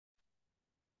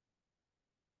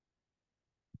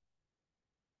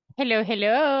Hello,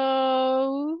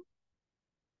 hello.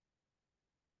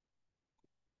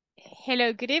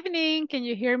 Hello, good evening. Can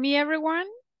you hear me, everyone?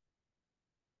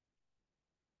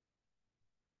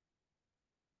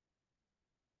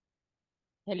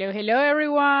 Hello, hello,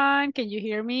 everyone. Can you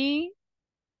hear me?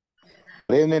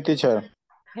 Good evening, teacher.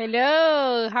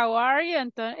 Hello, how are you,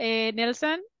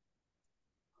 Nelson?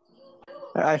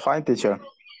 I fine, teacher.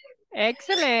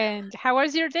 Excellent. How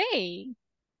was your day?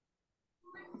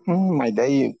 My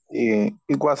day it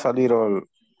was a little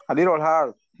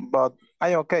hard, but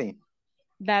I'm okay.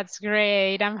 That's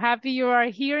great. I'm happy you are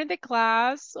here in the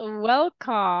class.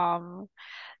 Welcome.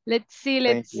 Let's see,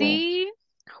 Thank let's you. see.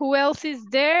 Who else is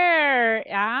there?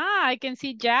 Ah, I can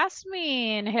see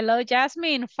Jasmine. Hello,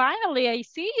 Jasmine. Finally, I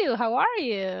see you. How are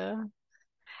you?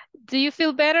 Do you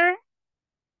feel better?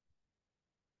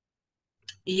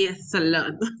 Yes, a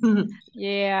lot.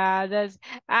 Yeah, that's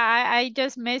I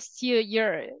just missed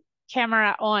your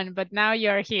camera on, but now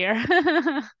you're here.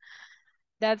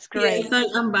 That's Yes,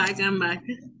 great. I'm back. I'm back.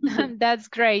 That's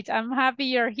great. I'm happy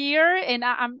you're here and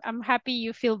I'm happy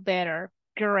you feel better.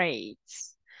 Great.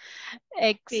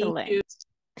 Thank you. Excellent.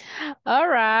 All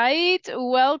right.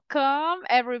 Welcome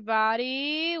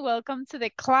everybody. Welcome to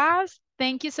the class.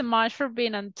 Thank you so much for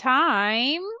being on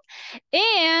time.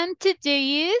 And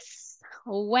today is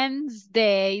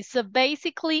Wednesday. So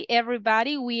basically,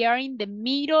 everybody, we are in the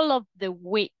middle of the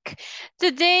week.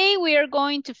 Today, we are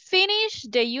going to finish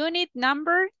the unit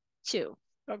number 2.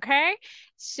 Okay?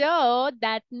 So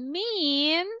that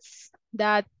means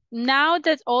that now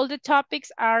that all the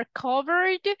topics are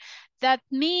covered, that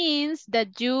means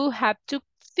that you have to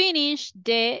finish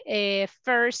the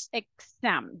first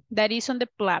exam that is on the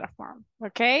platform.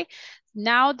 Okay?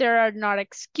 Now there are not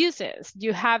excuses.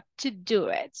 You have to do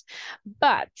it.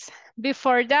 But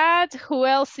before that, who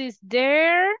else is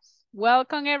there?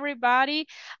 Welcome everybody.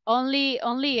 Only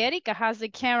Erika has the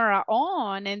camera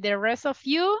on and the rest of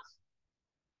you,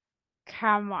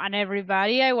 come on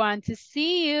everybody, I want to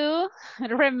see you.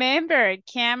 Remember,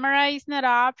 camera is not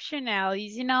optional,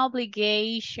 it's an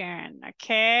obligation,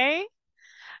 okay?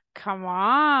 Come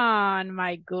on,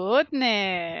 my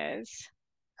goodness.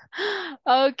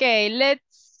 Okay, let's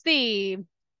see.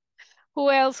 Who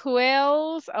else? Who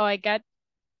else? Oh, I got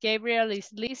Gabriel is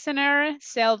listener,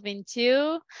 Selvin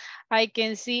too. I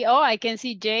can see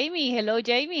Jamie. Hello,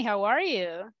 Jamie. How are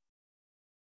you?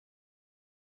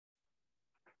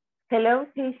 Hello,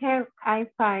 teacher. I'm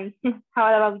fine.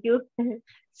 How about you?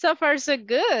 So far, so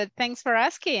good. Thanks for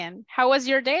asking. How was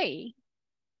your day?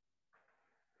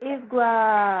 It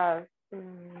was, it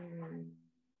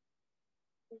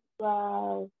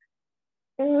was,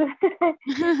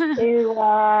 it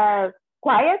was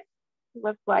quiet. It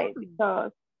was quiet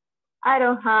because I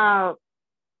don't have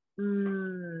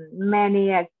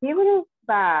many activities,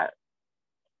 but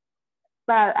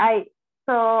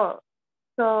so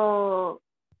so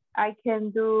I can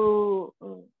do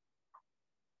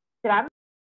tram-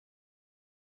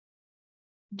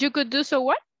 You could do so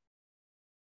what?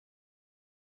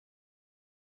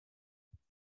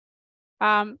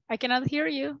 I cannot hear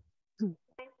you.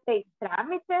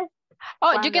 trámites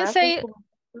Oh, cuando hacen como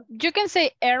you can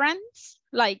say errands,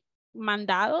 like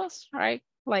mandados, right?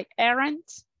 Like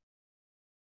errands.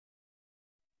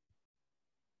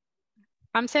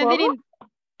 I'm sending ¿Cómo? in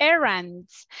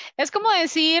errands. Es como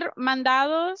decir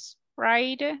mandados,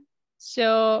 right?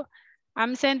 So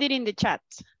I'm sending in the chat.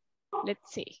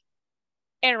 Let's see.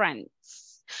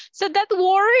 Errands. So that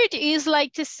word is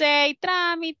like to say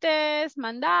trámites,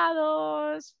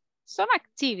 mandados, some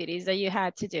activities that you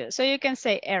had to do. So you can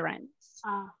say errands.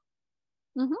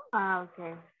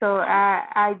 Okay. So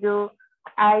I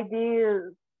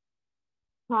did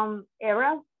some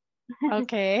errands.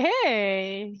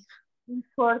 Okay.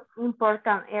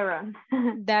 Important errands.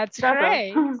 That's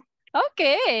great.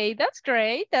 Okay, that's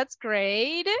great. That's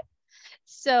great.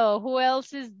 So who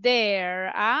else is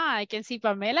there? Ah, I can see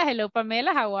Pamela. Hello,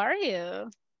 Pamela. How are you?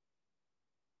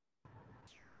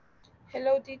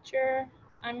 Hello, teacher.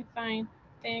 I'm fine.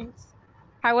 Thanks.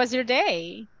 How was your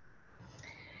day?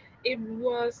 It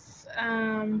was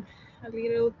a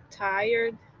little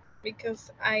tired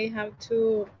because I have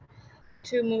to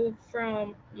move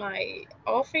from my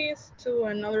office to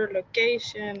another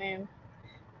location and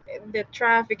the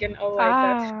traffic and all like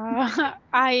that. Ah,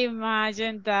 I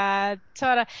imagine that. So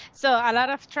a lot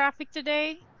of traffic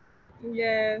today?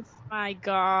 Yes. My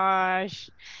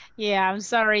gosh. Yeah, I'm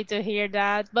sorry to hear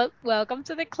that, but welcome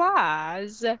to the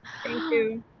class. Thank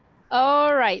you.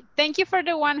 All right. Thank you for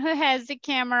the one who has the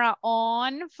camera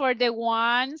on. For the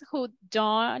ones who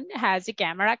don't has the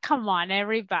camera, come on,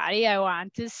 everybody. I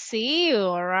want to see you,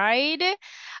 all right?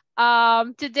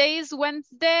 Today is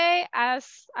Wednesday,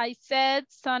 as I said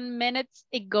some minutes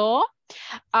ago.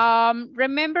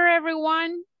 Remember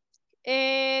everyone,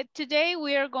 today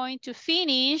we are going to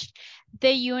finish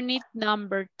the unit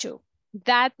number 2.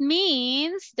 That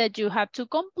means that you have to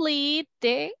complete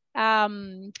the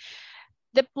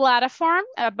platform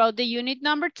about the unit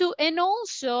number 2 and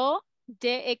also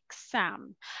the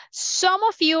exam. Some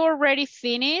of you already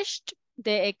finished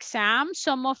the exam.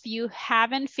 Some of you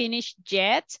haven't finished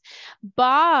yet,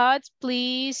 but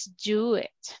please do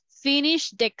it.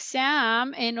 Finish the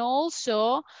exam and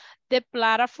also the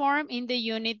platform in the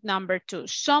unit number 2.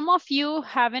 Some of you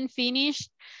haven't finished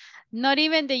not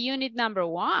even the unit number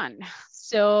 1.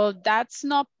 So that's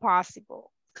not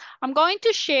possible. I'm going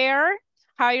to share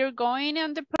how you're going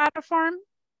on the platform.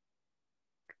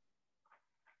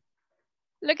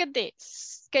 Look at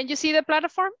this. Can you see the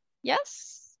platform?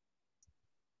 Yes?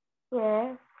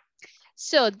 Yes.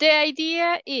 So the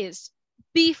idea is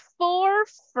before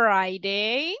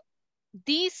Friday,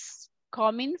 this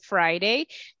coming Friday,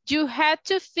 you had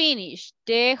to finish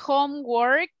the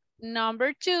homework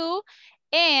number 2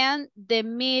 and the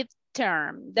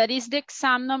midterm. That is the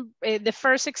exam, the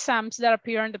first exams that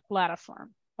appear on the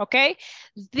platform. Okay,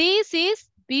 this is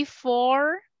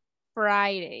before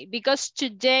Friday because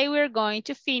today we're going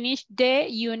to finish the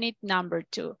unit number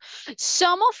 2.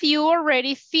 Some of you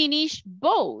already finished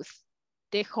both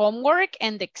the homework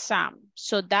and the exam,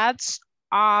 so that's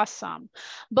awesome.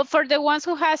 But for the ones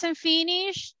who hasn't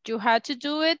finished, you had to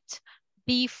do it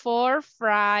before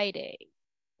Friday.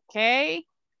 Okay,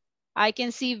 I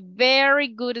can see very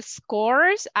good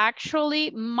scores.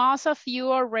 Actually, most of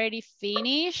you already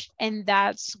finished, and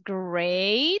that's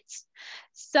great.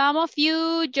 Some of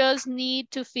you just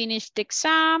need to finish the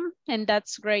exam, and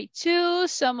that's great too.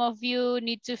 Some of you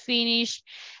need to finish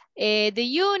the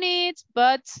unit,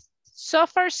 but so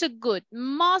far so good.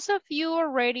 Most of you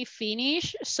already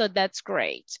finished, so that's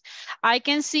great. I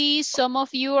can see some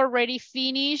of you already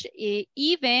finished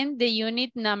even the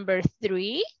unit number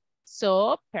 3.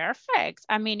 So perfect.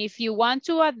 I mean, if you want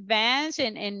to advance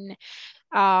and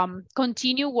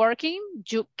continue working,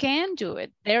 you can do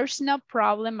it. There's no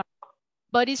problem.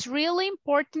 But it's really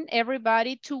important,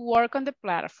 everybody, to work on the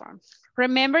platform.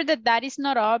 Remember that that is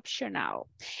not optional.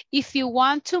 If you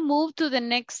want to move to the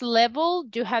next level,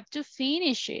 you have to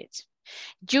finish it.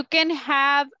 You can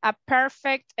have a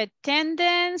perfect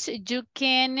attendance. You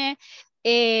can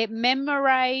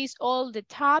memorize all the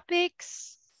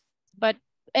topics,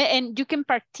 and you can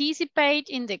participate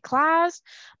in the class,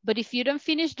 but if you don't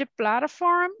finish the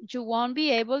platform, you won't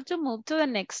be able to move to the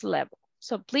next level.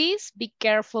 So please be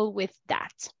careful with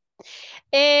that.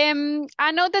 I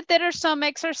know that there are some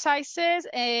exercises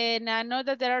and I know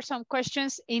that there are some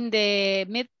questions in the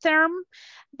midterm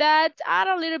that are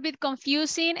a little bit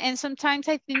confusing, and sometimes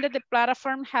I think that the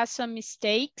platform has some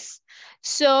mistakes.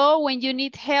 So when you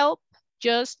need help,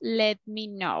 just let me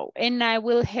know and I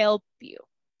will help you.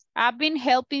 I've been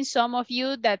helping some of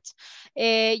you that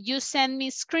you send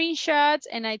me screenshots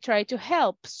and I try to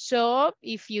help. So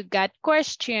if you got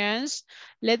questions,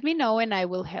 let me know and I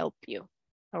will help you.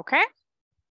 Okay?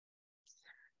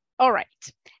 All right.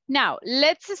 Now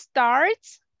let's start.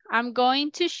 I'm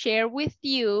going to share with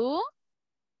you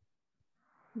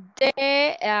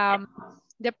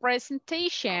the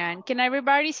presentation. Can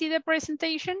everybody see the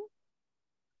presentation?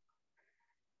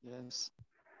 Yes.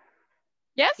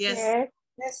 Yes? Yes.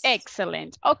 Yes.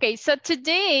 Excellent. Okay, so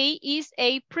today is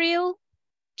April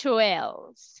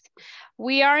 12th.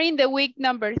 We are in the week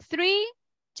number 3.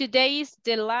 Today is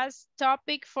the last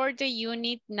topic for the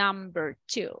unit number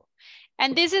 2.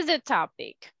 And this is the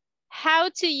topic: how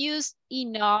to use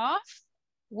enough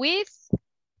with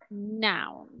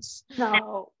nouns.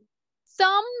 No.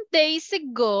 Some days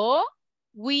ago,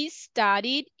 we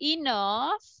studied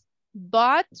enough,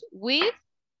 but with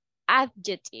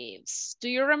adjectives. Do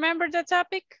you remember the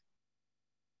topic?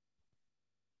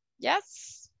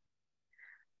 Yes?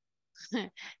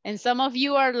 And some of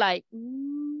you are like,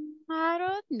 I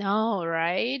don't know,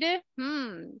 right?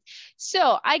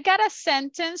 So I got a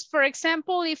sentence. For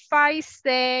example, if I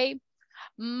say,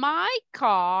 my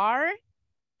car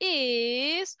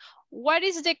is, what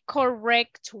is the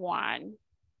correct one?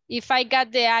 If I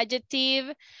got the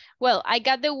adjective, well, I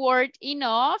got the word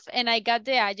enough and I got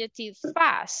the adjective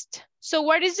fast. So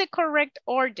what is the correct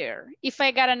order? If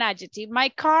I got an adjective, my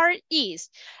car is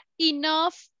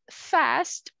enough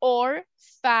fast or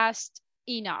fast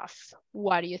enough.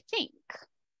 What do you think?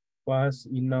 Fast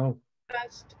enough.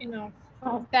 Fast enough.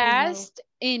 Fast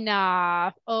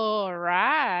enough. All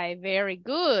right, very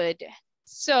good.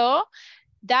 So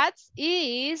that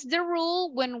is the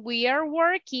rule when we are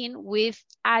working with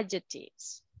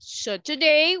adjectives. So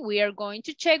today we are going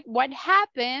to check what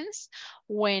happens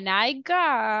when I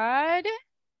got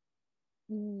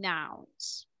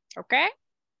nouns, okay?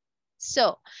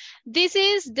 So this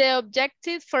is the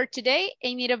objective for today.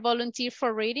 I need a volunteer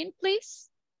for reading, please.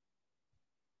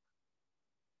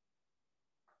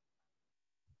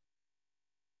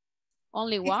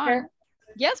 Only one.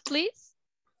 Yes, please.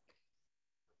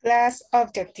 Class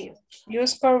objective.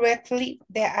 Use correctly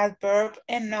the adverb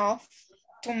enough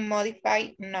to modify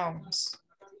nouns.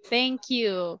 Thank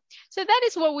you. So that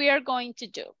is what we are going to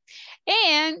do.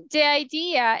 And the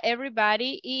idea,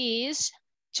 everybody, is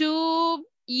to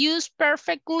use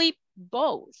perfectly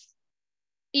both.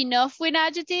 Enough with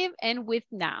adjective and with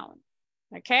noun.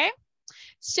 Okay?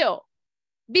 So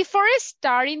before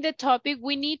starting the topic,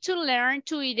 we need to learn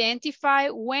to identify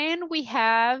when we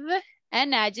have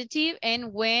an adjective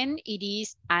and when it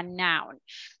is a noun.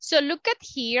 So look at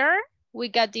here, we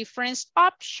got different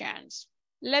options.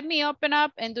 Let me open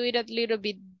up and do it a little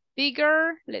bit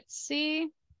bigger. Let's see,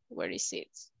 where is it?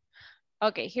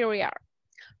 Okay, here we are.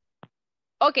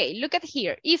 Okay, look at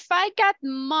here. If I got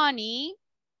money,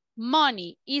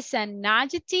 money is an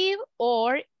adjective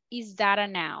or is that a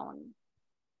noun?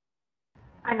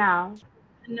 A noun.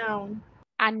 Noun.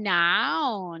 A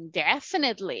noun,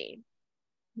 definitely.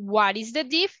 What is the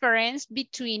difference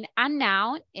between a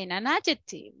noun and an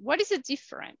adjective? What is the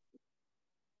difference?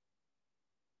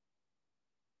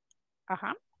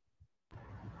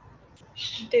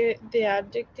 The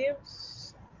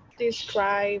adjectives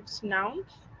describes nouns.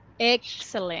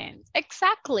 Excellent,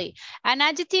 exactly. An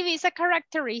adjective is a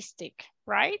characteristic,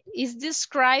 right? It's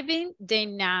describing the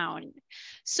noun.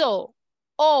 So,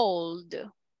 old,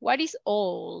 what is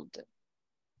old?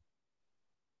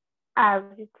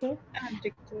 Adjective.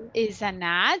 Adjective. Is an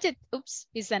adjective, oops,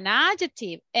 is an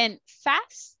adjective. And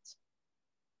fast?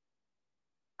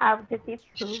 Adjective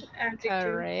too. Adjective.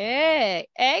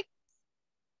 Correct.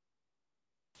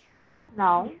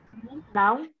 Noun.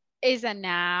 Noun. Is a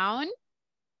noun.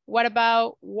 What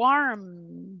about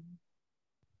warm?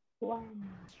 One.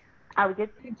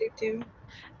 Adjective. Adjective.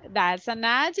 That's an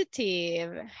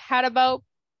adjective. How about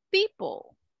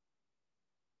people?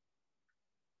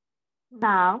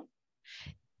 Noun.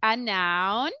 A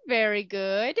noun, very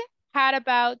good. How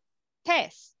about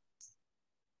test?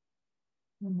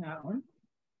 Noun.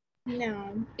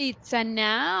 Noun. It's a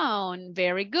noun,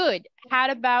 very good.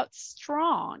 How about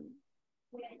strong?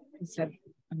 Is that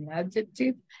an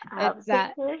adjective?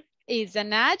 Adjective. Is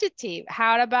an adjective.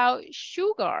 How about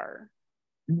sugar?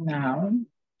 Noun.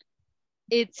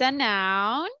 It's a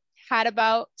noun. How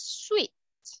about sweet?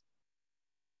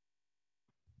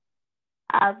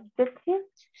 Adjective.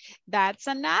 That's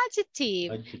an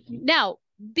adjective. Now,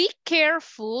 be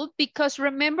careful because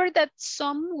remember that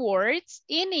some words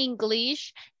in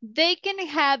English, they can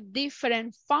have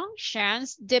different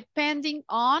functions depending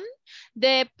on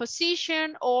the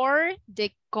position or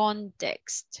the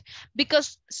context.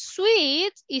 Because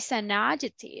sweet is an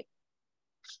adjective.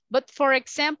 But for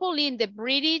example, in the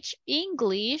British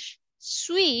English,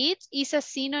 sweet is a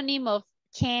synonym of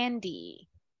candy.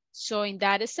 So in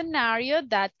that scenario,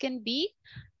 that can be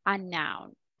a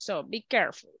noun. So be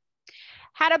careful.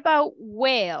 How about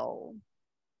well?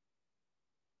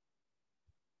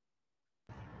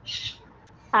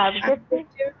 Adjective.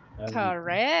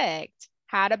 Correct.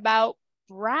 How about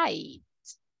bright?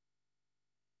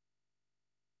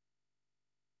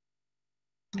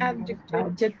 Adjective.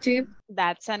 Adjective.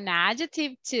 That's an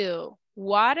adjective too.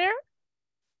 Water?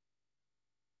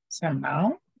 It's a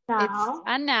noun. Noun. It's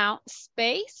a noun.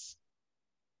 Space?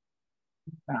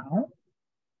 Noun.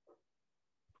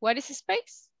 What is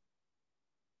space?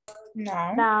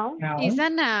 Noun. Noun. Is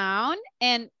Noun. a noun.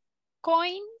 And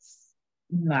coins?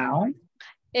 Noun.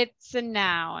 It's a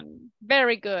noun.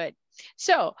 Very good.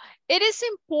 So it is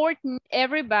important,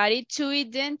 everybody, to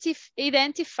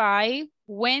identify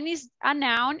when is a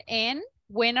noun and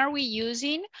when are we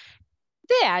using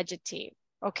the adjective,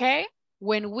 okay?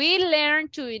 When we learn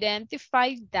to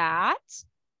identify that,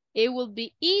 it will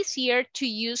be easier to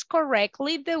use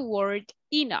correctly the word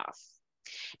enough.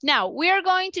 Now, we are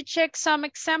going to check some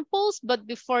examples, but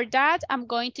before that, I'm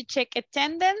going to check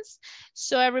attendance.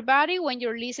 So everybody, when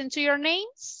you're listening to your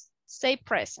names, stay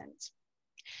present.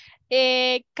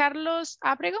 Carlos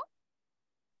Abrego?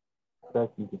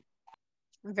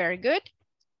 Very good.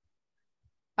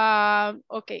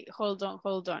 Okay, hold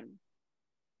on.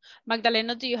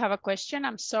 Magdalena, do you have a question?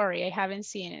 I'm sorry, I haven't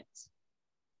seen it.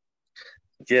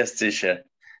 Yes, teacher.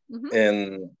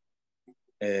 And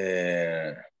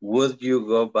would you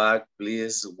go back,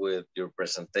 please, with your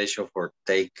presentation for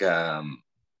take a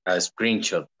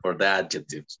screenshot for the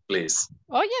adjectives, please?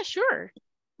 Oh, yeah, sure.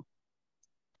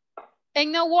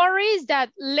 And no worries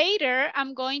that later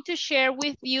I'm going to share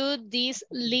with you this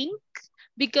link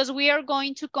because we are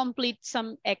going to complete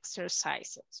some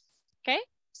exercises. Okay,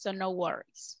 so no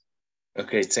worries.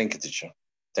 Okay, thank you, teacher.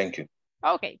 Thank you.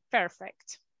 Okay,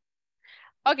 perfect.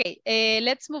 Okay,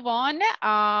 let's move on.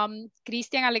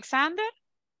 Christian Alexander.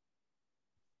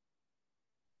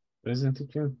 Present,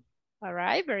 teacher. All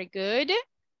right, very good.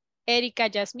 Erika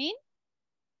Jasmine.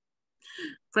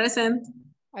 Present.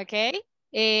 Okay.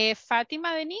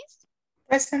 Fatima Denise.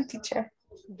 Present, teacher.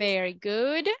 Very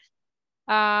good.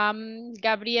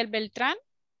 Gabriel Beltrán.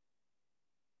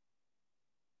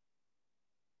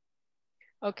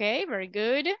 Okay, very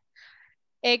good.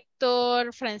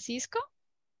 Héctor Francisco.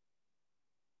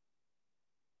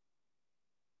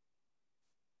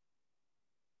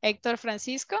 Héctor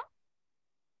Francisco.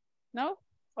 No?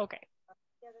 Okay.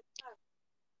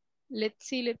 Let's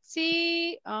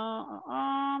see.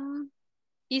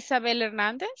 Isabel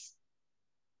Hernandez.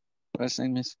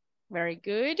 Present, miss. Very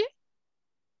good.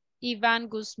 Iván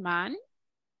Guzmán.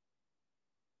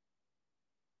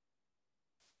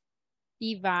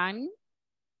 Iván.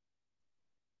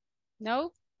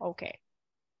 No? Okay.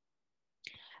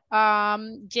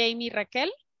 Jamie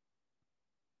Raquel.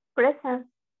 Present.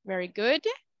 Very good.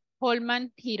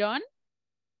 Holman Giron.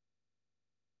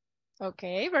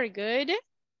 Okay, very good.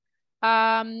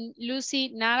 Lucy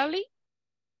Natalie.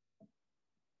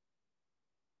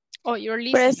 Oh, you're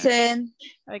listening. Present.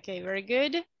 Okay, very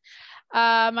good.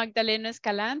 Magdalena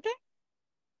Escalante.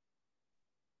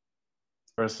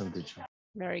 Present, teacher.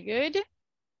 Very good.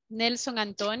 Nelson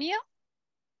Antonio.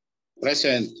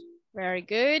 Present. Very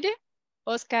good.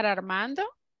 Oscar Armando.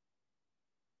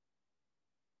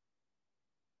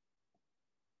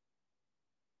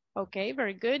 Okay,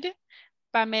 very good.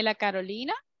 Pamela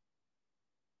Carolina.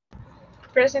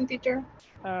 Present, teacher.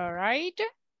 All right.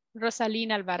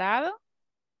 Rosalina Alvarado.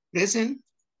 Present.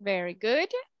 Very good.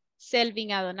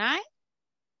 Selvin Adonai.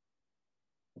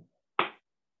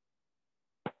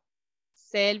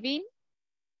 Selvin.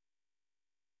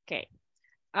 Okay.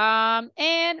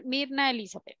 And Mirna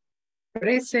Elizabeth.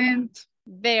 Present.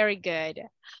 Very good.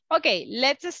 Okay,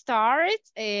 let's start.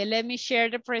 Let me share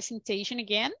the presentation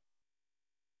again.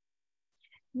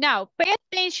 Now, pay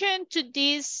attention to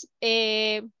this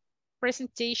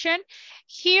presentation.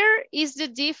 Here is the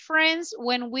difference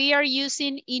when we are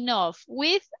using enough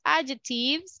with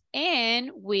adjectives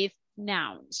and with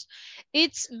nouns.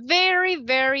 It's very,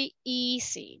 very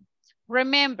easy.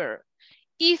 Remember,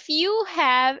 if you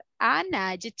have an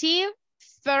adjective,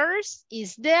 first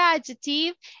is the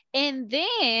adjective and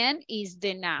then is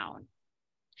the noun.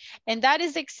 And that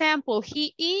is the example.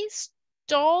 He is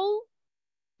tall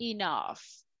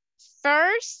enough.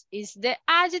 First is the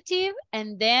adjective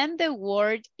and then the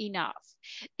word enough.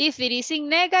 If it is in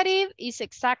negative, it's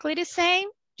exactly the same.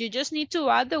 You just need to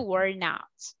add the word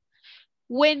nouns.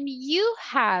 When you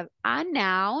have a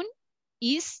noun,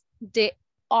 is the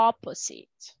opposite.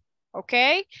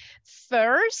 Okay?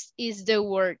 First is the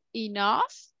word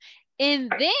enough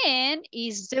and then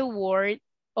is the word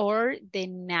or the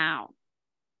noun.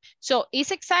 So it's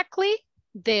exactly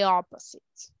the opposite.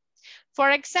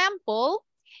 For example,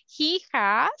 he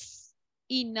has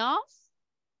enough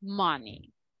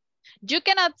money. You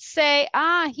cannot say,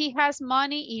 he has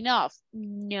money enough.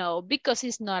 No, because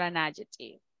it's not an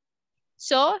adjective.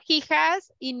 So he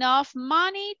has enough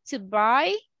money to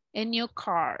buy a new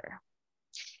car.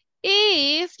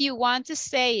 If you want to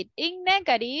say it in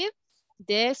negative,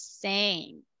 the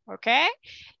same, okay?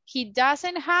 He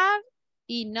doesn't have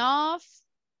enough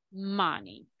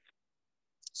money.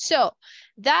 So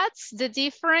that's the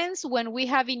difference when we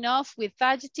have enough with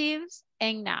adjectives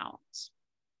and nouns.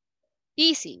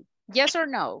 Easy, yes or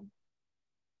no?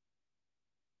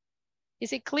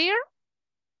 Is it clear?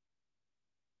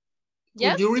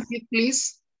 Yes? Could you repeat,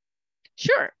 please?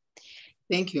 Sure.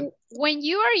 Thank you. When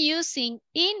you are using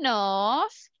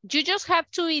enough, you just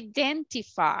have to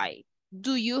identify,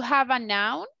 do you have a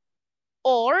noun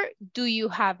or do you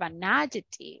have an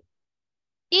adjective?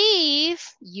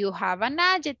 If you have an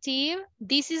adjective,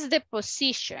 this is the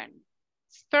position.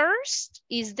 First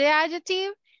is the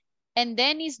adjective and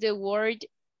then is the word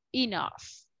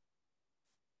enough.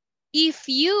 If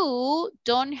you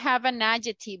don't have an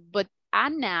adjective but a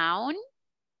noun,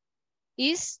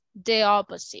 is the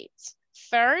opposite.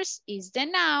 First is the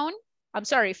noun,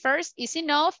 first is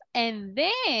enough and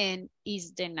then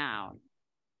is the noun.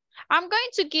 I'm going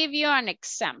to give you an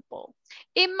example.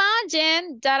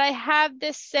 Imagine that I have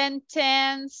the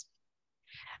sentence,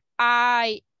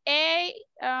 I ate,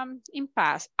 in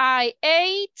past, I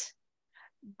ate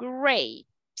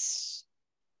grapes.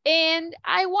 And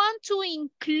I want to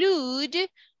include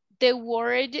the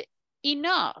word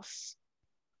enough.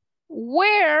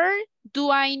 Where do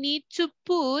I need to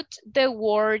put the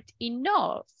word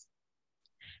enough?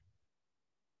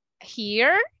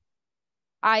 Here,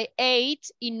 I ate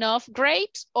enough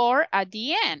grapes, or at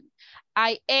the end,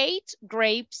 I ate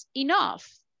grapes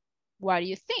enough. What do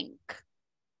you think?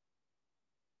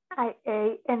 I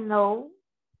ate enough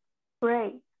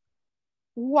grapes.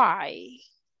 Why?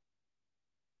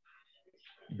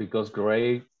 Because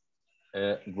grapes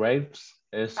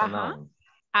is a noun.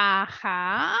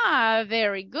 Aha,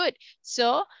 very good.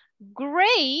 So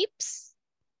grapes,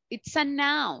 it's a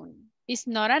noun. It's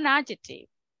not an adjective.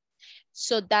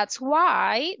 So that's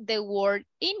why the word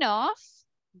enough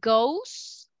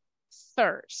goes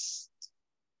first.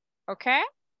 Okay?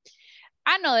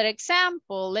 Another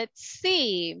example, let's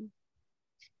see.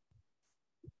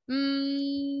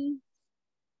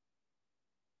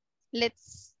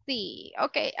 Let's see.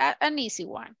 Okay, an easy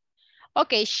one.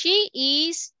 Okay, she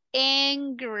is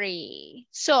angry.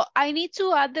 So I need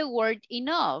to add the word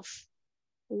enough.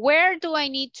 Where do I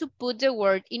need to put the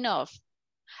word enough?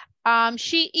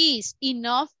 She is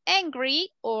enough angry,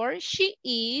 or she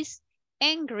is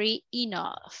angry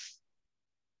enough.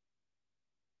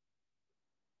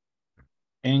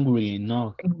 Angry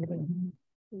enough.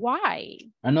 Why?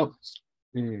 I know.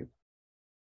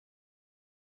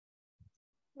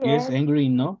 Yes, angry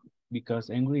enough, because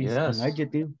angry is an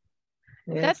adjective.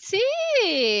 Yes. That's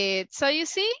it. So you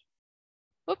see,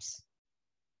 oops,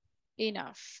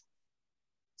 enough.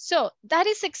 So that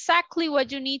is exactly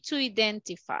what you need to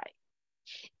identify.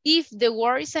 If the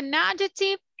word is an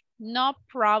adjective, no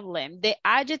problem. The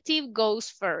adjective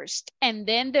goes first and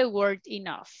then the word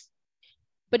enough.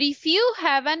 But if you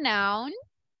have a noun,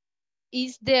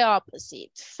 it's the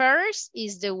opposite. First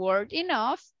is the word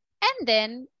enough and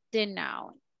then the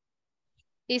noun.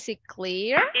 Is it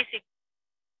clear?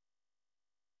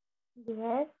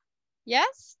 Yes.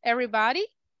 Yes, everybody?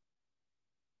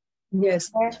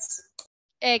 Yes.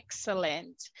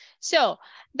 Excellent. So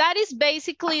that is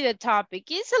basically the topic.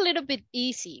 It's a little bit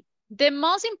easy. The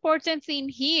most important thing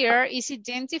here is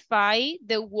identify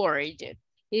the word,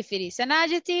 if it is an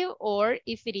adjective or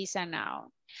if it is a noun.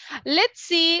 Let's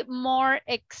see more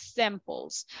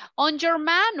examples. On your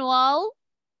manual,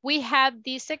 we have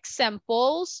these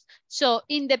examples. So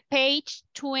in the page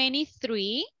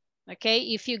 23, okay,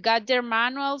 if you got their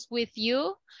manuals with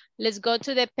you, let's go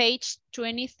to the page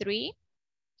 23.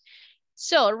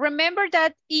 So remember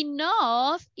that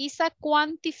enough is a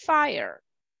quantifier,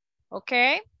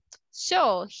 okay?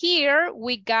 So here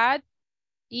we got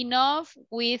enough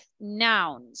with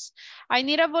nouns. I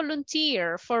need a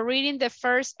volunteer for reading the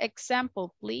first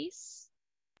example, please.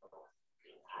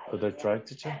 Could I try,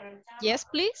 teacher? Yes,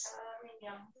 please.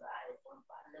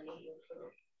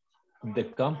 The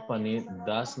company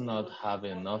does not have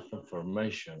enough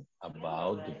information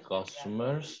about the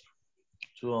customers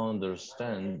to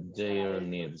understand their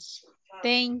needs.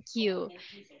 Thank you.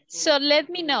 So let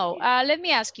me know, let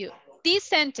me ask you, this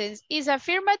sentence is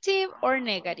affirmative or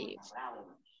negative?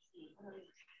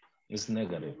 It's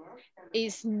negative.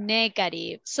 Is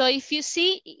negative. So if you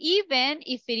see, even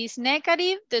if it is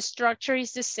negative, the structure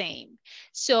is the same.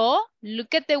 So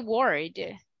look at the word.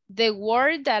 The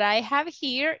word that I have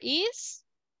here is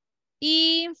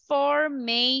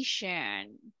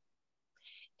information.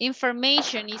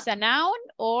 Information is a noun,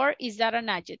 or is that an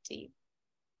adjective?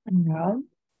 No.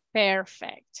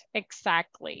 Perfect,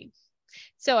 exactly.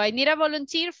 So I need a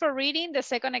volunteer for reading the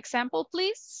second example,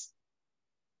 please.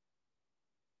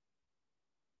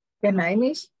 Can I,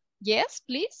 miss? Yes,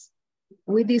 please.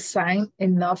 We design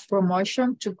enough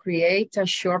promotion to create a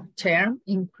short-term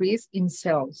increase in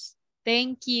sales.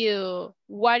 Thank you.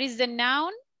 What is the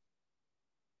noun?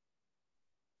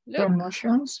 Look.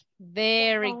 Promotions.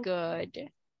 Very good.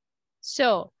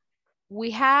 So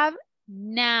we have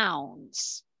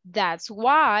nouns. That's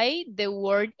why the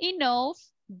word enough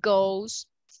goes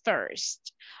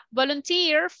first.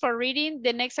 Volunteer for reading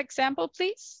the next example,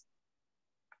 please.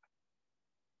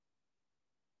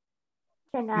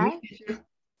 Can I?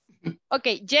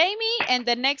 Okay, Jamie, and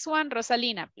the next one,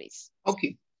 Rosalina, please.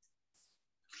 Okay.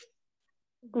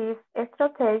 This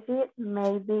strategy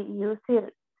may be used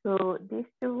to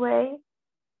distribute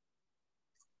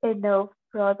enough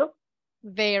product.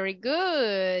 Very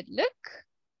good. Look.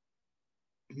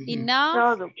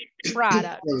 Enough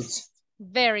products.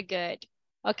 Very good.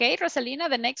 Okay, Rosalina,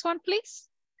 the next one, please.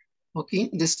 Okay,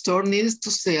 the store needs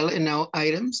to sell enough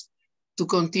items to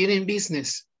continue in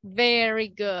business. Very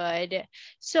good.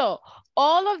 So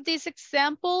all of these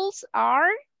examples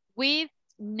are with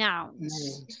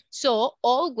nouns. So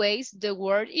always the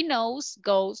word enough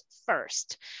goes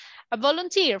first. A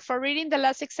volunteer for reading the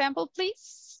last example,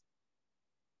 please.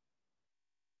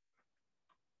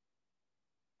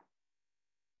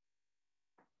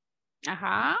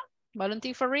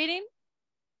 Volunteer for reading?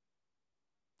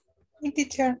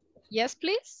 Teacher, Yes,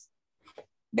 please.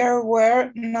 there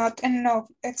were not enough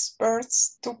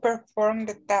experts to perform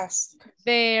the task.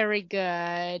 Very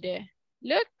good.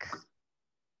 Look,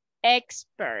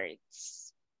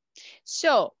 experts.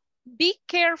 So be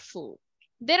careful.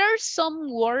 There are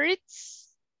some words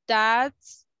that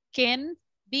can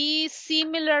be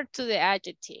similar to the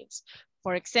adjectives.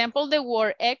 For example, the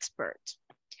word expert.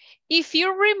 If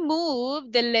you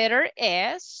remove the letter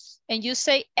S and you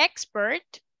say expert,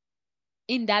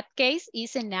 in that case,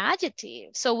 it's an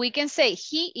adjective. So we can say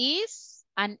he is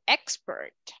an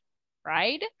expert,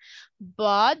 right?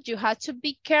 But you have to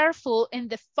be careful in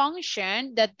the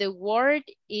function that the word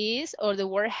is or the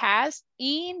word has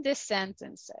in the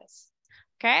sentences,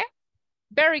 okay?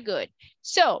 Very good.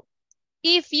 So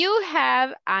if you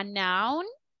have a noun,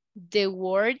 the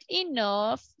word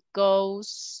enough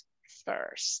goes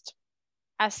first.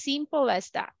 As simple as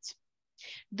that.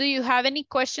 Do you have any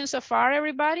questions so far,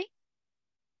 everybody?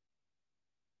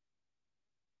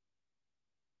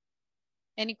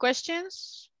 Any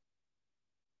questions?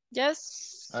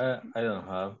 Yes? I don't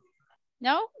have.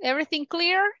 No? Everything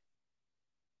clear?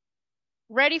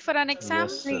 Ready for an exam?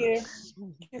 Yes, sir.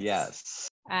 Yes.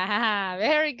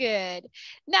 Very good.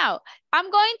 Now, I'm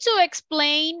going to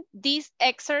explain this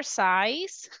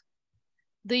exercise.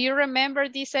 Do you remember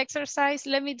this exercise?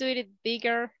 Let me do it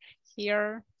bigger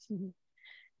here.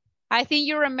 I think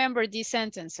you remember these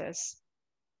sentences,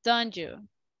 don't you?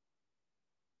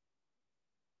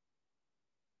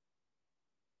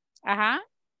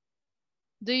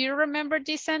 Do you remember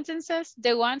these sentences?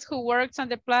 The ones who worked on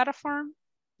the platform?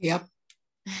 Yep.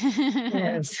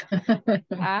 Yes.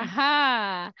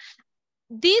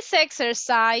 This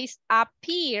exercise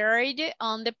appeared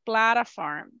on the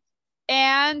platform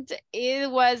and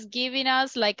it was giving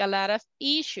us like a lot of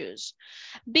issues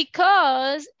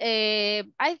because I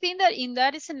think that in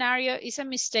that scenario is a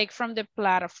mistake from the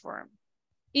platform.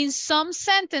 In some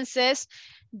sentences,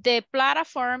 the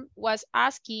platform was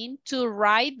asking to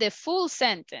write the full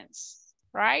sentence,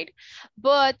 right?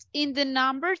 But in the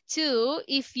number 2,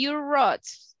 if you wrote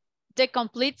the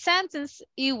complete sentence,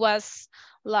 it was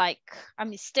like a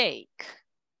mistake.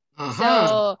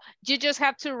 So you just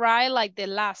have to write like the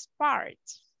last part.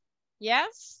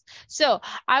 Yes. So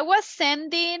I was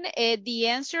sending the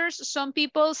answers. Some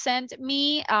people sent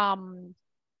me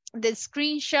the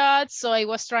screenshots, so I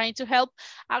was trying to help.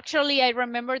 Actually, I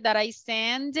remember that I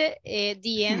sent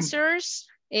the answers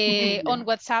on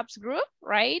WhatsApp's group,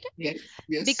 right? Yes,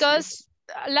 yes. Because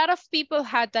a lot of people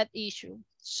had that issue.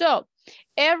 So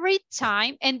every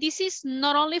time, and this is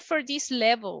not only for this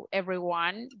level,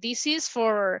 everyone, this is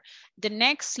for the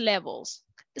next levels.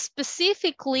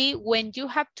 Specifically, when you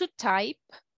have to type,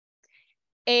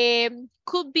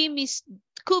 could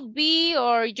be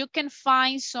or you can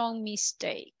find some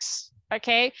mistakes,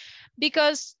 okay?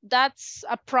 Because that's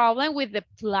a problem with the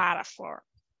platform.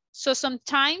 So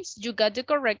sometimes you got the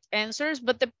correct answers,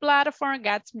 but the platform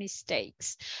got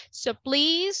mistakes. So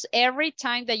please, every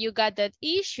time that you got that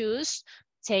issues,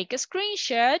 take a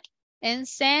screenshot and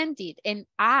send it and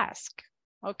ask,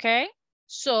 okay?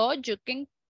 So you can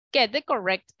get the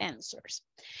correct answers.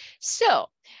 So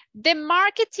the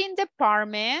marketing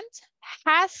department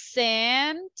has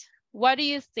sent, what do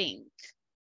you think?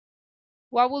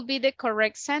 What will be the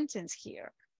correct sentence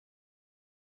here?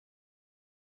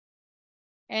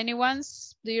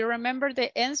 Anyone's, do you remember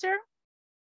the answer?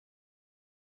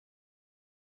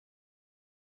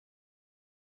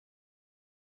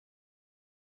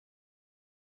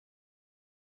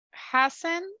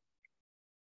 Hasn't?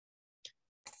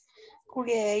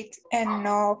 Create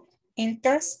enough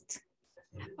interest.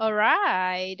 All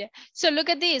right. So look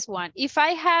at this one. If I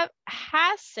have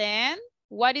hasn't,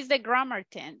 what is the grammar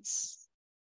tense?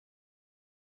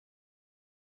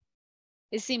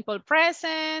 Is simple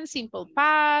present, simple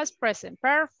past, present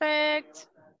perfect?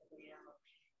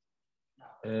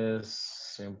 Is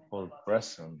simple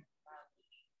present.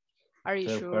 Are you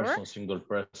Third sure? person, single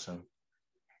person.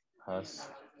 Has.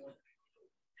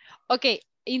 Okay,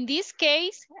 in this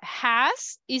case,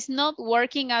 has is not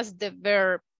working as the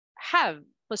verb have,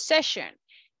 possession.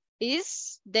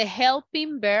 Is the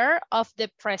helping verb of the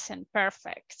present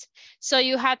perfect. So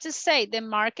you have to say the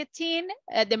marketing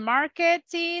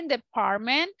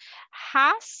department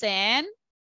hasn't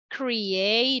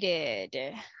created,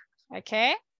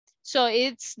 okay? So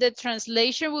it's, the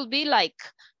translation will be like,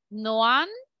 no han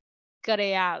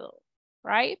creado,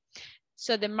 right?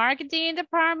 So the marketing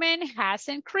department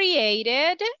hasn't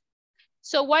created.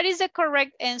 So what is the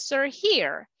correct answer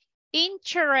here?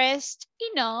 Interest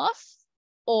enough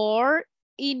or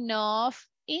enough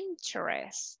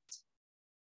interest?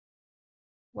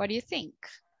 What do you think?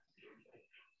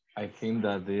 I think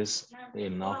that is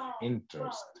enough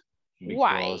interest.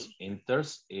 Why? Because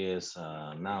interest is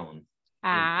a noun.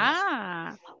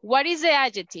 Ah, what is the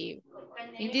adjective?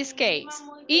 In this case,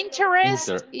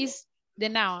 interest is the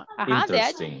noun.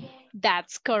 Interesting.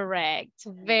 That's correct.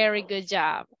 Very good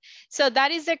job. So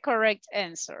that is the correct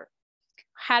answer.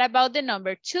 How about the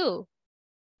number 2?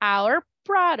 Our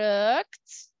product.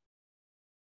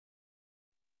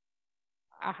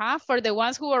 For the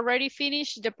ones who already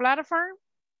finished the platform.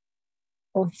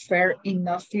 Offer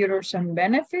enough features and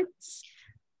benefits.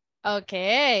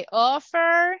 Okay,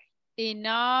 offer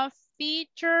enough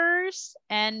features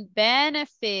and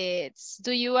benefits.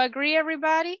 Do you agree,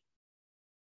 everybody?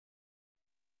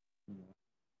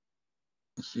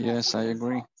 Yes, I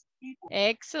agree.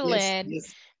 Excellent.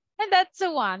 Yes. And that's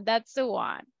the one, that's the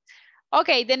one.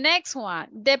 Okay, the next one.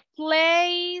 The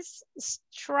place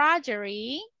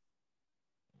strategy.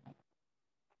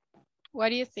 What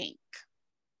do you think?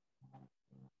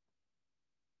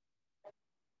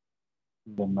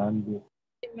 Demands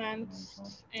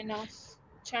enough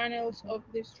channels of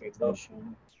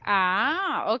distribution.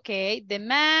 Okay.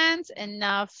 Demands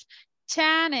enough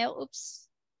channels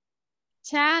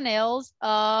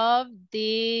of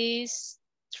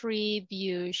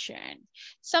distribution.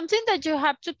 Something that you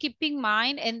have to keep in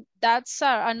mind, and that's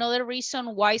another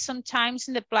reason why sometimes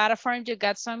in the platform you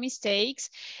got some mistakes,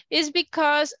 is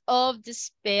because of the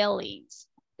spellings.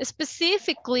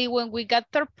 Specifically, when we got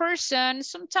third person,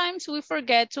 sometimes we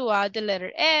forget to add the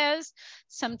letter S.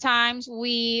 Sometimes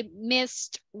we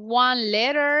missed one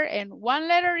letter and one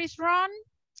letter is wrong.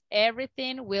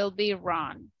 Everything will be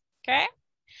wrong, okay?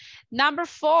 Number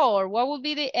 4, what will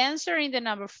be the answer in the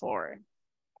number 4?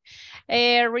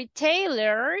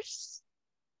 Retailers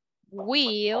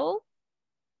will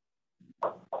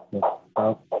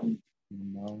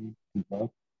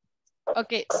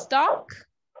stock.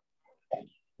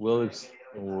 Will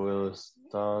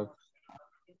stock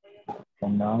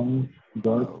enough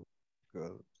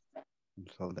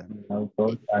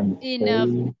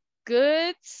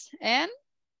goods and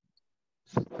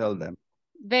Sell them.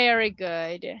 very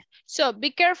good. So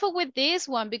be careful with this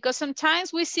one because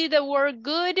sometimes we see the word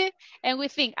good and we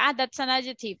think, that's an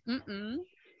adjective.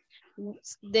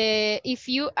 If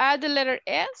you add the letter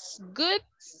S,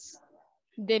 goods,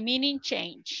 the meaning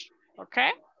change, okay?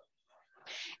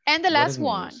 And the last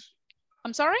one.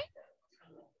 I'm sorry?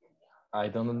 I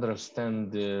don't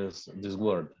understand this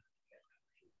word.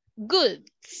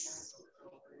 Goods.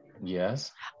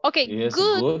 Yes. Okay, Yes,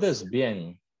 good. Good is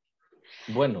bien.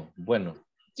 Bueno.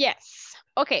 Yes.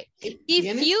 Okay.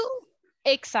 If you,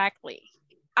 exactly,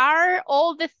 are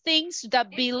all the things that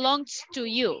belongs to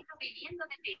you.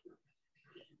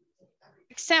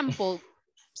 Example,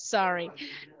 sorry.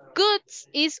 Goods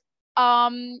is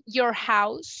your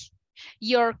house,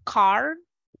 your car,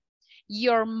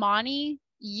 your money,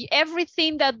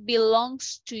 everything that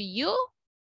belongs to you,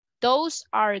 those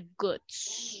are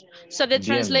goods. So the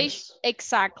translation,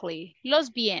 exactly, los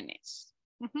bienes.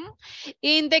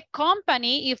 In the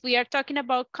company, if we are talking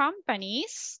about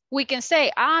companies, we can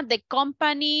say, the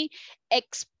company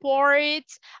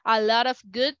exports a lot of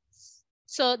goods.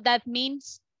 So that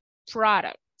means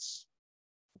products.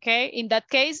 Okay, in that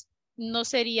case, no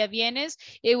sería bienes,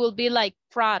 it will be like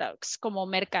products, como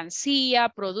mercancía,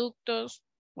 productos,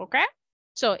 okay?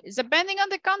 So it's depending on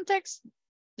the context,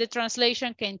 the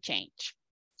translation can change.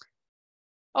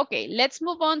 Okay, let's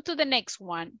move on to the next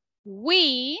one.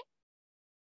 We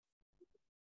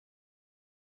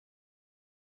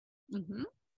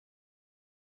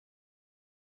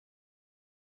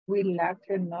lack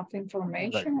enough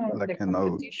information on the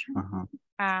competition.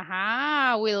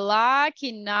 We lack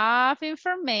enough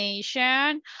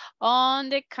information on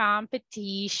the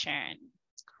competition,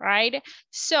 right?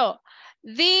 So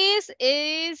this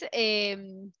is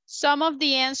some of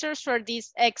the answers for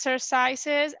these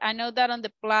exercises. I know that on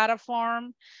the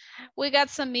platform, we got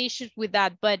some issues with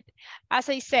that, but as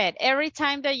I said, every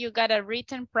time that you got a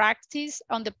written practice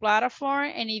on the platform,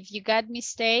 and if you got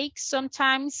mistakes,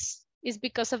 sometimes it's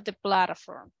because of the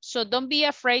platform. So don't be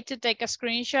afraid to take a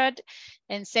screenshot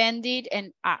and send it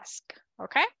and ask,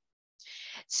 okay?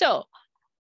 So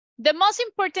the most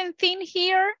important thing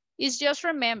here is just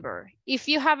remember, if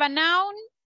you have a noun,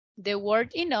 the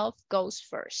word enough goes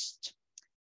first.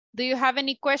 Do you have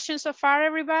any questions so far,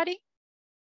 everybody?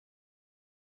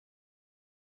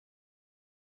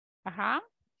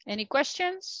 Any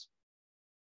questions?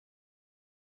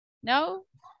 No?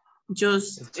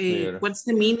 Just, what's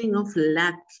the meaning of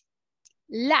lack?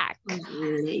 Lack.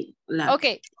 Lack.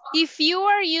 Okay, if you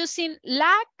are using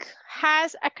lack,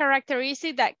 has a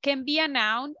characteristic that can be a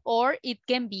noun or it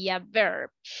can be a verb.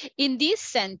 In this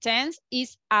sentence,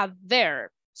 is a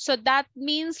verb. So that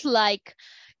means like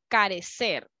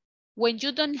carecer, when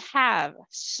you don't have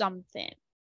something.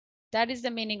 That is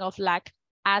the meaning of lack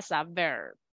as a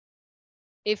verb.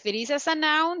 If it is as a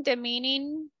noun, the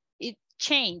meaning, it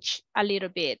changed a little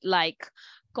bit, like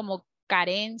como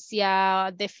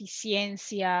carencia,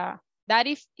 deficiencia. That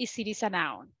if it is a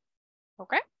noun,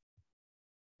 okay?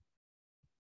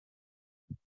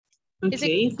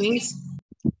 Okay, thanks.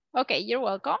 Okay, you're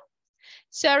welcome.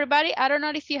 So everybody, I don't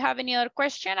know if you have any other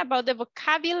question about the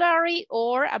vocabulary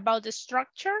or about the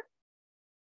structure.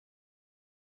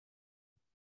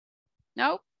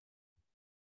 No?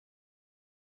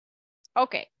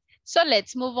 Okay, so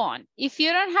let's move on. If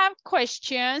you don't have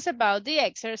questions about the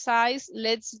exercise,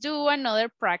 let's do another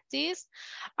practice.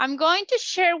 I'm going to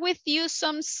share with you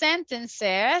some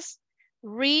sentences.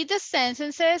 Read the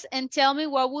sentences and tell me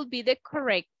what will be the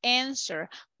correct answer.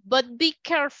 But be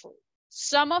careful.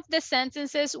 Some of the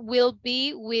sentences will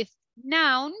be with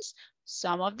nouns.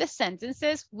 Some of the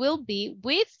sentences will be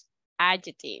with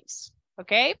adjectives,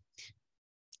 okay?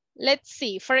 Let's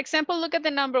see. For example, look at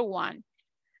the number 1.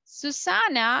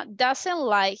 Susanna doesn't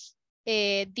like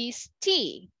this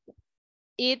tea.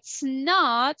 It's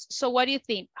not, so what do you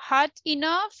think? Hot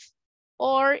enough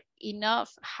or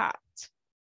enough hot?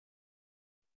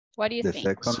 What do you The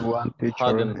think? second one, teacher,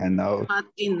 Hot en- and now Hot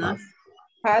enough.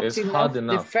 Hot It's enough, hot the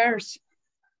enough. first.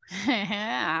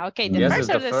 Okay, the Yes, first it's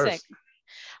or the the first. second?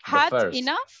 The Hot first.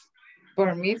 enough?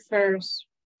 For me, first.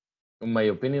 My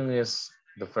opinion is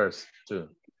the first too.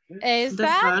 The first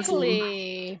one.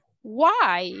 Exactly.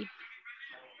 Why?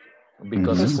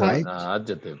 Because it's right. an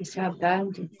adjective. It's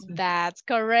advantage. That's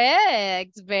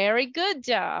correct. Very good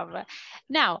job.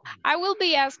 Now, I will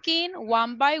be asking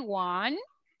one by one.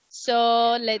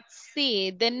 So let's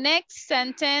see. The next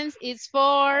sentence is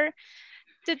for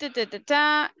Hector.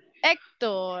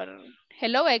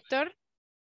 Hello, Hector.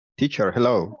 Teacher,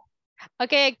 hello.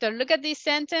 Okay, Hector, look at this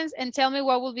sentence and tell me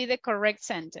what will be the correct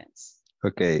sentence.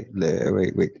 Okay,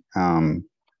 wait.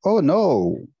 Oh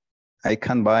no, I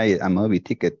can't buy a movie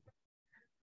ticket.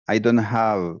 I don't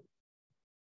have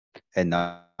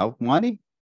enough money.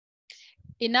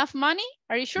 Enough money?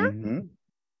 Are you sure?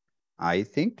 I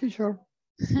think, teacher.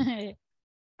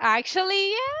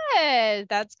 Actually, yes,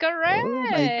 that's correct. Oh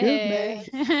my goodness.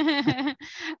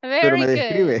 Pero Very me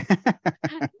good.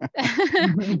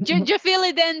 describe. You feel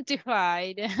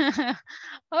identified.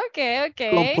 Okay.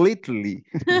 Completely.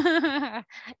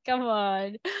 Come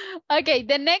on. Okay,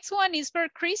 the next one is for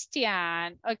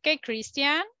Christian. Okay,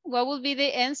 Christian, what will be the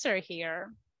answer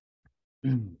here?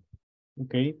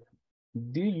 Okay.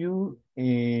 Do you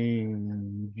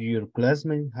and your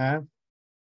classmates have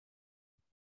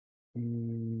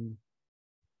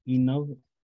enough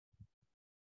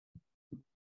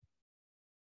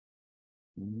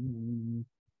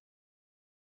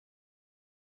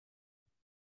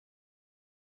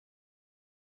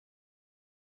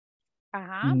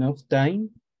enough time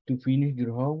to finish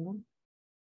your homework?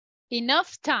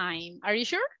 Enough time. Are you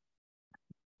sure?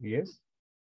 Yes.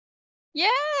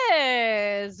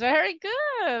 Yes, very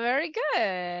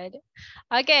good.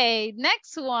 Okay,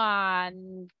 next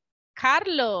one,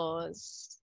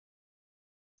 Carlos.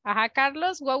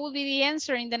 Carlos, what will be the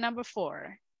answer in the number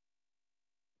 4?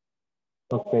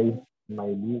 Okay, my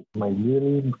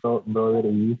little brother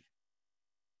is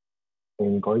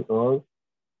going on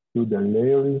to the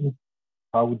learning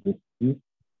how to speak.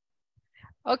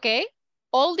 Okay,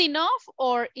 old enough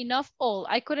or enough old?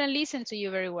 I couldn't listen to you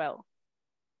very well.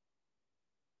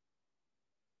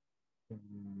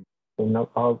 Enough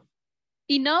of,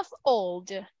 Enough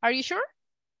old. Are you sure?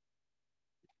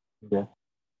 yeah.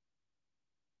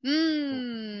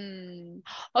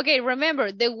 Okay,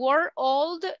 remember the word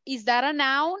old, is that a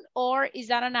noun or is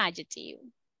that an adjective?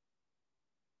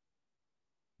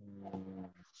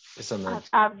 It's an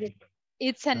Adjective.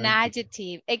 It's an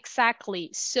adjective, exactly.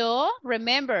 So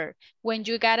remember, when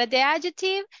you got the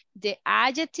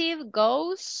adjective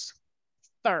goes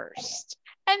first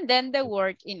and then the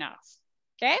word enough,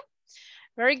 okay?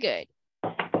 Very good.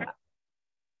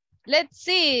 Let's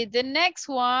see, the next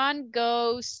one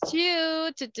goes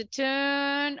to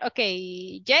turn.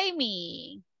 Okay,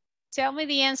 Jamie, tell me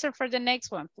the answer for the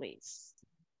next one, please.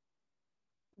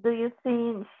 Do you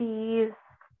think she's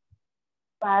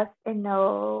fast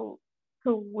enough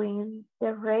to win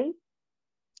the race?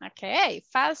 Okay,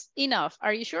 fast enough.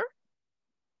 Are you sure?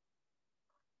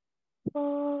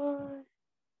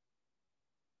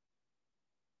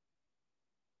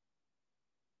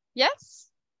 Yes?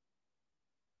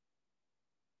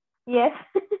 Yes.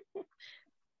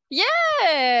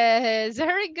 Yes,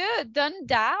 very good. Don't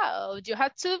doubt. You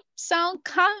have to sound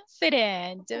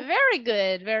confident. Very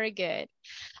good, very good.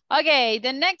 Okay,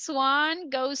 the next one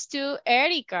goes to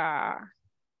Erica.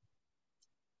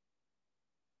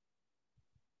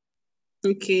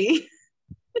 Okay.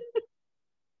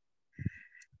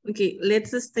 Okay,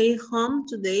 let's stay home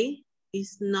today.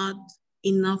 It's not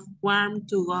enough warm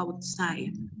to go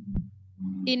outside.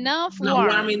 Enough Not warm.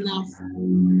 warm enough.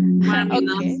 Warm Okay.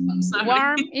 enough. I'm sorry.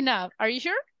 Warm enough. Are you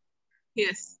sure?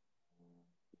 Yes.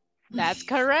 That's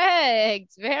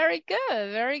correct. Very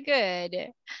good. Very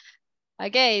good.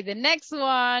 Okay, the next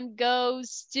one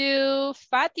goes to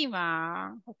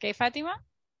Fatima. Okay, Fatima?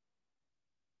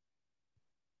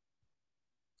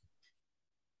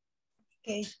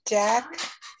 Okay, Jack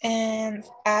and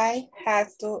I had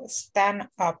to stand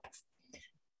up.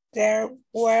 There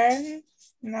were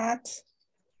not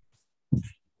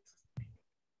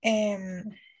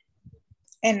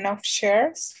enough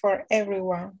chairs for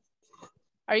everyone.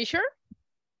 Are you sure?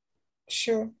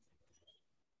 Sure.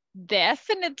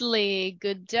 Definitely.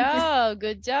 Good job.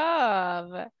 Good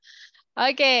job.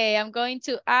 Okay, I'm going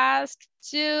to ask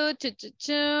to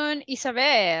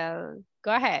Isabel.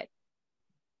 Go ahead.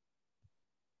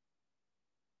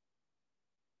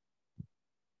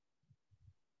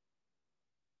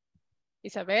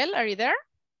 Isabel, are you there?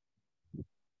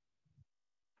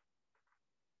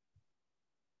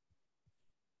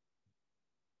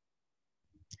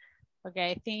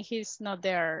 Okay, I think he's not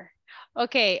there.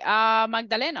 Okay,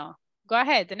 Magdaleno, go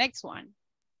ahead, the next one.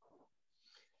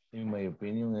 In my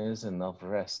opinion, is enough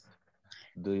rest.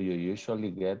 Do you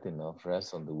usually get enough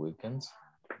rest on the weekends?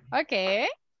 Okay.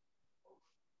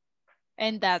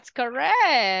 And that's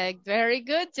correct. Very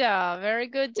good job. Very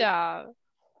good job.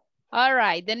 All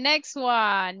right, the next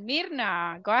one,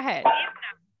 Mirna, go ahead.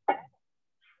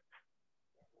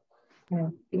 I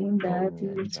think that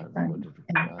is funny.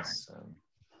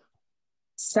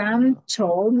 Sam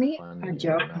told me a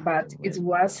joke, but it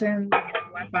wasn't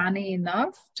funny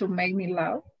enough to make me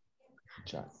laugh.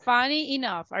 Funny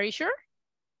enough, are you sure?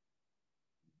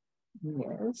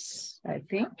 Yes, I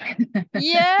think.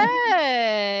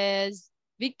 Yes.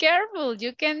 Be careful.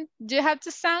 You have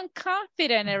to sound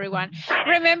confident, everyone.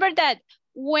 Remember that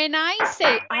when I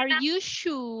say, are you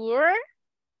sure?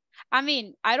 I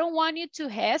mean, I don't want you to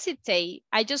hesitate.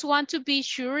 I just want to be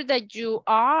sure that you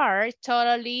are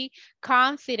totally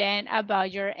confident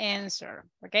about your answer.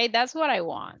 Okay, that's what I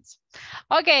want.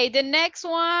 Okay, the next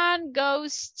one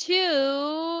goes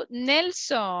to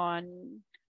Nelson.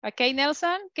 Okay,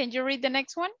 Nelson, can you read the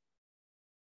next one?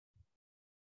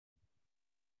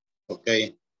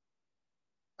 Okay.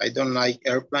 I don't like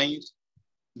airplanes.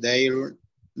 They're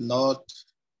not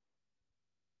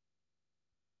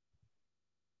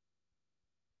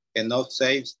enough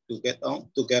safe to get on.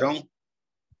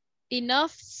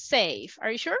 Enough safe.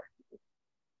 Are you sure?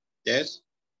 Yes.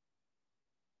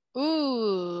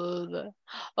 Ooh.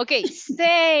 Okay,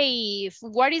 safe.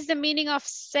 What is the meaning of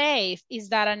safe? Is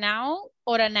that a noun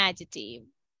or an adjective?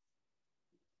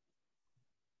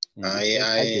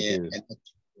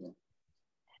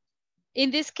 In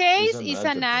this case, it's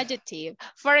an adjective.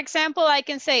 For example, I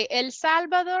can say El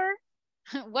Salvador.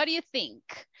 What do you think?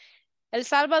 El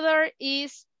Salvador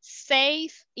is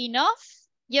safe enough?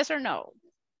 Yes or no?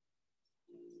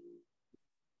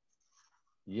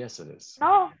 Yes, it is.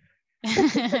 No.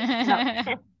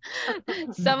 No.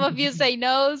 Some of you say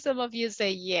no, some of you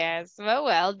say yes.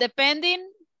 Well, depending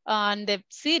on the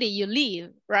city you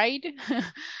live, right?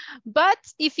 But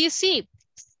if you see,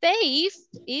 safe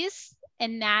is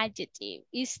an adjective,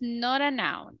 it's not a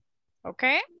noun,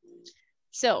 okay?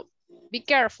 So be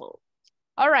careful.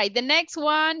 All right, the next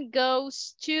one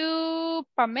goes to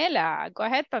Pamela. Go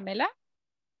ahead, Pamela.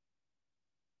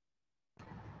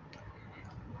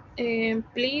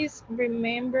 Please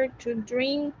remember to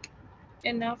drink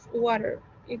enough water.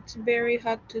 It's very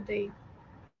hot today.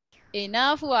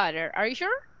 Enough water. Are you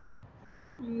sure?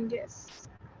 Yes.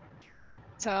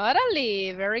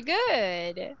 Totally. Very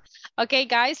good. Okay,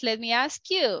 guys, let me ask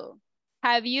you.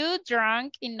 Have you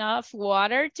drunk enough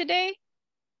water today?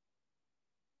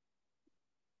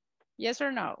 Yes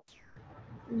or no?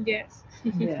 Yes.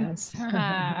 Yes.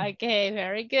 Okay,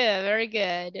 very good. Very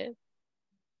good.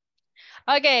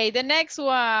 Okay, the next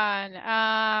one.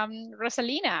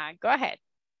 Rosalina, go ahead.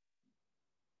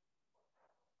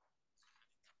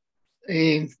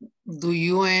 Do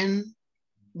you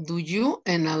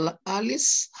and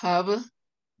Alice have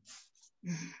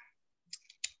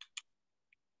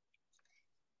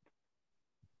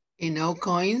enough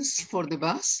coins for the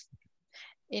bus?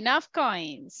 Enough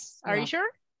coins. Are you sure?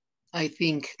 I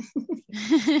think.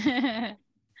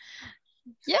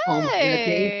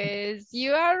 Yes,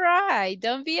 you are right.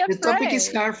 Don't be The topic is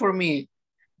afraid. hard for me.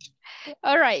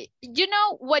 All right. You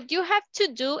know what you have to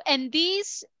do, and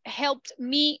this helped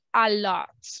me a lot.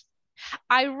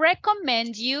 I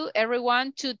recommend you,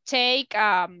 everyone, to take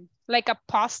like a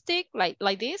post-it,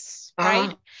 like this,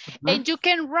 right? And you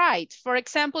can write, for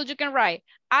example, you can write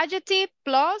adjective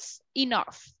plus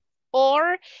enough,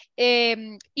 or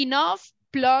enough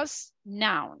plus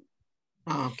noun.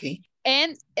 Okay.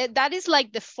 And that is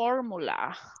like the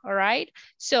formula, all right?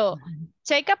 So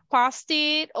take a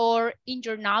post-it or in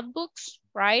your notebooks,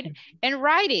 right? And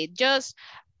write it, just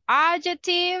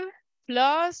adjective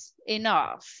plus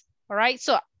enough, all right?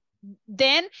 So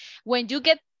then when you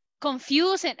get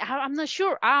confused and I'm not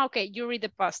sure, okay, you read the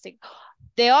post-it.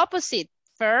 The opposite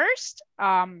first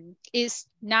is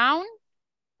noun,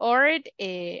 or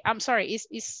I'm sorry,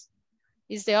 is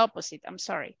the opposite, I'm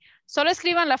sorry. Solo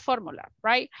escriban la fórmula,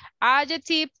 right?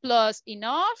 Adjective plus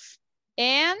enough,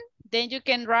 and then you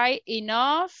can write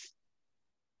enough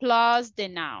plus the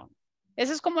noun.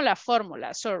 Esa es como la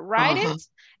fórmula. So write it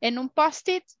en un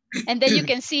post-it, and then you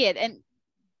can see it. And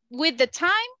with the time,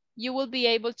 you will be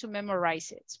able to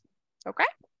memorize it. Okay?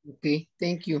 Okay,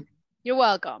 thank you. You're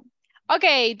welcome.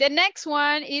 Okay, the next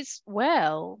one is,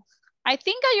 well, I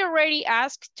think I already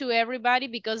asked to everybody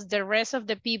because the rest of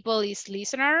the people is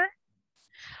listener.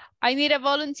 I need a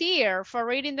volunteer for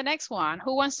reading the next one.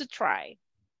 Who wants to try?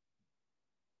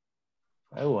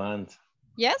 I want.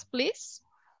 Yes, please.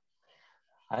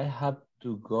 I have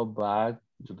to go back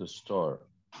to the store.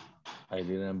 I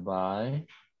didn't buy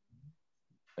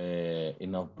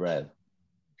enough bread.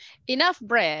 Enough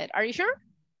bread. Are you sure?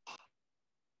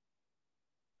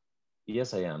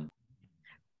 Yes, I am.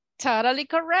 Totally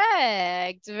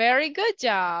correct. Very good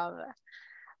job.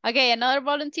 Okay, another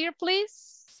volunteer,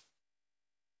 please.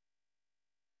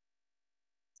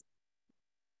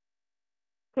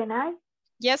 Can I?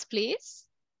 Yes, please.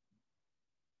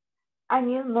 I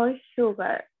need more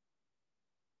sugar.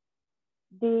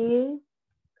 This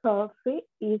coffee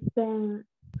isn't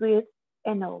sweet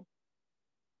enough.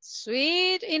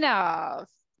 Sweet enough.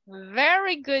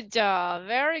 Very good job.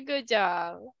 Very good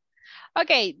job.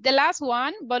 Okay, the last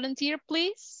one. Volunteer,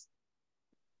 please.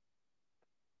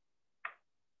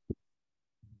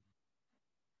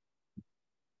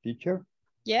 Teacher?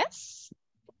 Yes?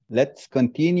 Let's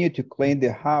continue to clean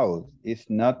the house. It's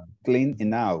not clean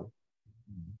enough.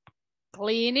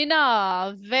 Clean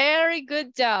enough. Very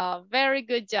good job. Very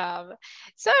good job.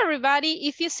 So everybody,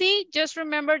 if you see, just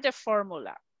remember the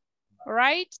formula, all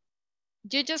right?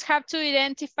 You just have to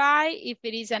identify if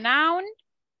it is a noun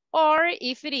or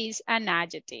if it is an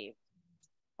adjective.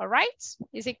 All right?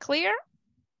 Is it clear?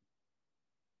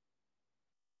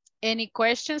 Any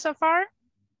questions so far?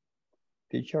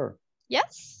 Teacher?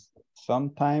 Yes?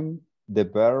 Sometimes the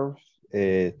verbs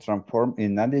transform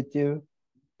in adjective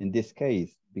in this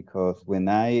case, because when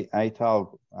I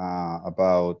talk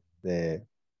about the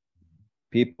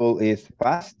people is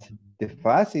fast, the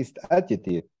fast is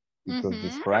adjective because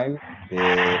describe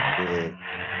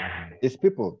these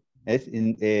people as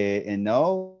in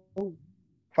no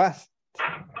fast.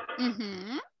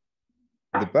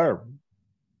 The verb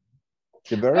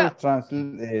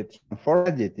transform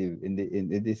adjective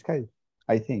in this case,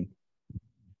 I think.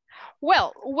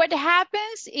 Well, what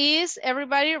happens is,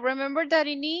 everybody remember that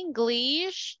in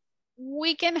English,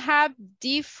 we can have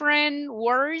different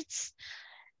words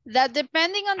that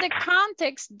depending on the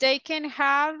context, they can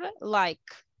have like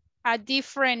a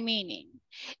different meaning.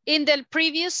 In the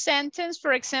previous sentence,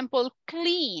 for example,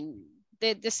 clean,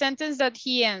 the sentence that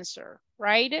he answered,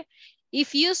 right?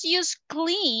 If you use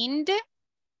cleaned,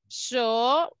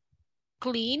 so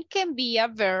clean can be a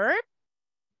verb,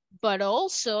 but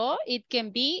also it can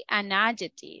be an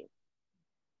adjective.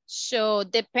 So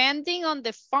depending on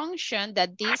the function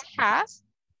that this has,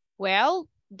 well,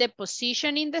 the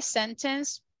position in the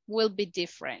sentence will be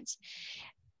different.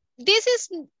 This is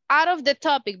out of the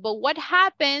topic, but what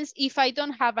happens if I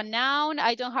don't have a noun,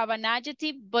 I don't have an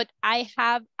adjective, but I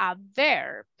have a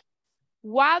verb?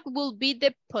 What will be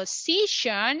the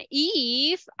position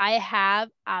if I have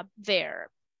a verb?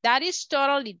 That is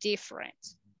totally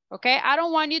different. Okay, I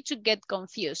don't want you to get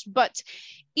confused, but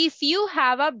if you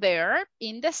have a verb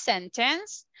in the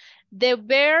sentence, the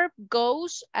verb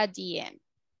goes at the end,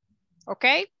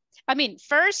 okay? I mean,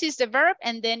 first is the verb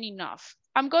and then enough.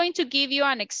 I'm going to give you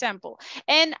an example.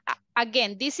 And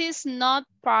again, this is not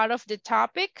part of the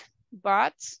topic,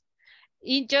 but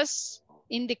in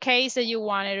the case that you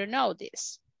wanted to know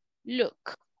this.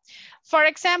 Look, for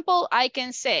example, I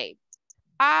can say,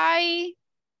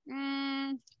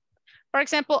 for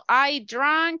example, I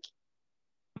drank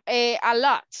a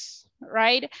lot,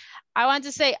 right? I want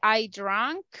to say I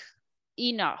drank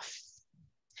enough.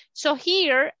 So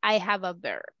here I have a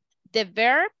verb. The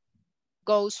verb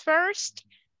goes first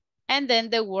and then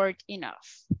the word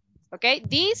enough. Okay,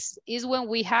 this is when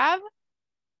we have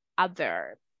a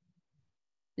verb.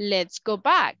 Let's go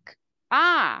back.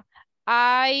 I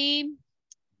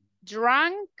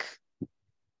drank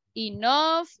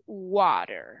enough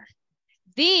water.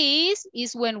 This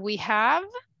is when we have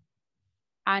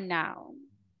a noun.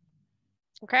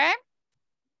 Okay?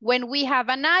 When we have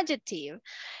an adjective.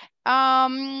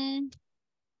 I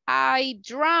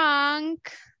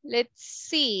drank, let's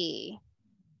see.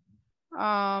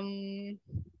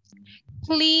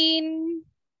 Clean.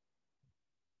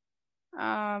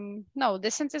 No,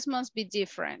 the sentence must be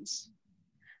different.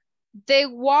 The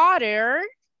water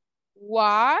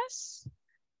was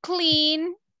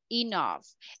clean enough.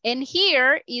 And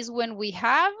here is when we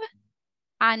have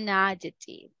an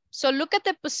adjective. So look at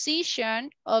the position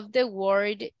of the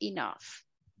word enough.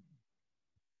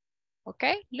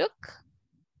 Okay, look.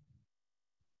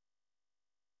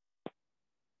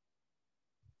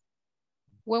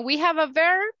 When we have a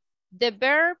verb, the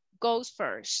verb goes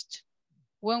first.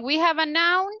 When we have a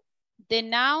noun, the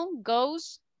noun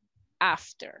goes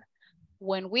after.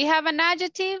 When we have an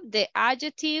adjective, the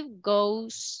adjective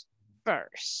goes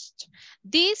first.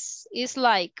 This is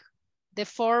like the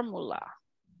formula.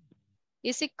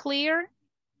 Is it clear,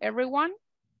 everyone?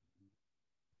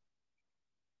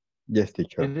 Yes,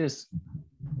 teacher. It is.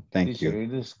 Thank Teacher, you.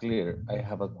 it is clear. I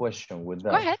have a question with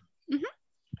that. Go ahead.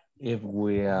 If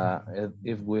we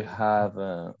have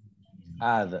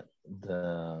add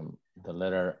the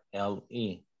letter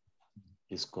LE,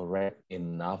 is correct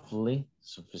enoughly,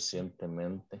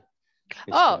 suficientemente?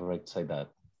 It's correct, say that.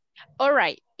 All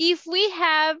right. If we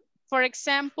have, for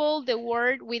example, the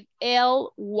word with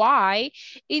ly,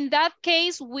 in that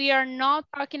case, we are not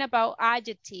talking about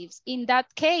adjectives. In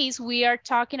that case, we are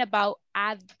talking about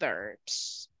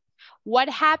adverbs. What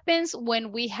happens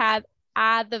when we have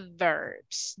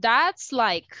adverbs? That's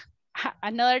like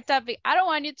another topic. I don't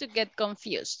want you to get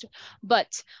confused.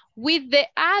 But with the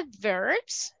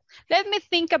adverbs, let me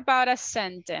think about a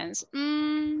sentence.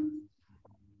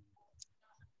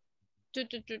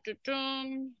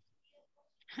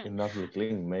 Enoughly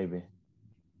clean, maybe.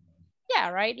 Yeah,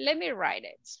 right. Let me write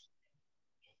it.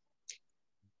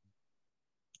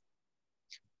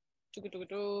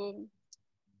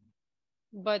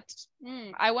 But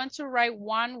I want to write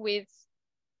one with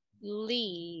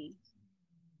Lee.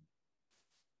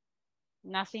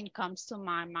 Nothing comes to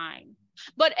my mind.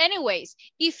 But anyways,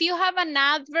 if you have an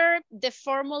adverb, the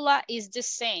formula is the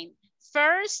same.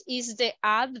 First is the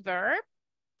adverb,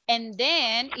 and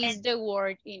then is the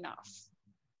word enough.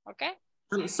 Okay?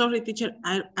 I'm sorry, teacher.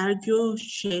 Are you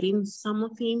sharing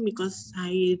something? Because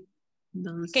I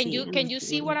don't see Can you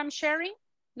see what I'm sharing?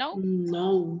 No?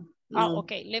 No. Oh,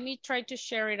 okay. Let me try to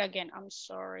share it again. I'm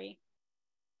sorry.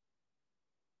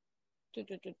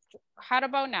 How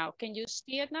about now? Can you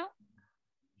see it now?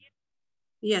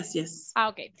 Yes, yes.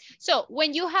 Okay. So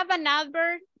when you have an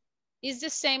adverb, it's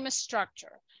the same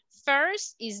structure.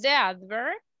 First is the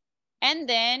adverb, and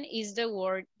then is the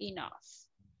word enough.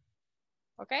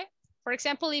 Okay? For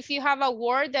example, if you have a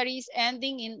word that is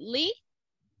ending in "ly,"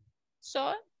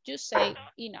 so you say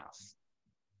enough.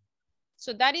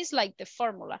 So that is like the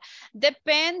formula.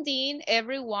 Depending,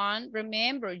 everyone,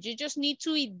 remember, you just need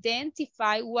to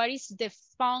identify what is the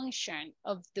function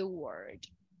of the word.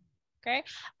 Okay?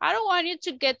 I don't want you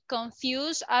to get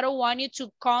confused. I don't want you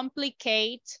to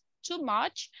complicate too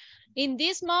much. In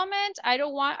this moment,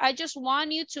 I just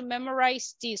want you to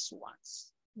memorize these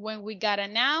ones. When we got a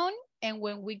noun and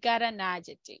when we got an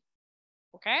adjective.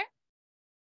 Okay?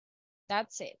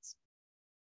 That's it.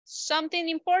 Something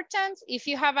important, if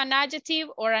you have an adjective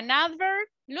or an adverb,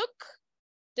 look,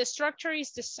 the structure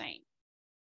is the same.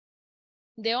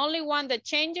 The only one that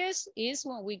changes is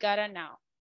when we got a noun.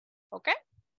 Okay?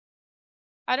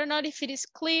 I don't know if it is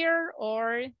clear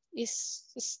or is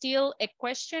still a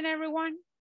question, everyone?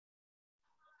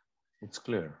 It's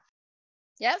clear.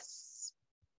 Yes?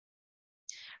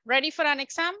 Ready for an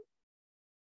exam?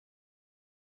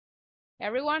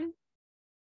 Everyone?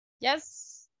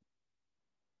 Yes?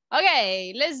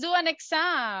 Okay, let's do an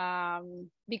exam.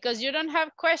 Because you don't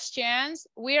have questions,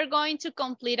 we are going to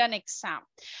complete an exam.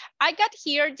 I got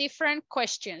here different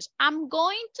questions. I'm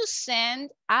going to send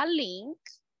a link,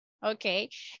 okay?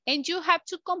 And you have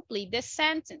to complete the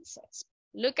sentences.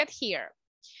 Look at here.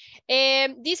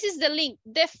 This is the link.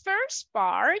 The first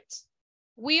part,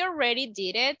 we already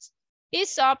did it.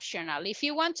 It's optional. If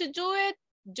you want to do it,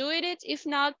 do it. If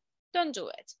not, don't do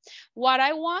it. What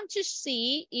I want to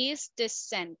see is the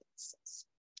sentences.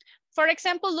 For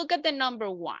example, look at the number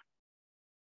 1.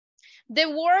 The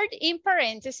word in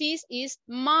parentheses is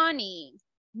money.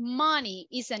 Money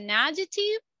is an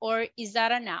adjective or is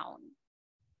that a noun?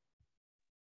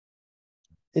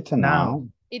 It's a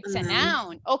noun. It's a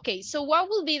noun. Okay, so what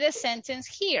will be the sentence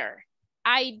here?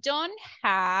 I don't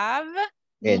have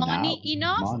money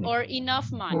enough or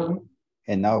enough money?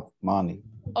 Enough money.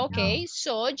 Okay,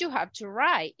 so you have to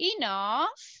write enough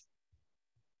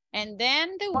and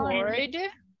then the word,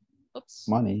 oops.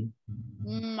 Money.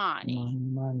 Money.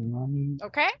 Money.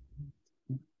 Okay?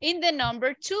 In the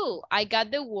number 2, I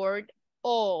got the word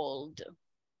old.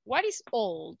 What is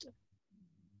old?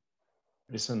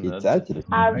 It's an It's adjective.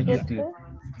 adjective.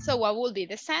 So what will be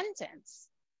the sentence?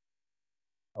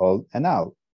 Old and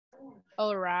out.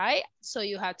 All right, so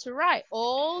you have to write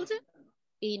old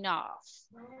enough.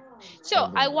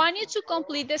 So I want you to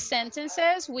complete the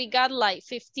sentences. We got like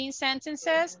 15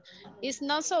 sentences. It's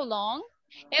not so long.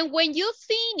 And when you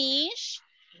finish,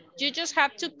 you just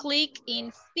have to click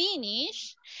in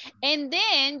finish and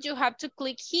then you have to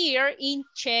click here in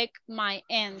check my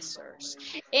answers.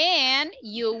 And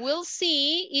you will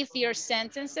see if your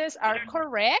sentences are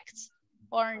correct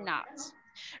or not.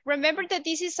 Remember that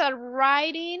this is a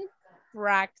writing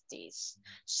practice.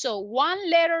 So one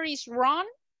letter is wrong,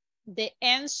 the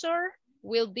answer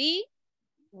will be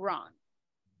wrong.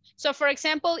 So for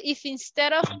example, if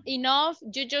instead of enough,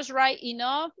 you just write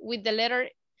enough with the letter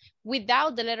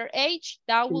without the letter H,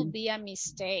 that will be a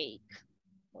mistake.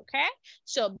 Okay,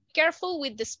 so be careful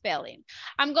with the spelling.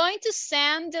 I'm going to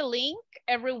send the link,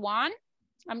 everyone.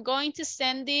 I'm going to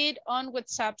send it on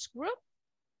WhatsApp's group.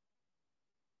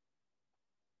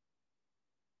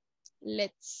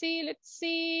 Let's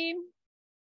see.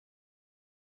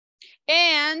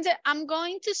 And I'm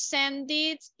going to send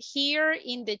it here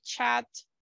in the chat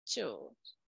too.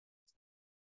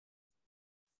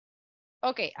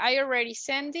 Okay, I already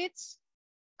sent it.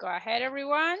 Go ahead,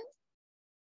 everyone.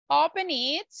 Open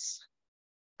it.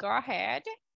 Go ahead.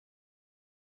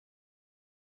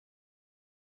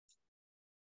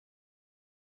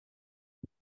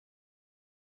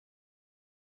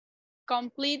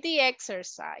 Complete the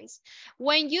exercise.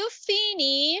 When you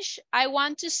finish, I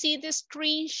want to see the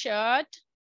screenshot.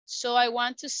 So I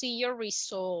want to see your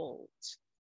result.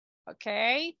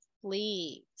 Okay,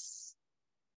 please.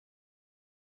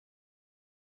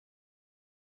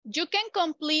 You can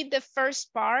complete the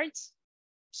first part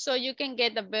so you can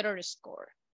get a better score.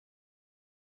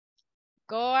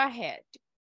 Go ahead,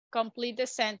 complete the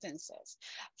sentences.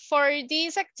 For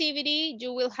this activity,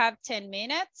 you will have 10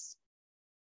 minutes.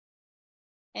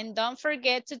 And don't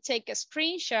forget to take a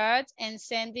screenshot and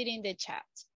send it in the chat.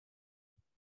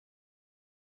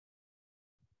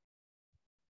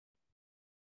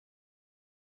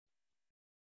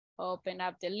 Open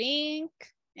up the link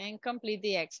and complete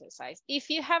the exercise. If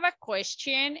you have a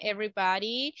question,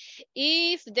 everybody,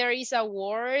 if there is a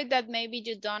word that maybe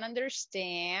you don't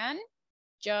understand,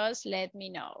 just let me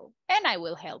know and I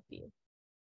will help you.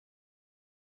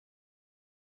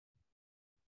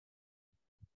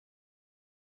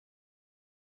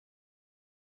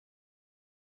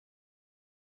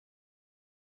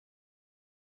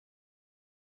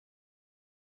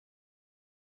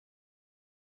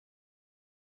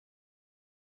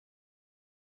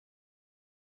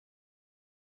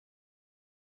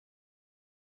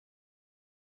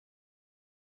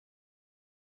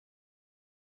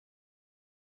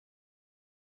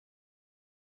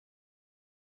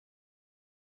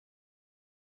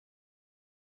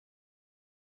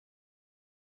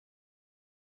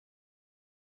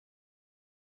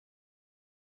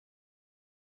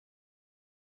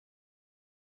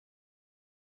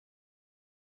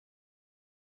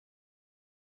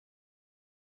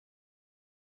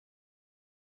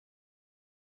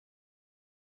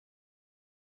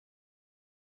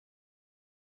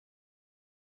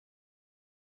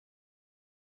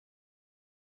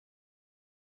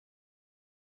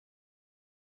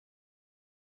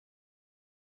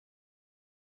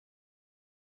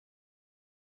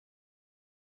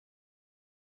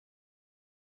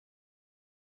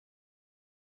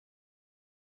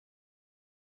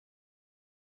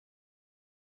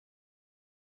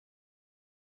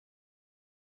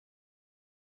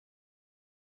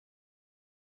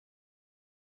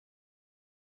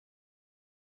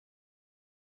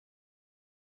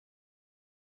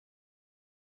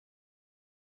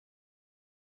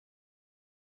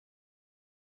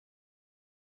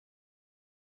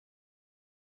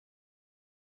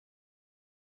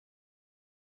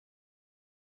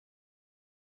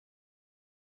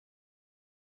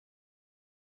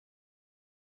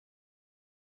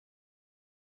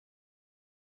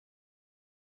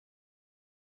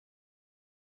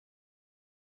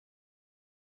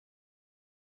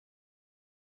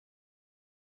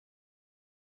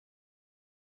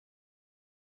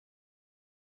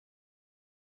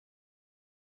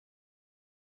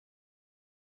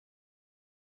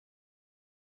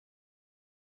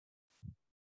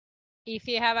 If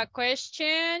you have a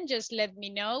question, just let me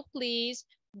know, please.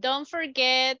 Don't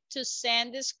forget to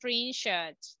send the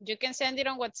screenshot. You can send it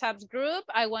on WhatsApp group.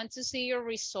 I want to see your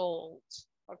results,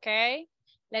 okay?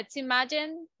 Let's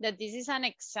imagine that this is an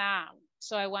exam.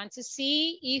 So I want to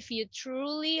see if you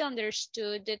truly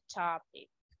understood the topic.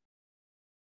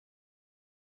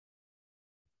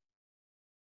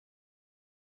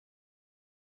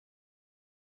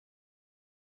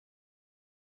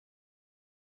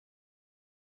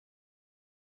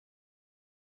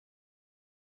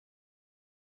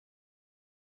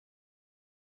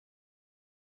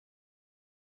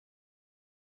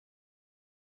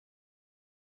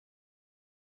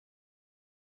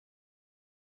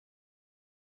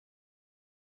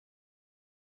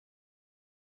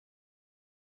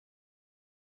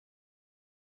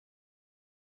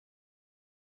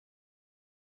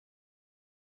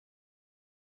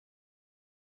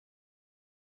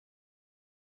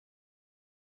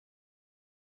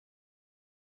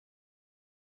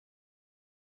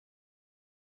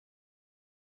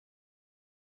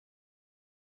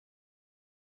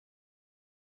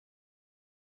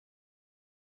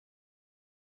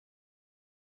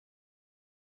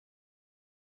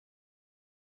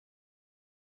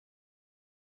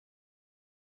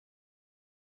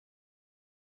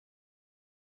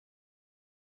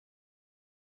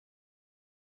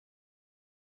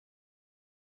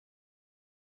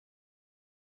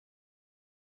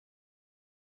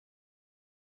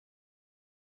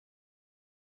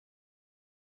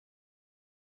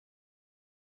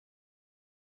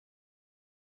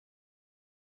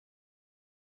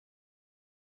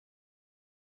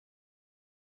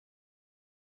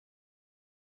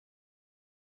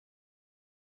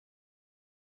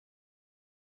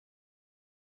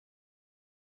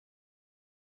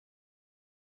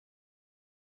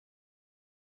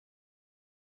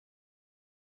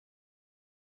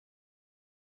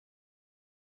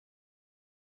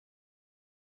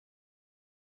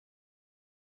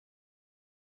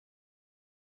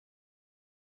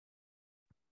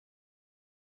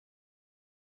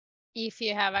 If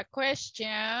you have a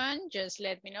question, just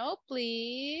let me know,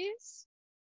 please.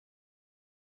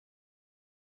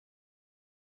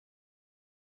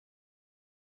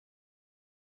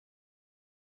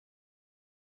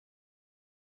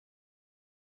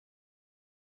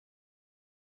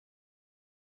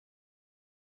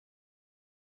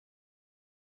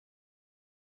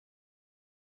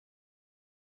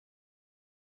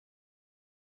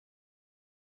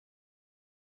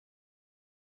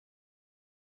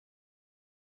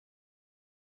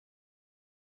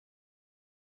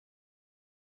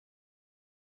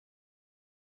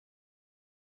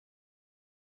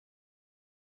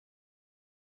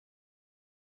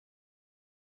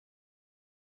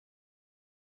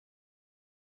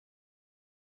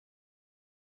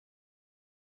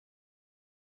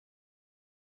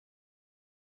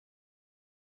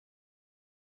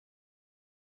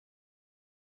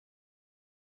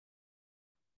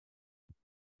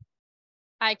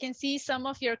 I can see some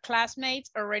of your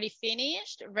classmates already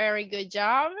finished. Very good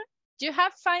job. You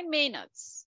have 5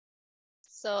 minutes.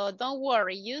 So don't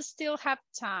worry, you still have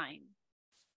time.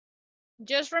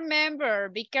 Just remember,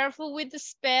 be careful with the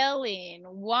spelling.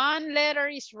 One letter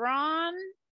is wrong,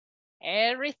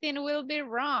 everything will be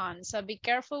wrong. So be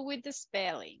careful with the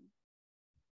spelling.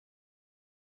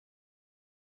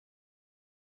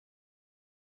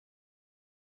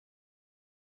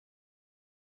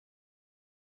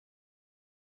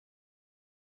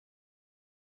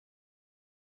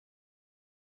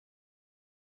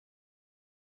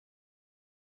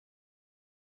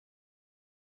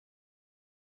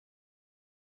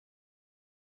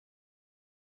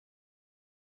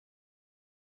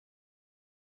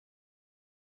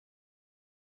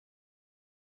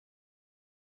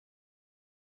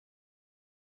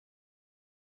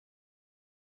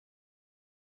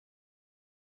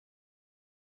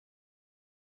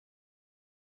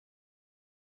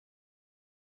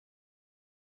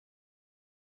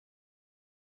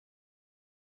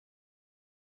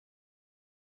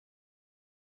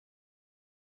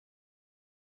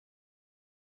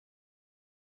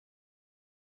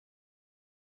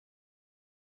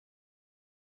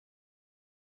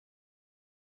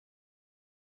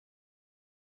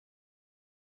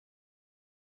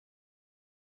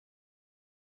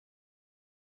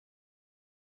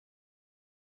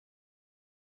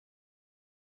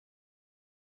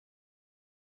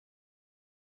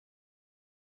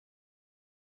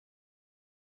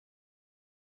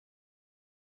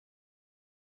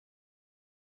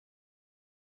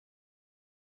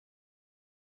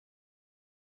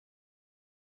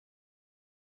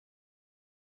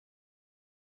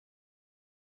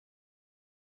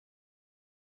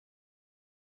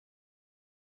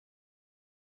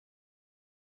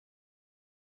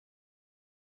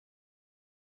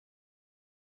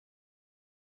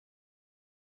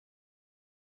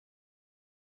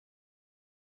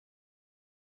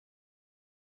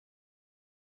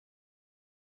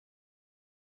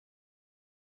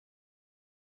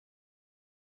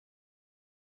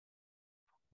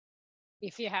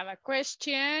 If you have a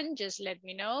question, just let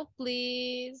me know,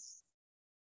 please.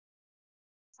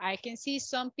 I can see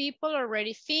some people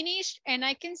already finished and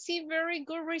I can see very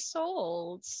good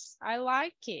results. I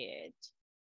like it.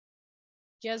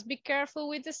 Just be careful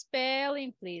with the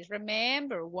spelling, please.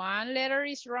 Remember, one letter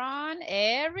is wrong,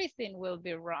 everything will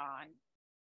be wrong.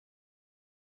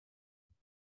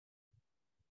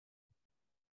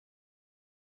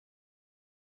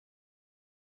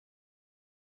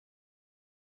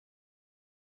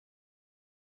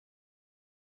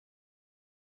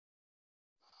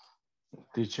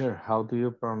 Teacher, how do you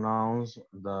pronounce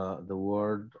the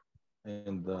word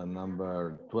in the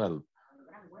number 12?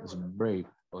 Is bright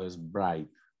or is bright?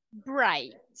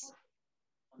 Bright.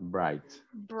 Bright.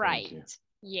 Bright.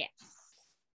 Yes.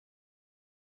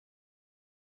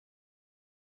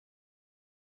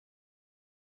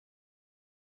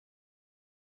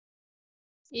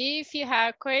 If you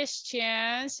have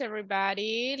questions,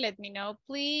 everybody, let me know,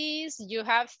 please. You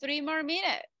have 3 more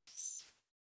minutes.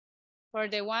 For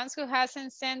the ones who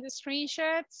hasn't sent the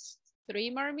screenshots, 3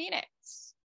 more minutes.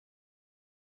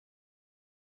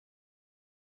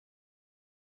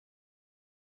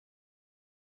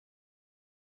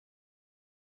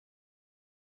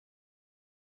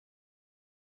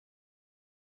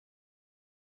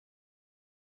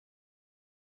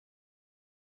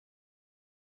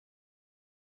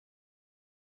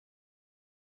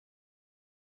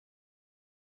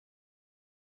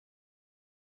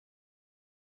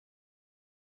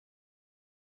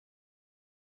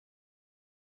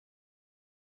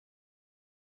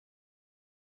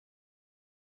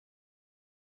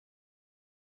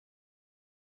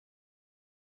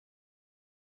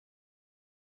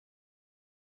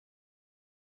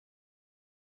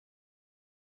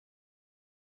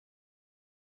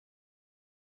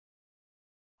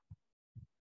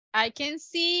 I can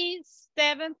see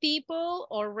 7 people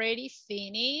already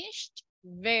finished.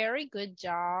 Very good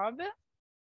job.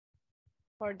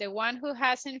 For the one who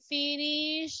hasn't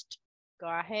finished, go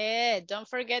ahead. Don't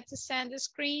forget to send a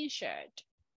screenshot.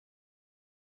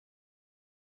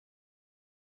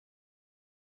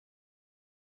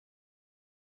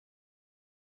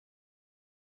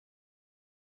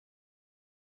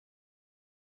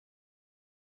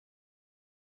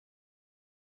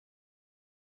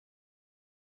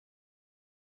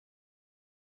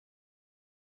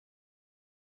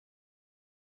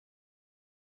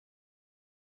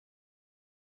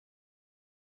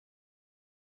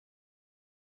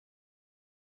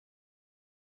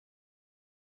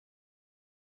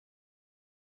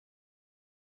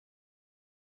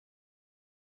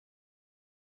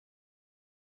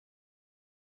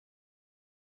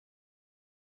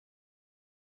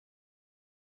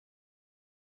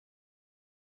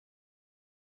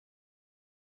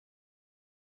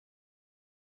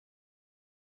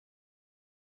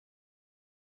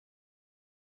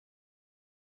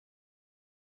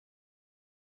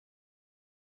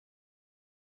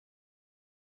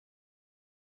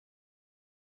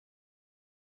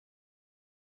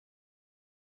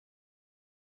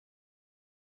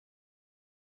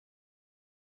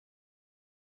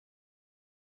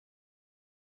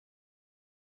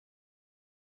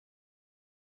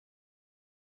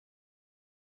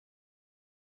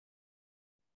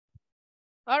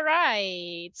 All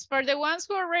right, for the ones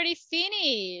who already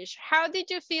finished, how did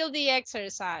you feel the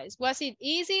exercise? Was it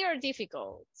easy or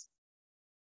difficult?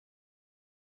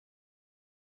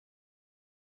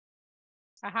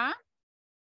 Uh-huh.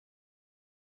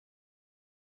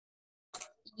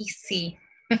 Easy.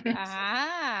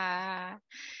 Ah.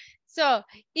 So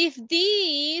if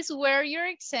these were your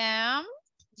exam,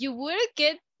 you would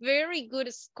get very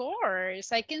good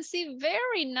scores. I can see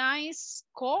very nice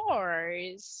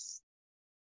scores.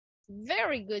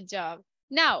 Very good job.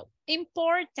 Now,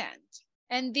 important,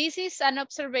 and this is an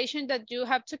observation that you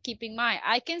have to keep in mind.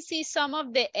 I can see some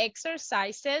of the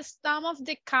exercises, some of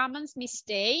the common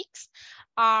mistakes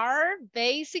are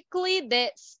basically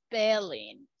the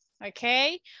spelling,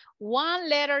 okay? One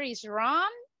letter is wrong,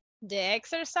 the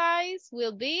exercise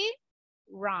will be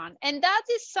wrong. And that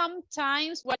is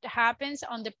sometimes what happens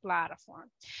on the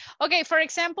platform. Okay, for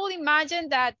example, imagine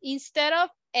that instead of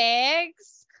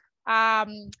eggs,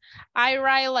 I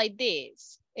write like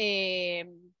this,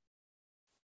 egg,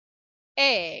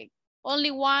 only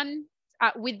one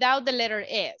without the letter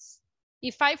S.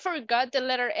 If I forgot the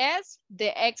letter S,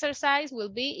 the exercise will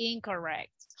be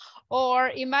incorrect. Or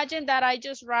imagine that I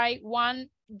just write one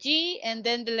G and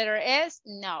then the letter S.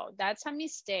 No, that's a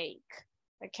mistake.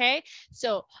 Okay,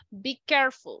 so be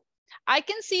careful. I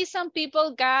can see some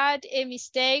people got a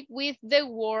mistake with the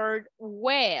word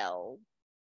well.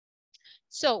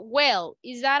 So, well,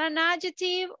 is that an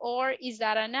adjective or is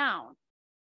that a noun?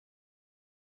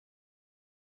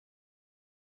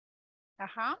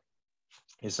 Uh-huh.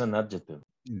 It's an adjective.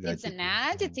 It's an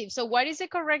adjective. So what is the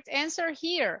correct answer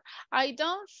here? I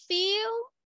don't feel.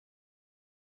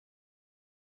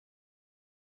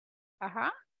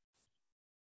 Uh-huh.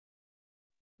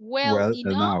 Well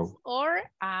enough or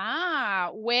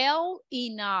well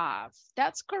enough.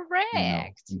 That's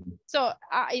correct. So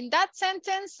in that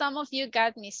sentence, some of you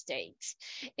got mistakes.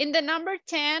 In the number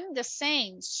 10, the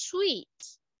same, sweet.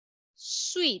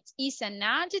 Sweet is an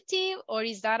adjective or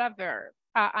is that a verb,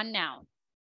 a noun?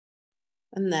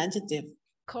 An adjective.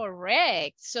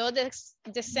 Correct. So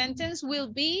the sentence will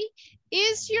be,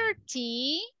 is your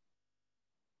tea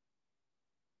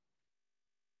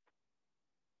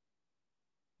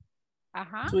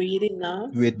sweet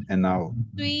enough? Sweet enough.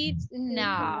 Sweet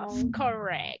enough.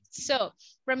 Correct. So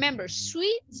remember,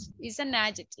 sweet is an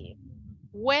adjective.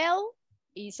 Well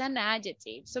is an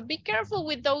adjective. So be careful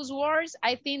with those words.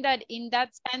 I think that in that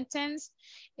sentence,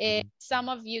 some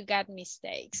of you got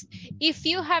mistakes. If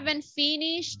you haven't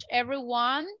finished,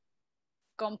 everyone,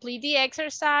 complete the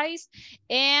exercise.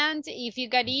 And if you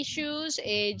got issues,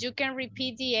 you can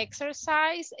repeat the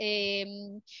exercise.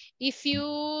 If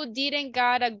you didn't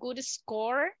got a good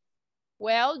score,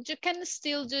 well, you can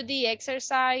still do the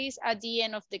exercise at the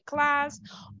end of the class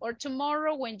or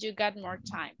tomorrow when you got more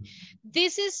time.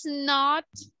 This is not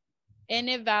an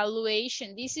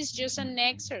evaluation. This is just an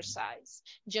exercise,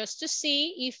 just to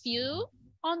see if you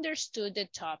understood the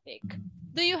topic.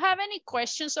 Do you have any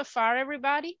questions so far,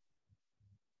 everybody?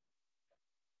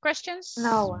 Questions?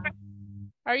 No.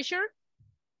 Are you sure?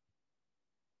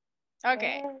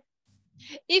 Okay.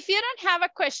 If you don't have a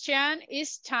question,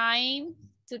 it's time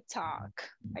to talk,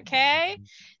 okay?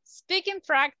 Speaking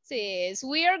practice,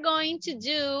 we are going to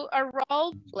do a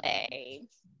role play,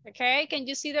 okay? Can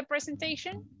you see the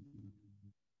presentation?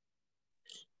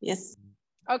 Yes.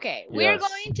 Okay, we're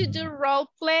going to do role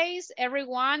plays,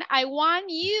 everyone. I want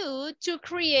you to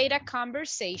create a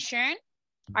conversation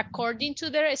according to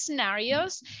their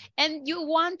scenarios, and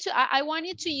I want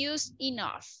you to use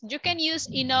enough. You can use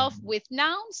enough with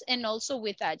nouns and also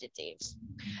with adjectives.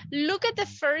 Look at the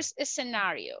first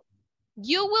scenario.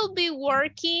 You will be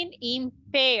working in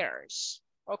pairs,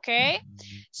 okay?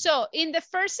 So in the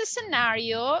first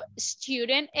scenario,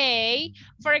 student A,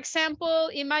 for example,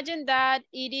 imagine that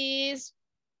it is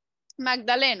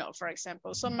Magdaleno, for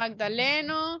example. So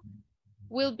Magdaleno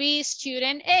will be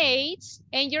student 8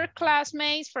 and your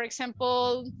classmates, for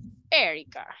example,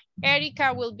 Erica.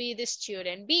 Erica will be the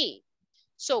student B.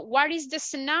 So what is the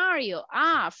scenario?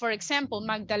 For example,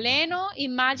 Magdaleno,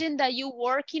 imagine that you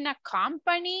work in a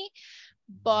company,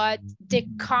 but the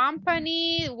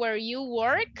company where you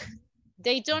work,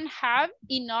 they don't have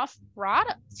enough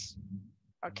products.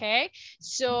 Okay,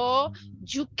 so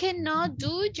you cannot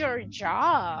do your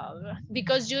job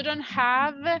because you don't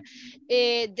have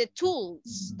the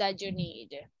tools that you need.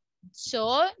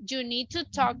 So you need to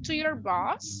talk to your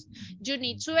boss. You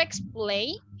need to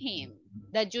explain him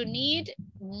that you need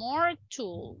more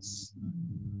tools.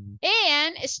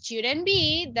 And student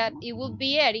B, that it will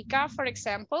be Erica, for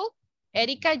example.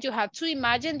 Erica, you have to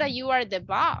imagine that you are the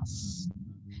boss.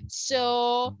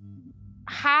 So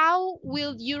how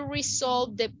will you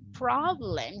resolve the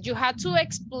problem? You have to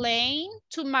explain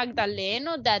to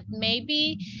Magdaleno that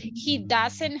maybe he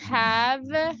doesn't have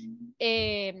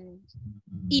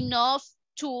enough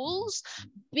tools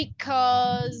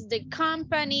because the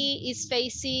company is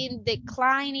facing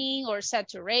declining or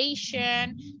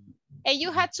saturation. And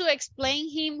you have to explain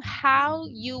him how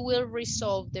you will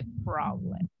resolve the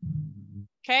problem.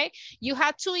 Okay, you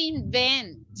have to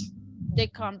invent the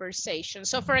conversation.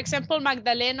 So for example,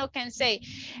 Magdaleno can say,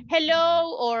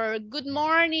 hello or good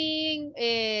morning,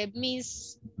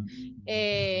 Miss,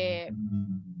 I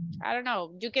don't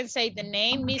know, you can say the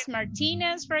name, Miss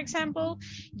Martinez, for example.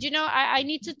 You know, I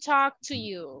need to talk to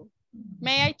you.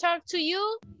 May I talk to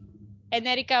you? And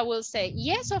Erica will say,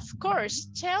 yes, of course,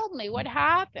 tell me what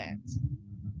happened.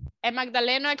 And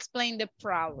Magdaleno explained the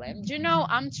problem. You know,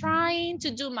 I'm trying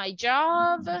to do my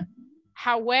job.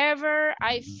 However,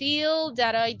 I feel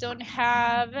that I don't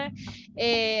have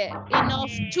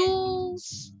enough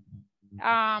tools.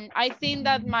 I think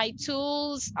that my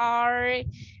tools are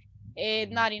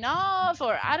not enough,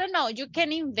 or I don't know, you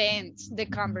can invent the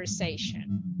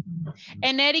conversation.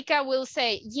 And Erica will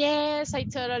say, yes, I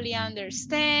totally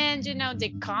understand. You know, the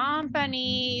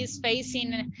company is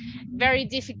facing very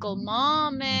difficult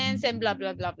moments and blah,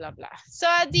 blah, blah, blah, blah. So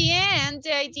at the end,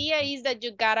 the idea is that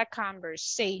you got a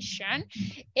conversation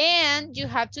and you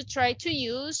have to try to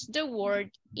use the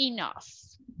word enough.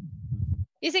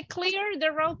 Is it clear,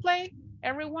 the role play,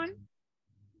 everyone?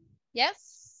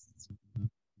 Yes?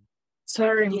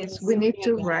 Sorry, Miss, we need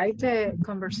to write the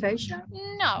conversation?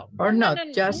 No. Or not,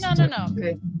 No.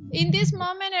 Okay. In this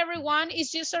moment, everyone,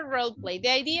 is just a role play. The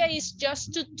idea is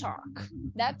just to talk.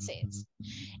 That's it.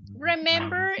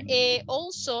 Remember,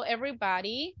 also,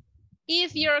 everybody,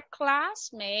 if your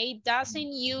classmate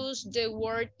doesn't use the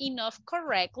word enough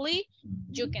correctly,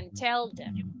 you can tell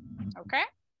them, okay?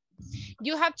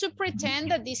 You have to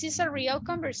pretend that this is a real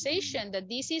conversation, that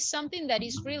this is something that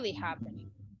is really happening.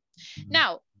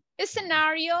 Now,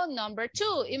 scenario number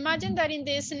 2. Imagine that in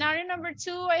the scenario number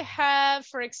 2, I have,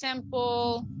 for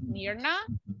example, Mirna,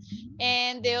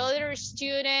 and the other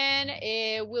student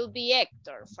will be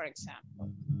Hector, for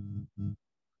example.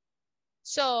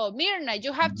 So, Mirna,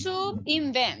 you have to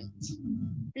invent.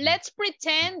 Let's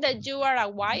pretend that you are a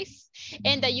wife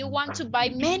and that you want to buy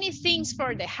many things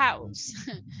for the house,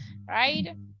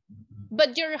 right?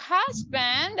 But your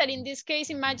husband, that in this case,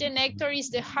 imagine Hector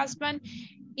is the husband,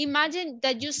 imagine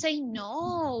that you say,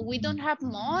 no, we don't have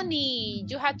money.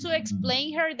 You have to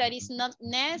explain her that it's not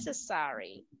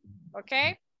necessary,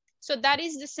 okay? So that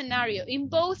is the scenario. In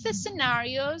both the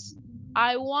scenarios,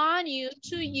 I want you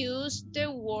to use the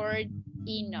word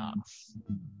enough.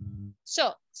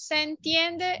 So, ¿se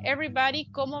entiende, everybody,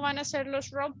 cómo van a ser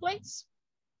los role plays?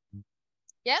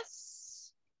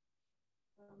 Yes?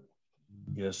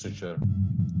 Yes, teacher.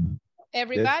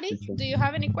 Everybody, Yes, teacher. do you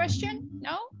have any question?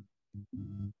 No?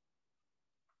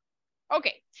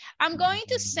 Okay, I'm going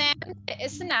to send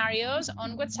scenarios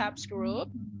on WhatsApp's group,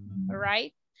 all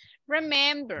right?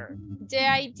 Remember, the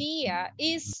idea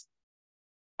is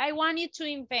I want you to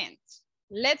invent.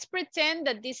 Let's pretend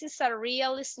that this is a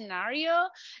real scenario.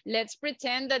 Let's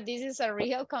pretend that this is a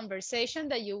real conversation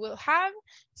that you will have.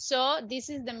 So this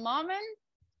is the moment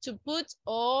to put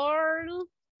all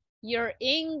your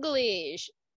English,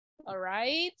 all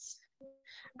right?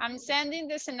 I'm sending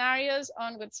the scenarios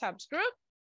on WhatsApp's group.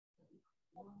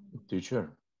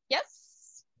 Teacher.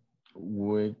 Yes?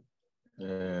 We,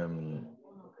 can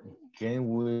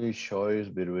we choose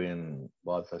between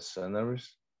both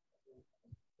scenarios?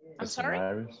 I'm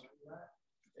sorry?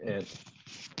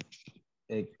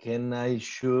 Can I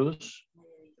choose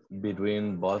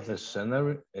between both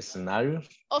scenarios?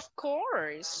 Of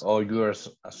course. Or you are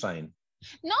assigned?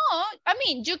 No, I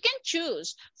mean, you can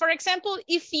choose. For example,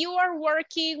 if you are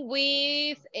working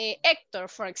with Hector,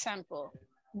 for example,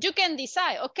 you can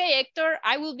decide, okay, Hector,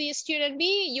 I will be a student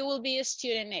B, you will be a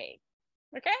student A,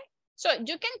 okay? So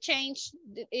you can change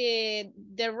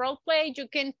the role play, you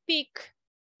can pick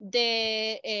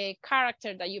the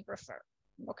character that you prefer,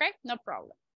 okay? No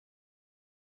problem.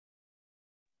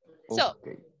 So,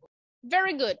 okay.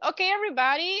 Very good. Okay,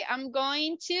 everybody, I'm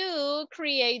going to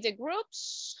create the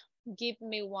groups. Give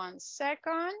me 1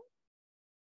 second.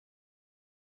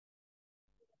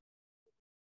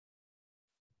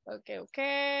 Okay,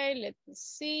 let me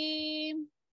see.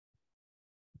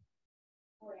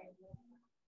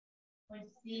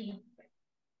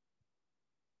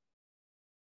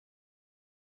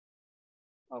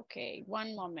 Okay,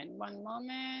 one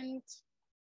moment.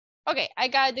 Okay, I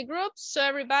got the groups. So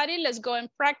everybody, let's go and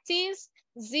practice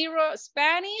 0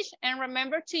 Spanish and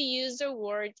remember to use the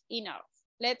word enough.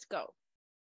 Let's go.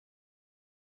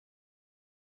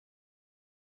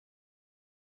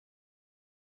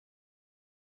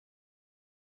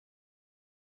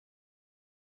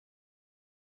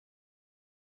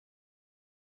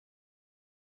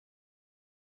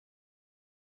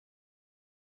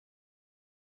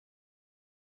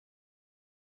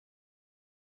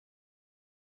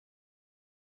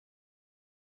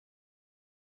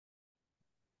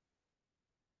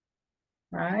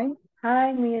 Right?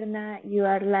 Hi, Mirna. You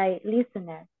are like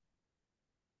listener.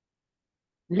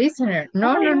 Listener.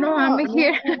 No, I'm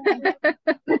here.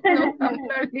 No, I'm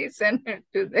not listener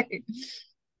today.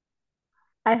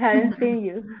 I haven't seen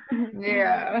you.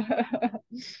 Yeah.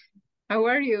 How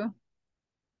are you?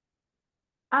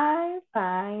 I'm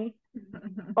fine.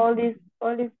 All is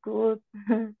good.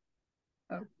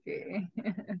 Okay.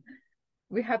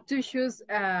 We have to choose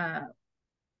a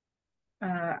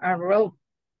role.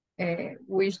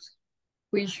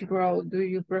 Which role do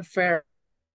you prefer?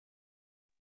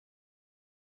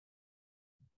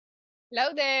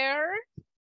 Hello there.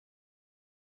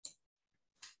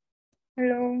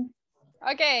 Hello.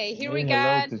 Okay, here we Hello,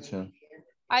 got. teacher.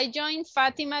 I joined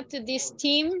Fatima to this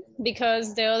team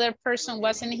because the other person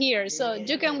wasn't here. So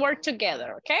you can work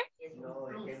together, okay?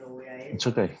 It's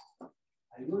okay.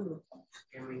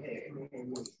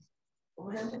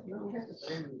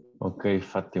 Okay,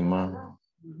 Fatima.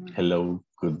 Hello,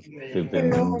 good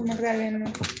evening. Hello,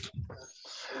 Magdalena.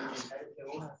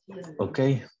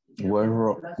 Okay. What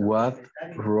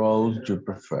role do you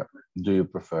prefer? Do you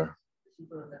prefer?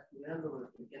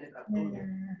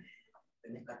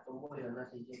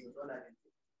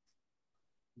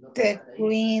 The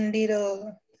green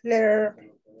little letter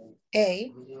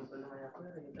A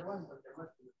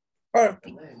or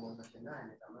B.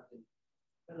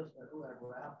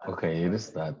 Okay, it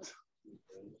is that.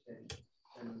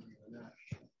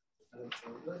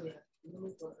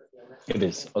 It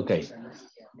is okay.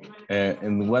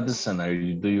 And what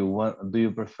scenario do you want? Do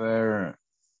you prefer?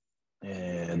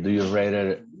 Do you rate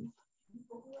it?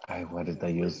 What did I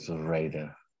use to rate it?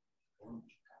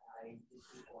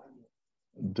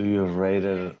 Do you rate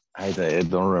it? I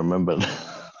don't remember.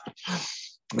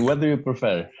 What do you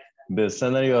prefer? The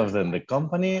scenario of the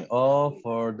company or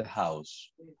for the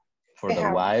house? For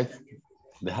the wife,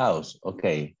 the house.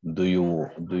 Okay. Do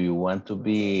you want to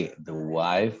be the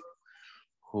wife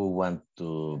who want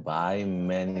to buy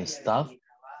many stuff,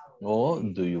 or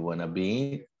do you want to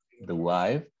be the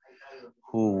wife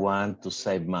who want to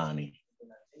save money?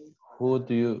 Who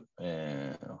do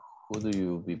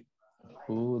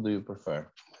you prefer?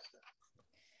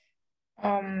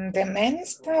 The many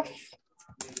stuff.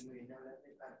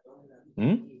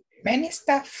 Many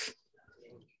stuff.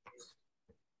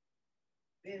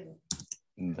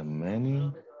 The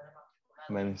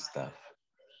many stuff.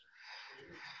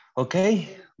 Okay,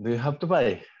 do you have to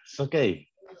buy? It's okay.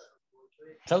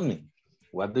 Tell me,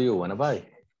 what do you want to buy?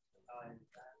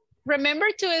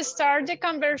 Remember to start the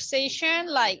conversation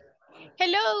like,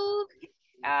 hello,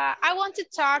 I want to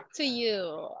talk to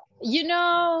you. You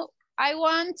know, I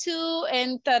want to,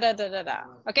 and da-da-da-da-da.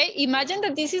 Okay, imagine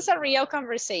that this is a real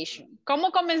conversation.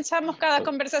 ¿Cómo comenzamos cada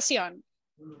conversación?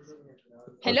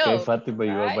 Hello. Okay, Fatima,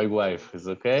 you are my wife. It's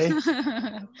okay?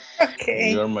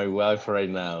 Okay. You're my wife right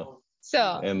now.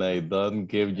 So. And I don't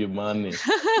give you money.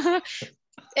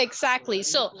 Exactly.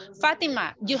 So,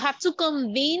 Fatima, you have to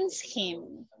convince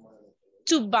him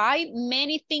to buy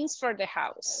many things for the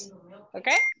house.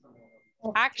 Okay?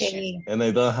 Action. And I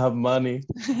don't have money.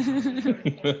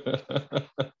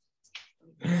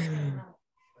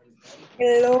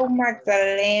 Hello,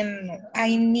 Magdalene.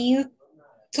 I need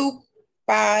to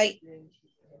buy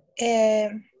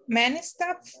many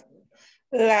stuff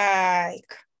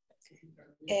like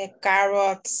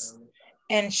carrots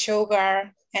and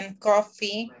sugar and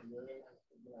coffee.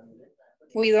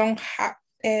 We don't have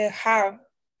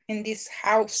in this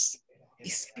house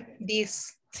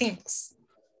these things.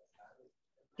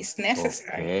 It's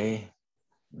necessary. Okay.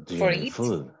 Do you for need it.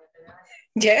 food?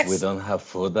 Yes. We don't have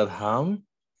food at home?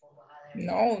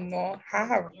 No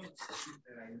have.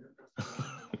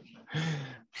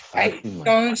 Fatima. I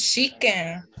don't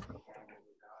chicken.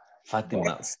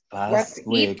 Fatima, past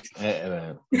week,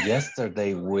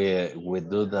 yesterday we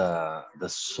do the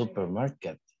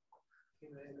supermarket.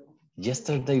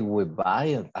 Yesterday we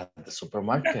buy at the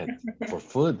supermarket for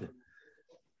food.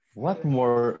 What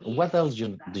else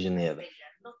do you need?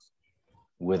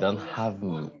 We don't have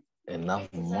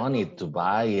enough money to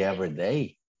buy every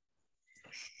day.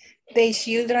 The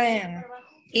children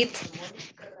eat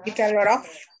a lot of.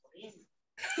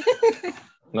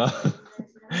 No.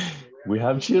 We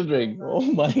have children. Oh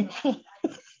my God.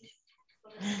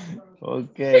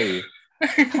 Okay.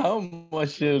 How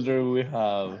much children we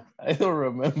have? I don't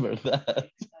remember that.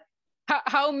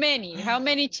 How many? How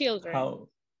many children?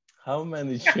 How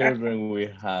many children we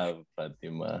have,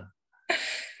 Fatima?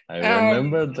 I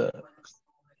remember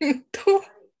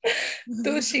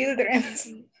two children.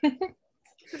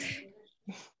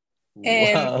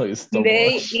 And wow, it's so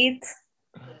they much. eat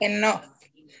enough.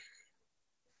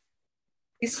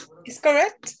 Is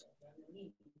correct?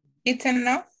 It's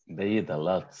enough? They eat a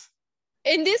lot.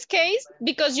 In this case,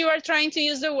 because you are trying to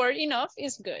use the word enough,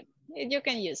 is good. You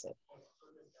can use it.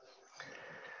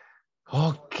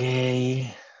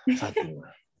 Okay,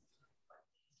 Fatima.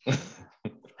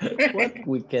 What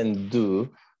we can do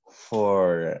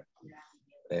for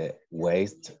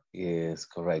waste is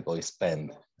correct, or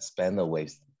spend or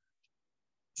waste.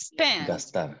 Spend.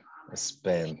 Gastar,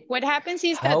 spend. What happens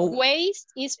is that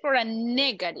waste is for a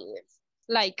negative,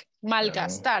 like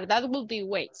malgastar, that will be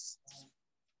waste.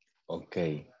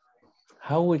 Okay,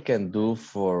 how we can do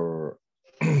for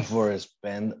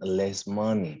spend less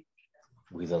money?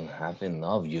 We don't have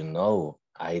enough, you know.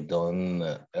 I don't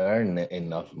earn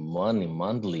enough money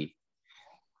monthly.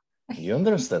 You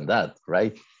understand that,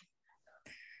 right?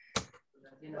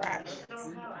 Right.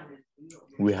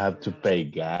 We have to pay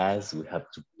gas, we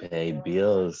have to pay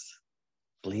bills.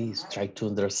 Please try to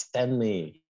understand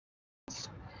me.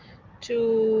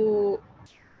 To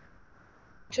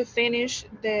finish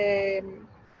the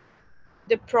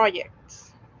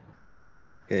project.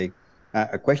 Okay.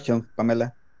 A question,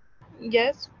 Pamela.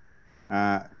 Yes.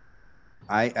 I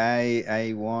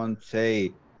won't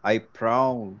say I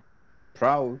proud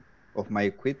of my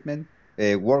equipment,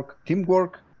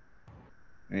 teamwork.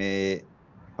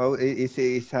 How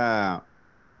is a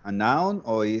noun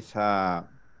or is I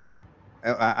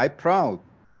proud?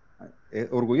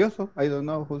 Orgulloso? I don't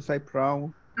know who say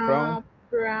proud. Proud.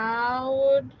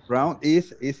 Proud.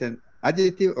 Is an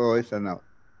adjective or is a noun?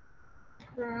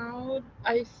 Proud.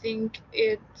 I think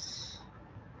it's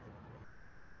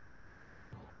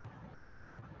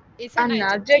an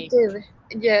adjective.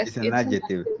 Yes, It's an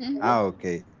adjective.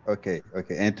 Okay.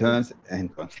 Entonces,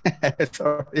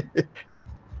 sorry.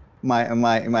 My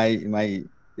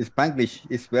Spanglish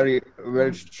is very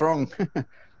strong.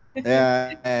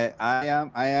 I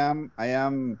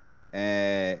am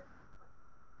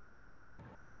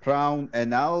proud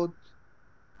and out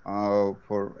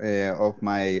for of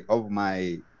my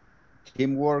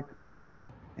teamwork,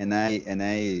 and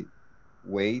I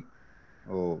wait,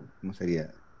 o ¿cómo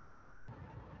sería?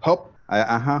 Hope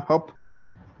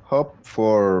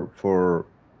for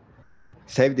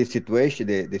save the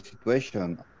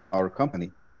situation our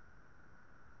company.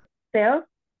 Self,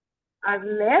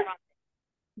 unless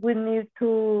we need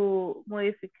to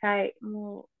modify.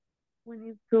 We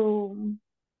need to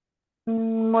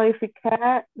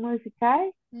modify.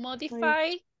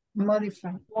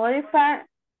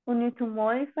 We need to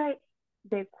modify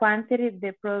the quantity of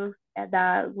the products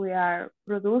that we are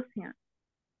producing.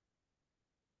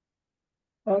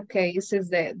 Okay, this is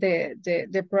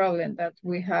the problem that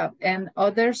we have. And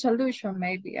other solution,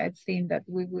 maybe I think that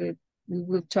we will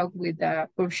talk with the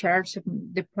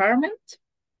purchasing department,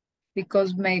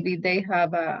 because maybe they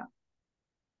have a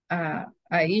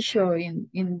issue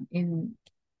in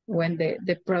when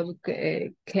the product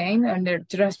came and their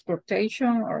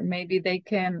transportation, or maybe they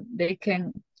can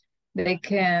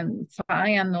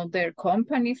find another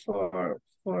company for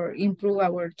improve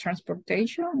our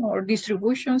transportation or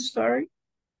distribution. Sorry.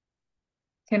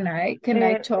 Can I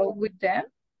talk with them?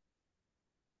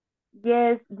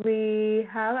 Yes, we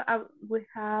have a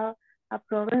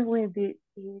problem with this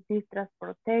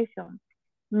transportation.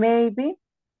 Maybe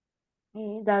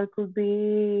that could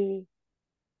be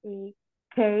a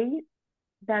case.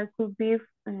 That could be,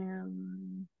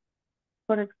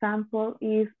 for example,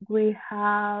 if we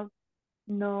have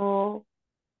no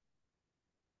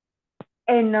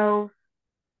enough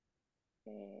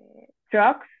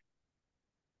trucks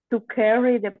to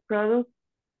carry the product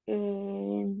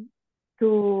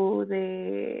to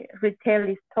the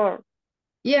retail store.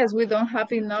 Yes, we don't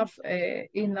have enough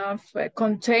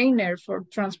container for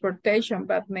transportation,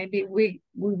 but maybe we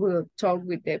will talk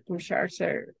with the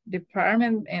purchaser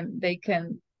department, and they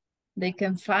can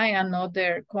find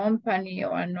another company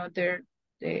or another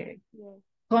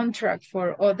contract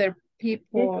for other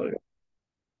people.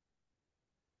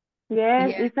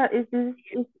 Yes, it's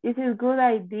a good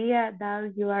idea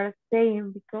that you are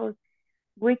saying, because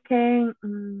we can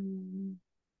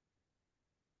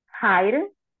hire,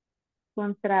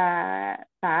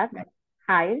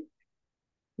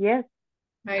 yes,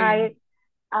 hire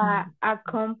a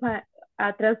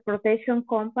transportation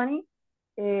company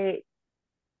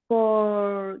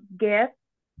for get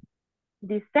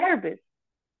the service.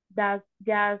 That's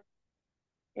just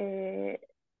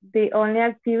the only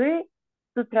activity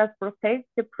to transport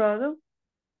the product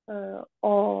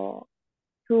or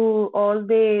to all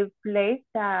the place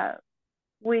that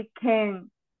we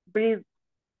can breathe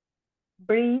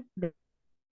the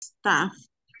staff.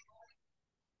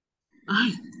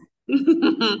 I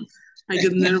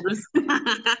get nervous.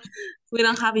 We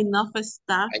don't have enough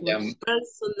staff,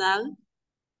 personnel.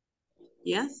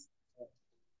 Yes.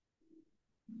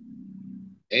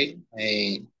 Okay.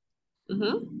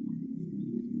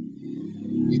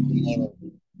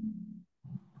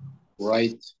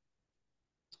 Right.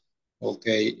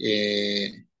 Okay.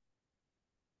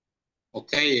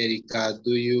 Okay, Erika,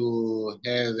 do you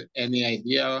have any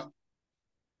idea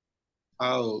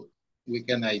how we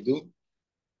can do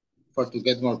for to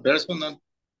get more personnel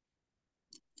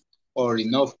or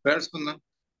enough personnel?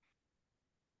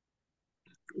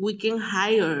 We can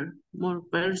hire more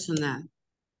personnel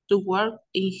to work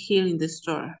here in the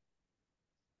store.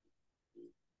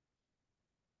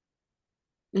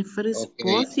 If it is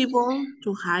possible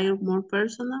to hire more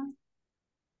personnel.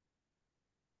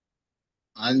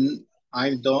 I'm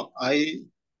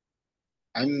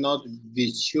not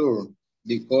be sure,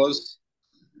 because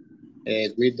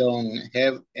we don't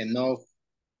have enough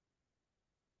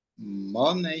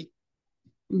money.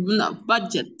 No,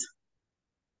 budget.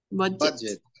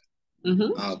 Budget.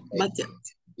 Okay. Budget.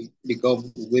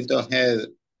 Because we don't have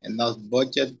enough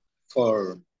budget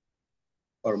for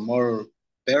more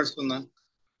personal.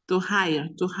 To hire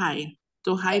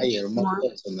Hire more more.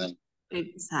 personal.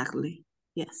 Exactly.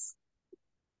 Yes.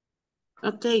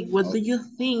 Okay, what do you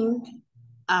think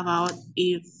about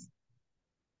if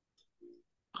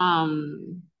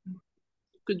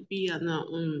could be an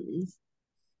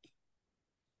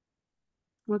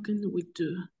what can we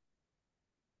do?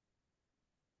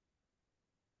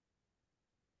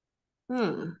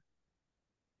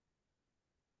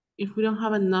 If we don't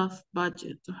have enough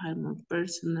budget to hire more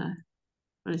personnel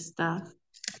or staff.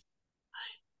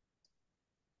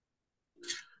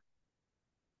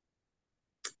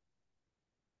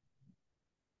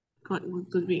 What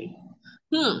could be?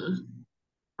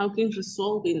 How can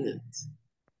resolve it?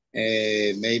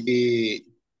 Maybe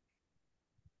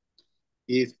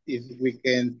if we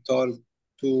can talk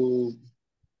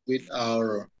with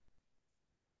our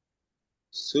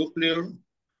supplier.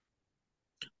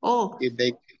 Oh, if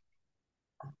they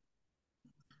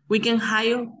we can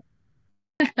hire.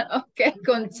 Okay,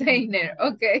 container.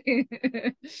 Okay.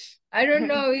 I don't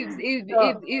know if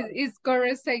it's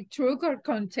correct say truck or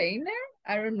container.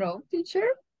 I don't know, teacher.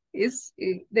 Is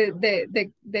the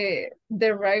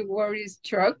right word is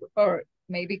truck or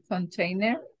maybe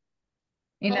container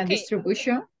in a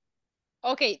distribution?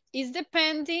 Okay, it's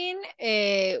depending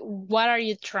what are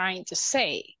you trying to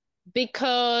say?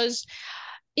 Because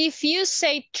if you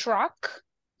say truck,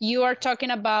 you are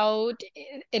talking about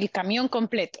el camión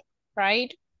completo,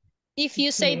 right? If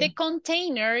you say the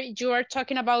container, you are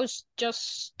talking about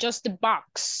just the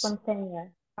box.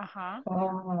 Container.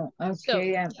 Oh,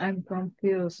 okay. So, I'm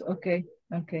confused. Okay.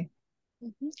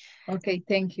 Okay,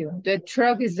 thank you. The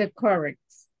truck is the correct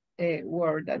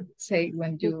word that say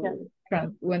when you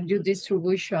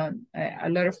distribution a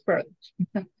lot of products.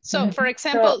 So, for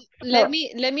example, let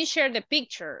me share the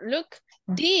picture. Look,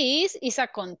 this is a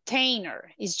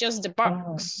container. It's just the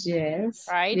box. Yes.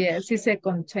 Right? Yes, it's a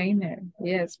container.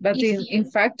 Yes, but in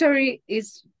factory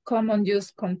is common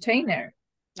use container.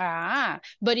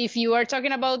 But if you are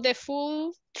talking about the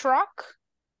full truck,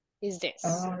 is this?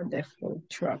 Oh, the full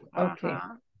truck. Okay.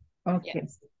 Okay.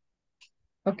 Yes.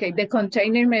 Okay, the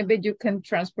container maybe you can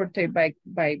transport it by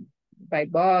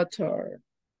boat or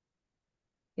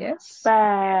yes.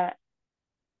 By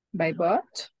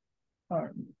boat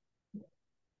or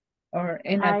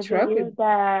in a truck.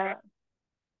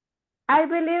 I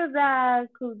believe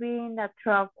that could be in a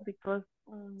truck because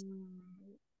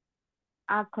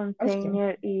a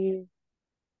container is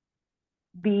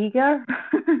bigger.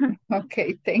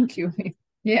 Okay, thank you.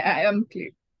 Yeah, I am clear.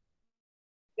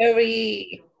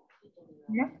 Very.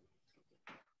 Yeah.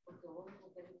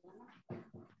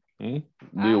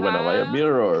 Do you want to buy a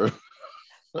mirror?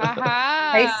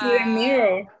 I see a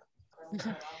mirror.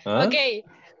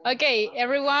 Okay,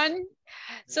 everyone.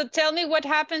 So tell me what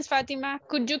happens, Fatima.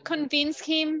 Could you convince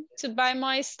him to buy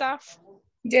my stuff?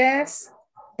 Yes,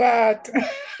 but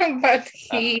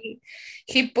he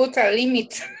put a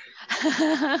limit.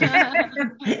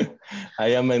 I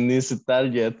am an easy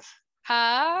target.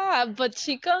 But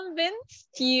she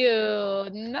convinced you.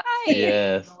 Nice.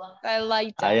 Yes. I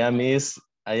like that.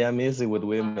 I am easy with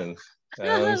women.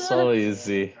 I'm so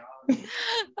easy.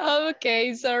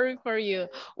 Okay, sorry for you.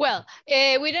 Well,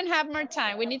 we don't have more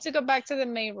time. We need to go back to the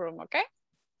main room, okay?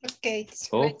 Okay.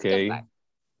 Okay.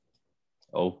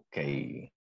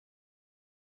 Okay.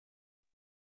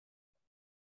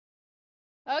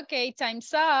 Okay,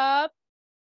 time's up.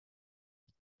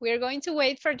 We're going to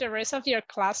wait for the rest of your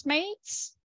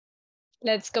classmates.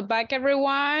 Let's go back,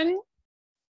 everyone.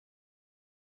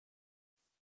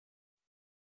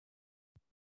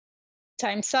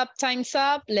 Time's up, time's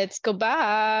up. Let's go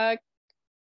back.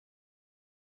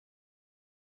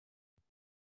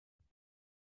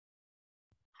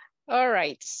 All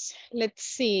right, let's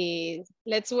see.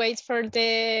 Let's wait for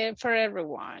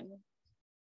everyone.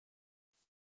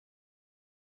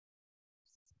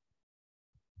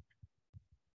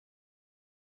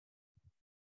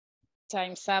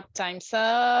 Time's up, time's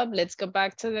up. Let's go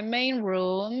back to the main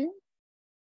room.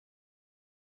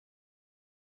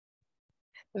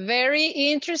 Very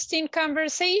interesting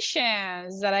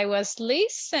conversations that I was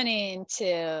listening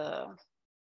to.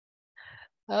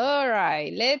 All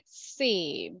right, let's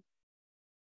see.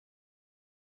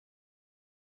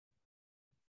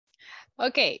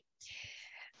 Okay,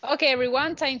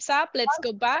 everyone, time's up. Let's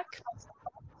go back.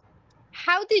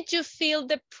 How did you feel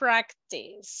the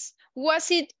practice? Was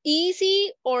it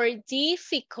easy or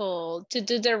difficult to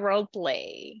do the role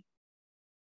play?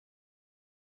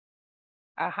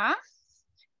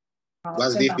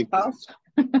 Was difficult.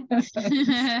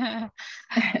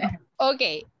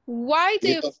 Okay, why do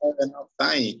you don't have enough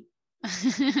time?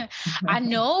 I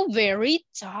know, very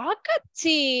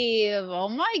talkative. Oh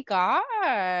my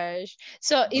gosh.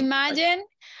 So imagine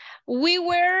we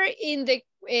were in the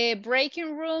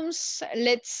breaking rooms,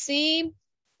 let's see,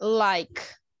 like,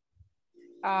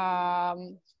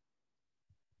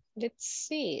 let's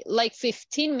see, like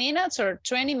 15 minutes or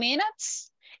 20 minutes.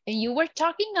 And you were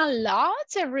talking a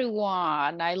lot,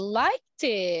 everyone. I liked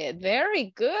it.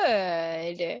 Very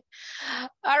good.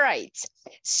 All right.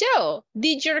 So,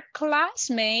 did your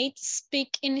classmate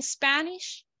speak in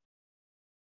Spanish?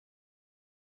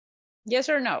 Yes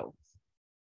or no?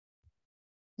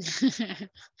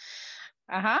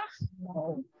 Uh-huh.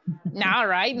 No. No,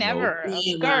 right? Never. Of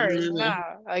course.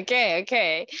 No. Okay,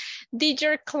 okay. Did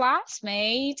your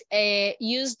classmate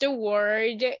use the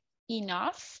word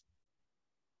enough?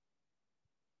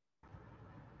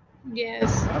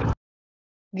 Yes.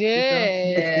 Good.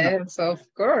 Yes, of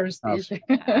course, teacher.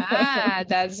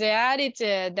 That's the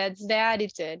attitude. That's the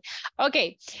attitude.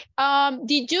 Okay.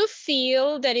 Did you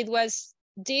feel that it was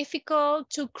difficult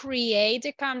to create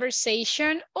a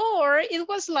conversation, or it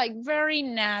was like very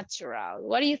natural?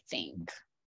 What do you think?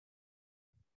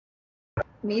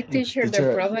 Me, teacher,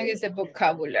 the problem is the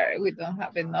vocabulary. We don't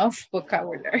have enough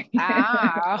vocabulary.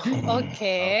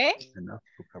 Okay.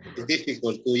 It's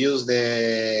difficult to use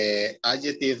the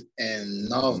adjective and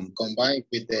noun combined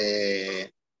with the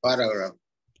paragraph.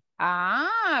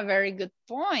 Very good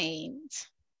point.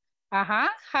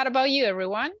 How about you,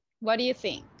 everyone? What do you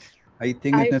think? I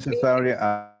think it's necessary.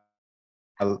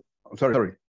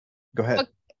 Sorry. Go ahead.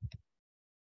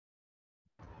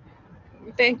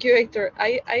 Thank you, Hector.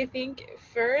 I think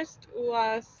first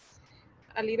was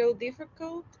a little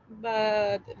difficult,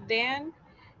 but then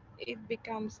it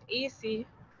becomes easy.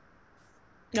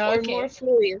 Or more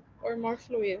fluid.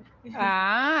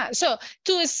 So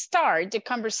to start, the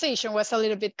conversation was a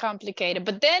little bit complicated,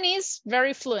 but then it's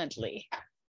very fluently.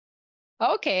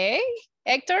 Okay.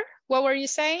 Hector, what were you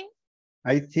saying?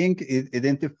 I think it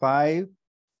identifies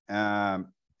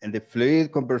in the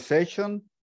fluid conversation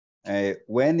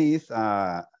when is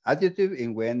adjective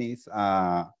and when is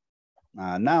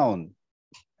noun.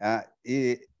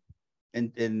 In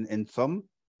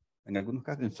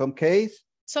some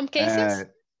cases,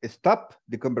 stop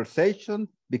the conversation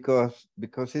because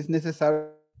it's necessary.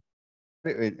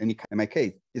 In my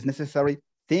case, it's necessary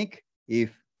think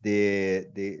if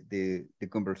the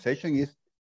conversation is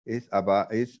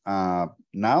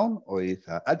noun or is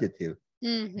adjective.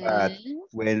 But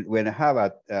when I have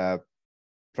a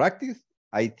practice,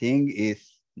 I think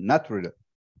it's natural,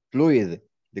 fluid,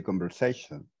 the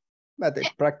conversation. But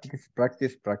practice,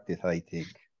 I think.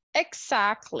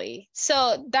 Exactly.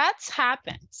 So that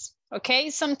happens. Okay,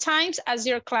 sometimes, as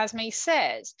your classmate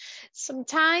says,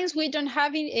 sometimes we don't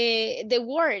have the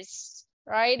words,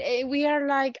 right? We are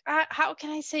like, how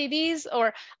can I say this?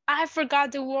 Or I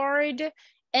forgot the word.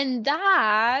 And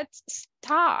that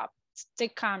stopped the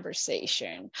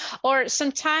conversation. Or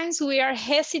sometimes we are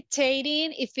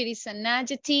hesitating if it is an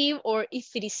adjective or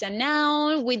if it is a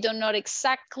noun. We don't know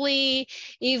exactly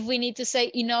if we need to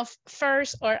say enough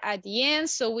first or at the end.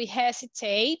 So we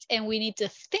hesitate and we need to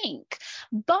think.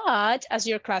 But as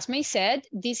your classmate said,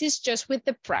 this is just with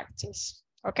the practice.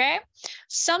 Okay,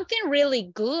 something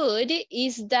really good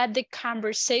is that the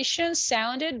conversation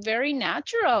sounded very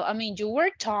natural. I mean, you were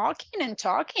talking and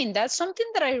talking. That's something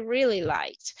that I really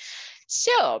liked.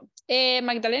 So,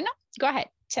 Magdalena, go ahead,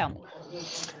 tell me.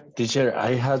 Teacher,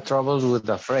 I had troubles with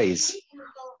the phrase.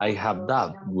 I have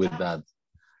doubt with that.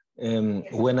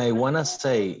 When I want to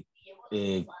say,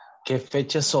 ¿qué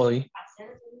fecha soy?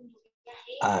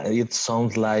 It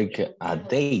sounds like a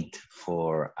date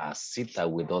for a cita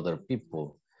with other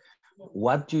people.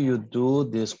 What do you do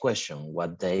this question?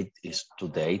 What date is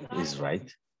today is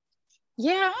right?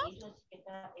 Yeah.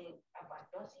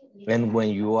 And when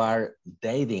you are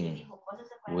dating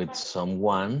with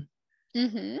someone,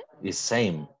 it's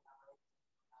same.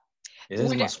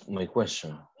 This is my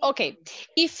question. Okay,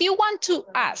 if you want to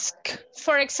ask,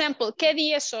 for example, ¿qué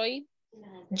día soy?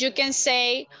 You can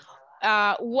say,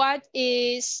 what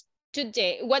is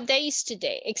today? What day is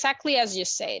today? Exactly as you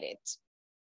said it.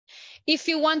 If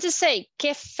you want to say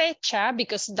qué fecha,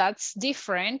 because that's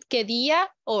different, qué día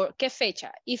or qué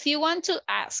fecha. If you want to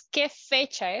ask qué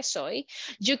fecha es hoy,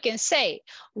 you can say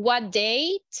what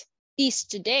date is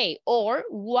today or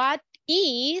what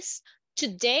is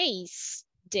today's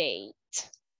date.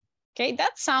 Okay,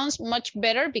 that sounds much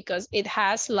better because it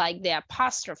has like the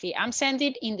apostrophe. I'm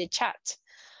sending it in the chat.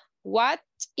 What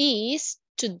is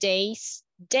today's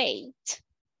date?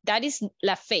 That is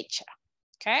la fecha.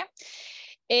 Okay.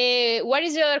 What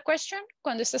is the other question?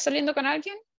 Cuando estás saliendo con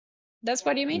alguien? That's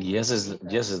what you mean? Yes, is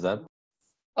that.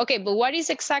 Okay, but what is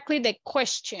exactly the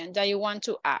question that you want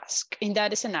to ask in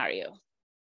that scenario?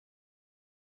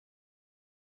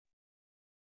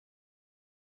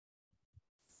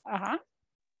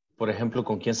 Por ejemplo,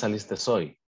 ¿con quién saliste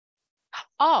hoy?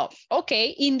 Oh, okay.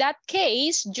 In that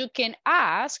case, you can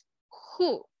ask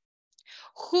who.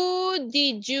 Who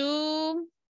did you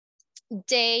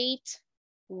date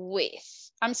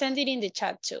with? I'm sending in the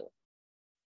chat too.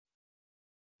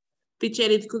 Teacher,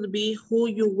 it could be who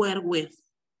you were with.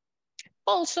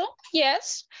 Also,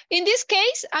 yes. In this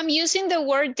case, I'm using the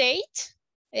word date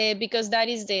because that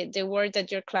is the word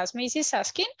that your classmate is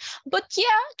asking. But yeah,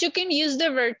 you can use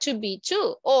the verb to be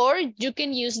too, or you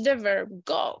can use the verb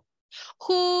go.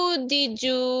 Who did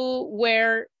you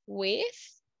were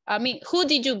with? I mean, who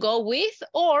did you go with?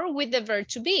 Or with the verb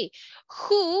to be.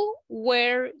 Who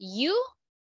were you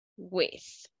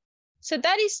with? So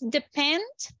that is depend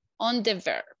on the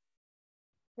verb.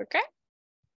 Okay?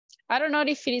 I don't know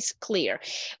if it is clear.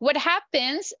 What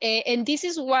happens, and this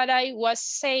is what I was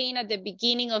saying at the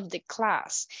beginning of the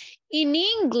class. In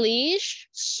English,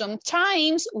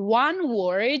 sometimes one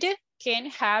word can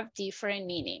have different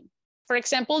meaning. For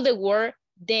example, the word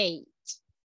date.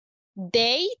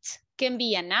 Date can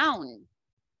be a noun,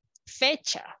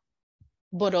 fecha,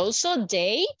 but also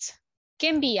date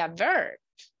can be a verb,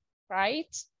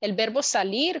 right? El verbo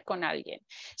salir con alguien.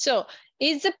 So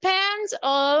it depends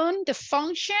on the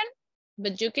function,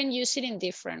 but you can use it in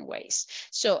different ways.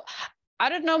 So I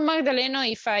don't know,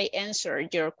 Magdaleno, if I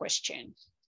answered your question.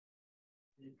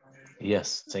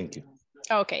 Yes, thank you.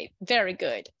 Okay, very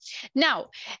good. Now,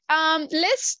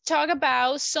 let's talk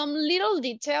about some little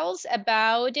details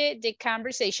about the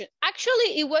conversation.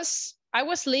 Actually, I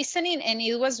was listening and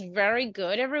it was very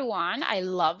good, everyone. I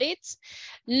love it.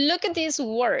 Look at these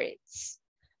words.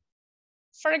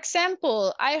 For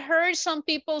example, I heard some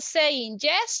people saying,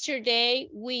 yesterday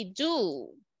we do.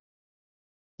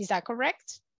 Is that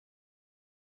correct?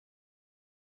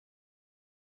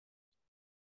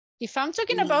 If I'm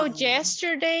talking about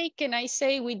yesterday, can I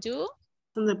say we do?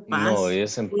 In the past, No,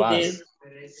 it's in past.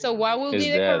 So what will be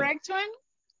the correct one?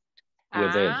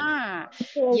 We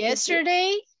did.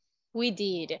 Yesterday we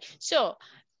did. So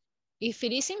if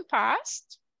it is in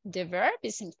past, the verb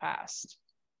is in past.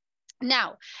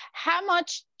 Now, how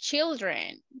much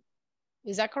children?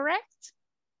 Is that correct?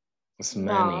 It's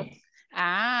many.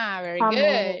 Very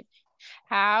good.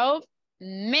 How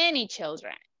many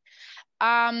children?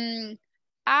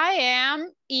 I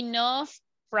am enough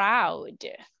proud.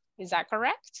 Is that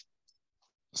correct?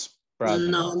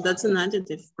 No, that's an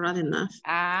adjective, proud enough.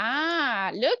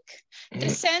 Look, the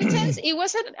sentence, it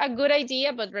wasn't a good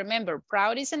idea, but remember,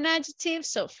 proud is an adjective.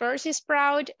 So first is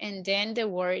proud and then the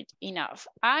word enough.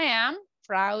 I am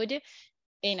proud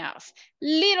enough.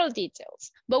 Little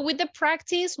details, but with the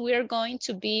practice, we're going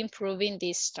to be improving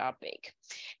this topic.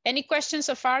 Any questions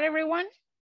so far, everyone?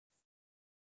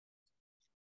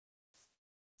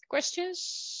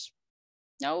 Questions?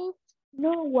 No?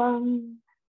 No one.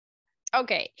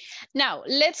 Okay, now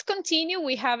let's continue.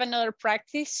 We have another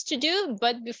practice to do,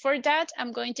 but before that,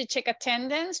 I'm going to check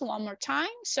attendance one more time.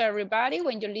 So everybody,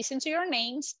 when you listen to your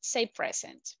names, say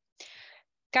present.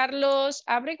 Carlos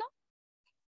Abrego.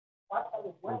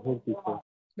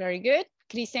 Very good.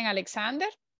 Christian Alexander.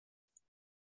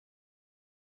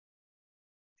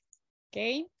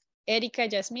 Okay. Erika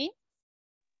Yasmin.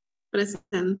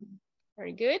 Present.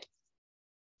 Very good.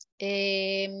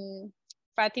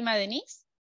 Fatima Denise.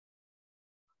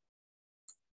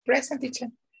 Present, teacher.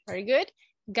 Very good.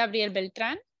 Gabriel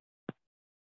Beltrán.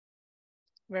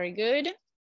 Very good.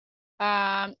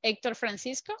 Héctor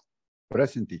Francisco.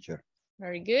 Present, teacher.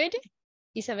 Very good.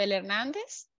 Isabel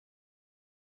Hernández.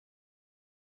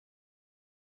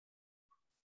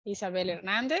 Isabel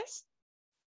Hernández.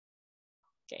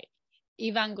 Okay.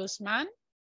 Iván Guzmán.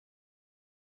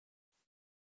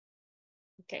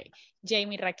 Okay.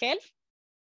 Jamie Raquel.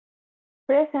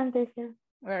 Present, teacher.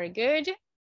 Very good.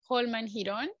 Holman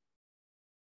Girón.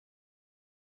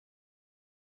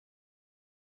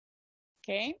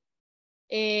 Okay.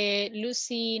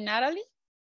 Lucy Natalie.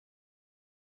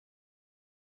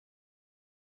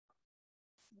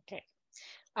 Okay.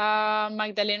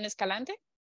 Magdalena Escalante.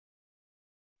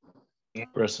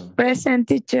 Present. Present,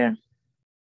 teacher.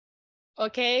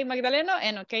 Okay, Magdaleno,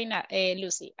 and okay,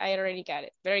 Lucy. I already got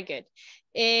it. Very good.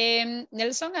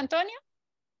 Nelson Antonio.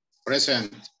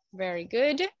 Present. Very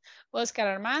good. Oscar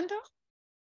Armando.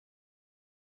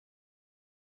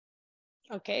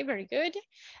 Okay, very good.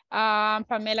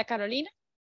 Pamela Carolina.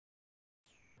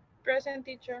 Present,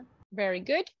 teacher. Very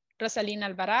good. Rosalina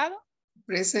Alvarado.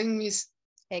 Present, Miss.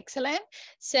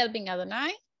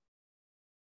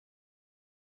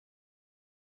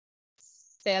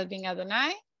 Selvin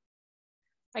Adonai.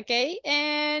 Okay,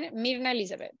 and Mirna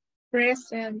Elizabeth.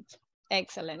 Present.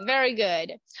 Excellent, very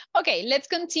good. Okay, let's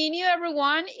continue,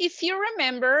 everyone. If you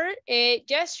remember,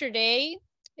 yesterday,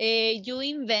 you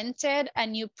invented a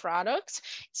new product.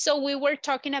 So we were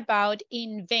talking about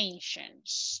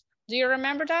inventions. Do you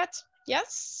remember that?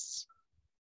 Yes?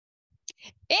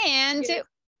 And Yes.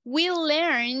 we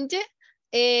learned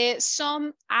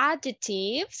some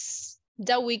adjectives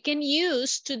that we can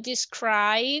use to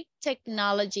describe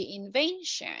technology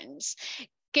inventions.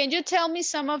 Can you tell me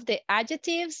some of the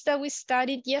adjectives that we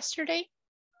studied yesterday?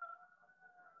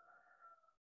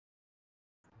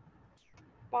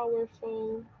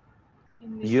 Powerful.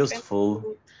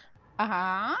 Useful.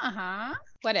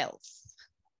 What else?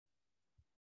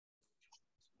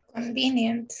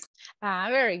 Convenient.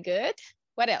 Very good.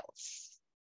 What else?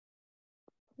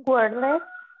 Wordless.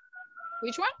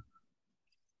 Which one?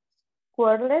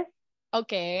 Wordless.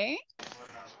 Okay.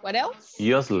 What else?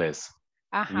 Useless.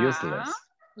 Useless.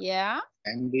 Yeah.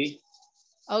 Handy.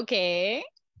 Okay.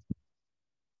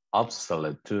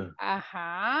 Obsolete too.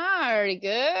 Very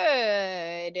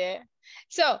good.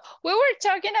 So we were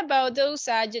talking about those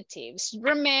adjectives.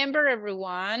 Remember,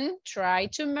 everyone, try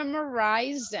to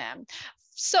memorize them.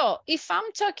 So if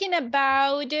I'm talking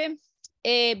about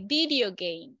video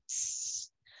games,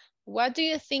 what do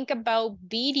you think about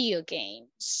video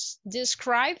games?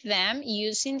 Describe them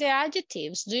using the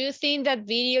adjectives. Do you think that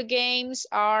video games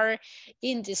are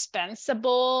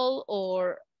indispensable,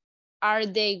 or are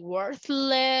they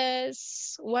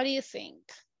worthless? What do you think?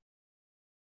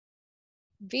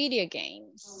 Video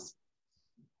games.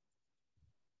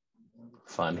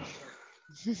 Funny.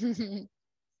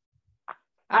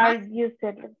 Are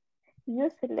useless.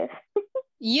 Useless.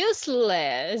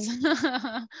 Useless.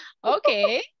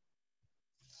 Okay.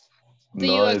 Do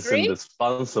you It's agree?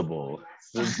 indispensable.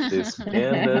 It's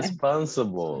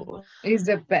indispensable. It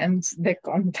depends the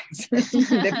context,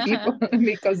 the people,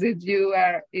 because if you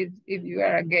are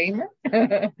a gamer,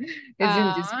 it's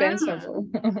indispensable.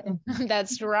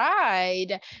 That's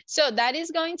right. So that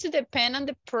is going to depend on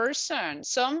the person.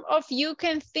 Some of you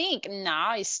can think,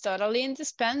 no, it's totally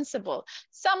indispensable.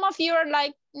 Some of you are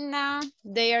like, nah,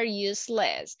 they are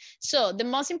useless. So the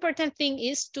most important thing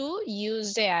is to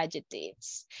use the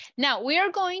adjectives. Now we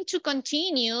are going to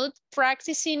continue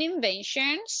practicing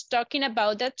inventions, talking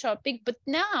about that topic, but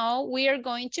now we are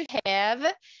going to have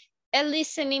a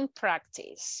listening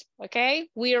practice, okay?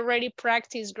 We already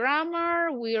practiced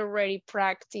grammar, we already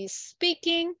practiced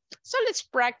speaking, so let's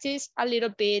practice a little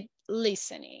bit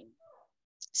listening.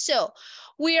 So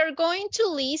we are going to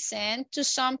listen to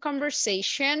some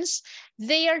conversations.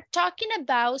 They are talking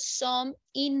about some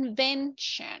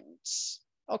inventions,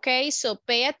 okay? So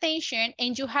pay attention,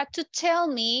 and you have to tell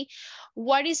me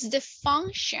what is the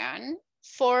function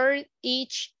for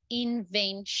each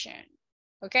invention.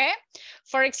 Okay,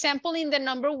 for example, in the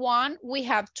number 1, we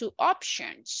have 2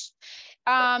 options.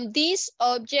 This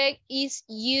object is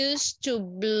used to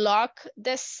block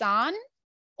the sun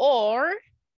or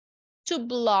to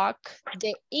block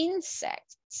the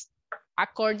insects.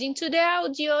 According to the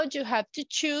audio, you have to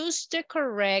choose the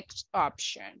correct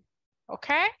option.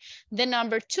 Okay, the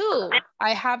number 2,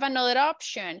 I have another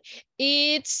option.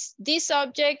 This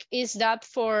object, is that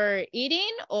for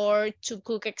eating or to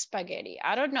cook spaghetti?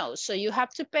 I don't know. So you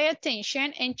have to pay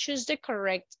attention and choose the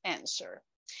correct answer.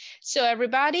 So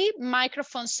everybody,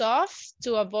 microphones off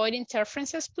to avoid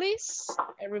interferences, please.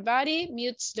 Everybody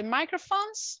mutes the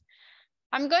microphones.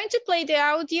 I'm going to play the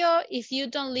audio. If you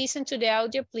don't listen to the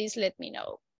audio, please let me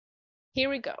know. Here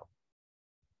we go.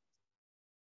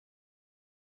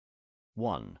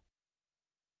 1.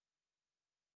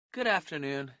 Good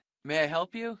afternoon. May I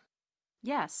help you?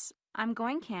 Yes, I'm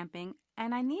going camping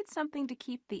and I need something to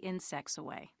keep the insects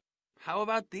away. How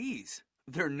about these?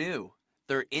 They're new.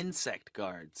 They're insect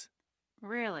guards.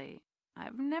 Really?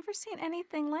 I've never seen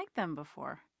anything like them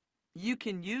before. You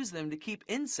can use them to keep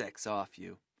insects off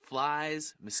you.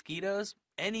 Flies, mosquitoes,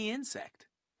 any insect.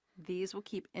 These will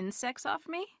keep insects off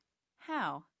me?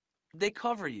 How? They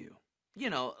cover you. You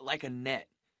know, like a net.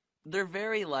 They're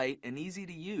very light and easy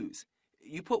to use.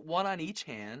 You put one on each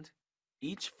hand,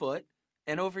 each foot,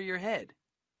 and over your head.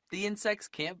 The insects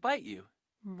can't bite you.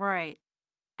 Right.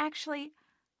 Actually,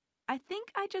 I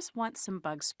think I just want some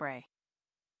bug spray.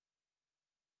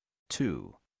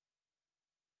 2.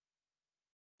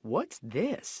 What's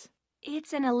this?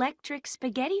 It's an electric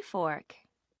spaghetti fork.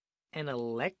 An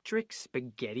electric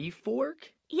spaghetti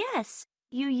fork? Yes,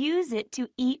 you use it to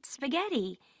eat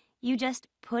spaghetti. You just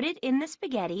put it in the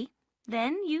spaghetti,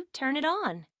 then you turn it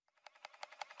on.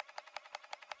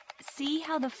 See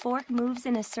how the fork moves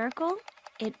in a circle?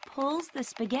 It pulls the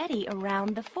spaghetti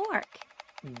around the fork.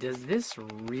 Does this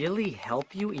really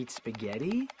help you eat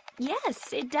spaghetti?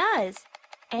 Yes, it does.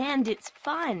 And it's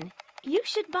fun. You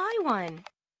should buy one.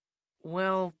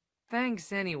 Well,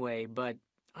 thanks anyway, but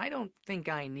I don't think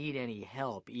I need any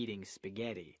help eating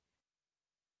spaghetti.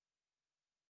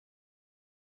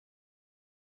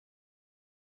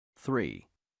 Three.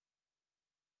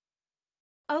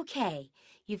 Okay,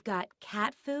 you've got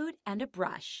cat food and a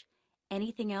brush.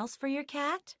 Anything else for your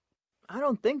cat? I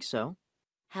don't think so.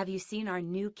 Have you seen our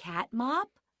new cat mop?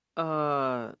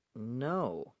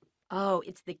 No. Oh,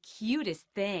 it's the cutest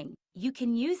thing. You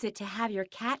can use it to have your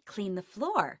cat clean the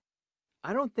floor.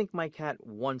 I don't think my cat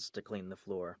wants to clean the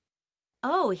floor.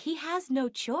 Oh, he has no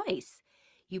choice.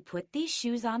 You put these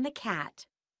shoes on the cat.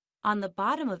 On the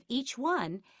bottom of each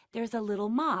one, there's a little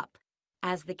mop.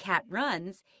 As the cat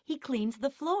runs, he cleans the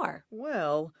floor.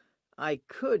 Well, I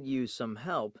could use some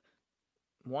help.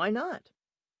 Why not?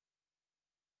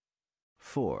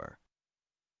 4.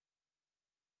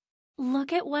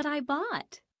 Look at what I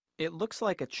bought. It looks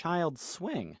like a child's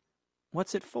swing.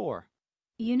 What's it for?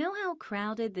 You know how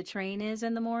crowded the train is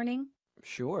in the morning?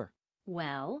 Sure.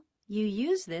 Well, you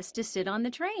use this to sit on the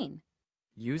train.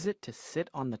 Use it to sit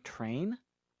on the train?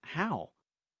 How?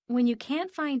 When you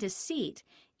can't find a seat,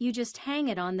 you just hang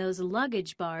it on those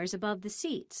luggage bars above the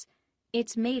seats.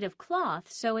 It's made of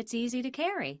cloth, so it's easy to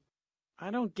carry. I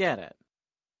don't get it.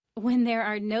 When there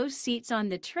are no seats on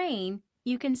the train,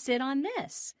 you can sit on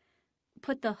this.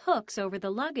 Put the hooks over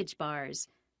the luggage bars.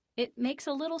 It makes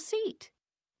a little seat.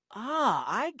 Ah,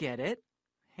 I get it.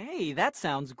 Hey, that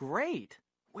sounds great.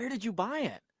 Where did you buy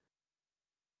it?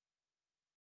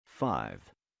 5.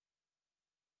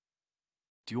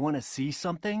 Do you want to see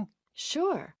something?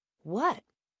 Sure. What?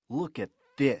 Look at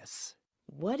this.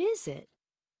 What is it?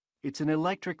 It's an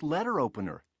electric letter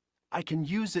opener. I can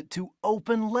use it to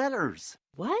open letters.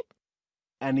 What?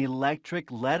 An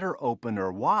electric letter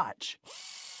opener. Watch.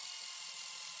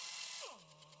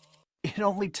 It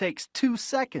only takes 2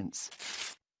 seconds.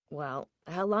 Well,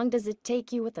 how long does it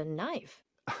take you with a knife?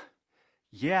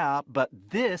 Yeah, but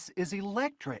this is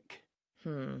electric.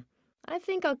 I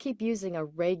think I'll keep using a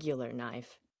regular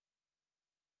knife.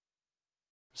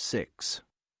 6.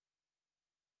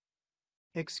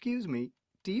 Excuse me,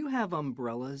 do you have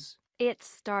umbrellas? It's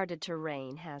started to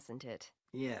rain, hasn't it?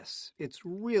 Yes, it's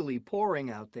really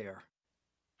pouring out there.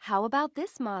 How about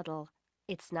this model?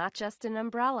 It's not just an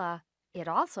umbrella. It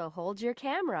also holds your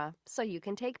camera, so you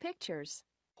can take pictures.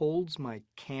 Holds my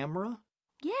camera?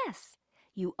 Yes.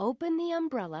 You open the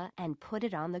umbrella and put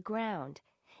it on the ground.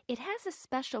 It has a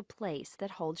special place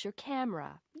that holds your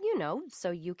camera, you know,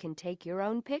 so you can take your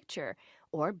own picture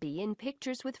or be in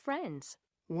pictures with friends.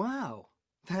 Wow,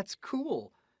 that's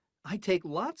cool. I take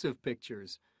lots of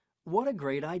pictures. What a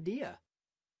great idea.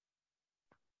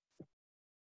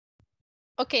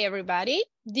 Okay, everybody,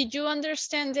 did you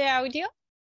understand the audio?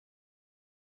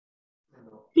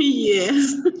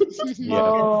 Yes.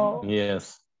 Yeah.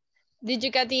 Yes. Did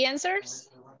you get the answers?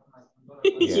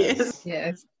 Yes.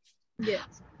 Yes.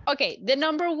 Yes. Okay, the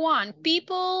number 1,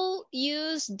 people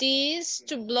use this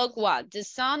to block what? The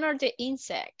sun or the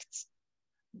insects?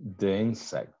 The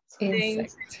insect.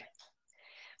 Insect.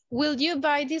 Will you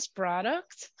buy this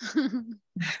product?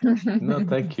 No,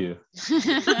 thank you.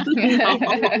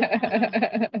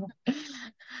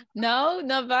 No,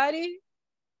 nobody?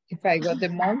 If I got the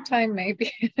mountain,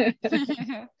 maybe.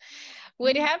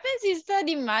 What happens is that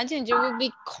imagine you will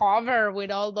be covered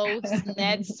with all those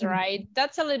nets, right?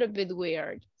 That's a little bit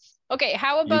weird. Okay,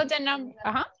 how about the number?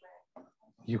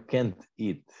 You can't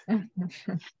eat.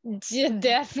 Yeah,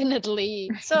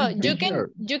 definitely. So you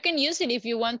can use it if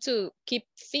you want to keep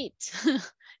fit.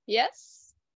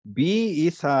 Yes. B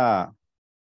is for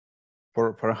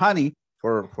honey,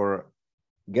 for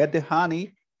get the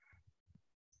honey.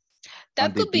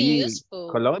 That could be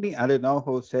useful. Colony, I don't know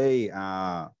who say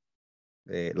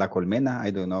la colmena,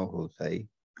 I don't know who say.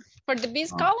 For the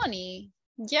bees colony.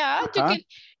 Yeah, you can,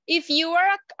 if you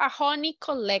are a honey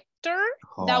collector,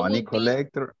 that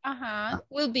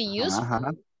will be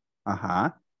useful.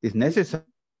 It's necessary,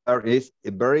 it's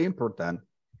very important.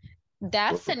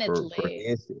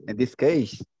 Definitely. In this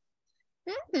case.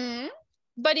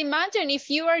 But imagine if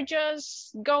you are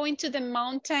just going to the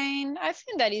mountain, I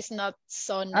think that is not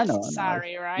so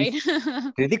necessary, right?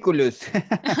 Ridiculous.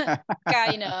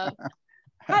 Kind of.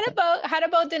 How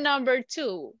about the number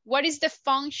 2? What is the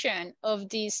function of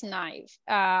this knife?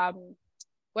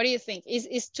 What do you think?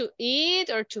 Is to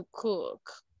eat or to cook?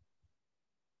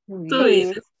 To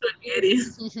eat spaghetti.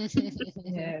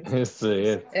 Yes. Yes,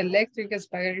 yes. Electric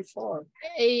spaghetti fork.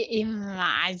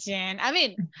 Imagine. I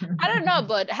mean, I don't know,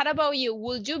 but how about you?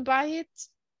 Would you buy it?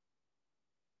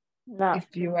 No.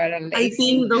 If you are a I lazy.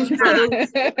 think those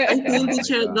products, I think Oh my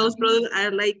teacher, God. those products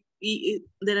are like,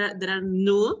 that are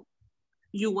new.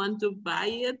 You want to buy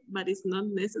it, but it's not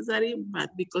necessary.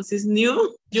 But because it's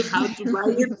new, you have to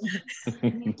buy it.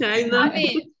 Kind I of.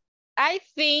 mean, I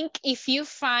think if you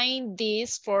find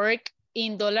this fork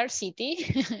in Dollar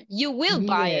City, you will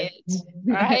buy Yes. it,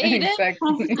 right?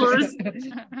 Exactly. Of course.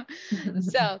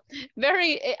 So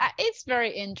it's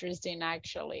very interesting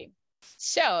actually.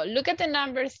 So look at the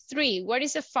number 3. What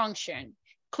is the function?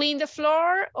 Clean the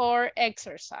floor or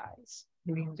exercise?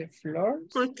 Clean the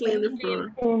floors. Or clean the floor.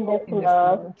 In the In the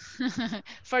floor. floor.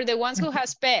 For the ones who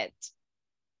has pet,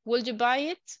 will you buy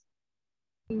it?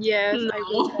 Yes, I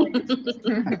will. No.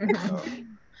 No,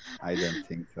 I don't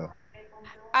think so.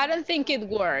 I don't think it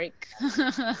work.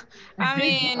 I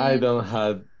mean, I don't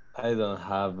have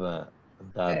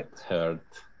that hurt.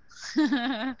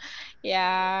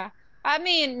 yeah. I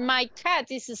mean, my cat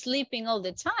is sleeping all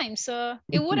the time, so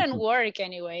it wouldn't work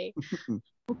anyway.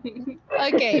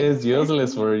 Okay, It's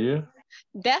useless for you.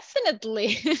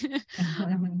 definitely.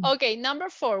 Okay, number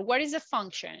 4. What is the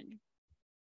function?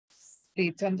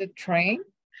 Sit on the train.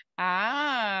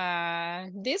 Ah,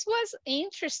 this was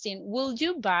interesting. Will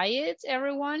you buy it,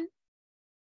 everyone?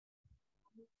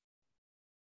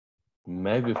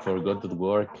 Maybe forgot to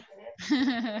work.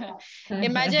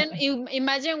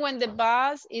 Imagine when the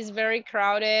bus is very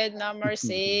crowded, no more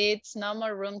seats, no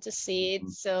more room to sit.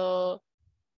 So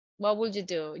what would you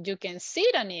do? You can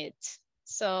sit on it.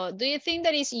 So do you think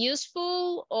that is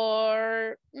useful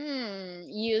or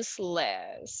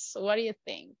useless? What do you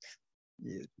think?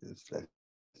 Useless.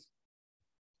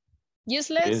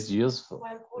 Useless? It's useful.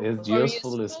 It's Or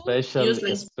useful,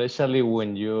 useful? especially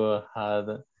when you had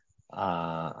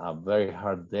a very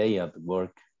hard day at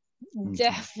work.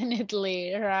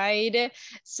 Definitely, right?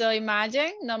 So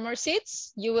imagine no more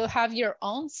seats. You will have your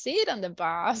own seat on the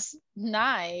bus.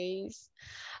 Nice.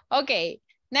 Okay,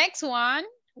 next one.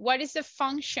 What is the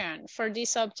function for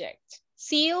this object?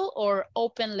 Seal or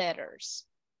open letters?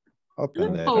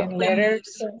 Open letter. Open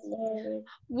letters.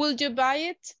 Will you buy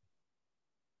it?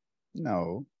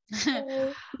 No.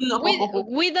 No.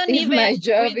 We don't If even. my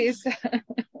job is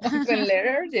open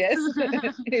letters, yes.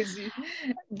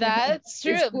 That's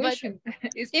true, but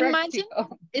it's imagine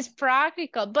practical. it's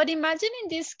practical. But imagine in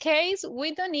this case,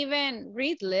 we don't even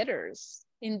read letters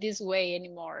in this way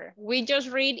anymore. We just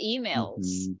read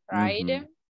emails, right?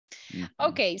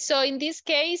 Okay, so in this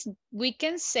case, we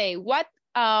can say what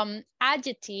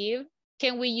adjective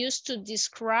can we use to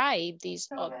describe this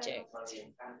object?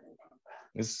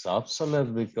 It's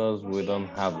obsolete because we don't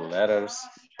have letters.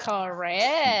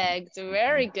 Correct,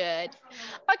 very good.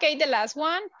 Okay, the last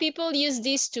one. People use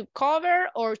this to cover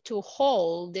or to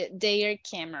hold their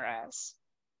cameras.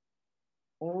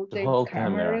 Hold The whole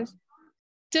camera.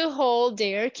 To hold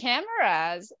their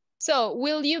cameras. So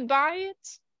will you buy it?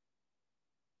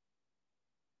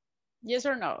 Yes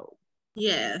or no?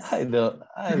 Yes. I don't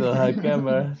have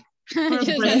camera.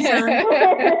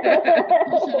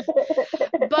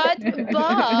 But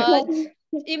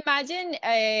imagine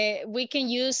we can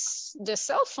use the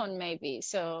cell phone maybe.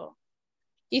 So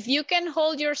if you can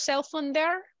hold your cell phone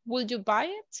there, will you buy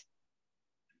it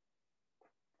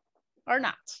or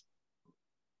not?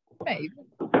 Maybe.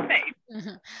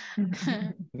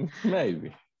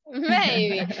 Maybe.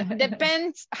 Maybe.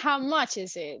 Depends how much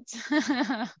is it.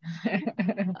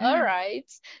 All right.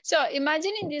 So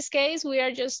imagine in this case, we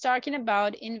are just talking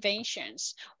about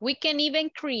inventions. We can even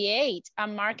create a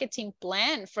marketing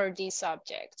plan for this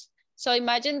subject. So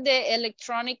imagine the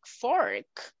electronic fork.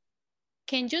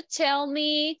 Can you tell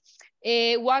me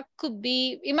what could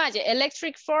be, imagine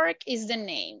electric fork is the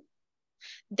name.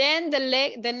 Then the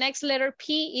next letter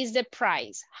P is the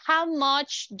price. How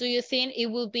much do you think it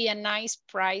will be a nice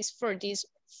price for this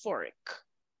fork?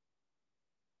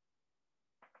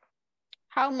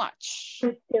 How much?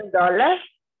 $15.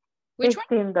 Which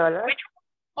 $15. one?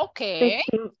 Okay.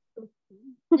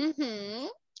 15.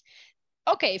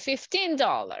 Okay,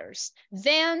 $15.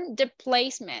 Then the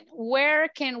placement. Where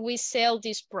can we sell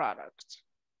this product?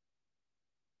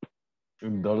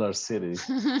 In Dollar City.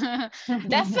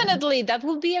 Definitely, that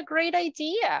would be a great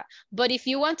idea. But if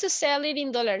you want to sell it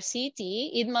in Dollar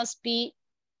City, it must be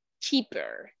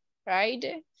cheaper, right?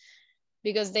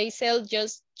 Because they sell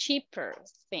just cheaper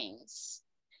things.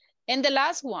 And the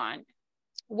last one,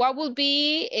 what will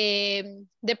be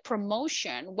the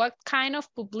promotion? What kind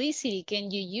of publicity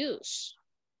can you use?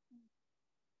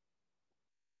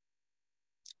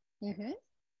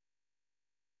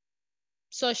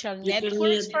 social You can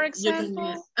networks, eat, for you can eat.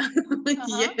 example.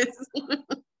 Uh-huh. Yes.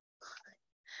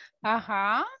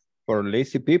 Uh-huh. For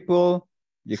lazy people,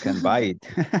 you can buy it.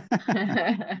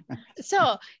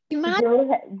 So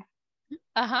imagine.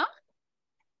 Uh-huh.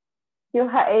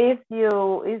 If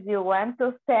you want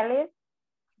to sell it,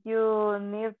 you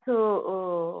need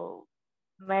to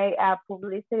make a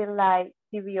publicity like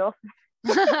TV office.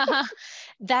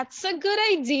 That's a good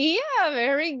idea.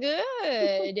 Very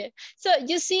good. So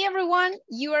you see, everyone,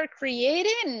 you are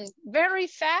creating very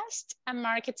fast a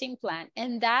marketing plan,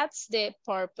 and that's the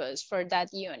purpose for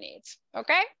that unit.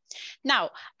 Okay.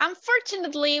 Now,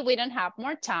 unfortunately, we don't have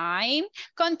more time.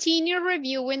 Continue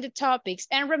reviewing the topics.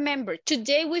 And remember,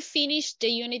 today we finished the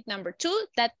unit number 2.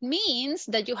 That means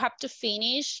that you have to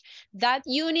finish that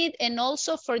unit. And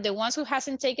also for the ones who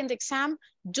hasn't taken the exam,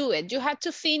 do it. You have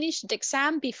to finish the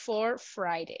exam before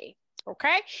Friday.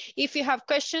 Okay. If you have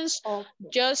questions,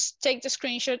 just take the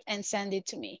screenshot and send it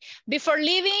to me. Before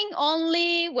leaving,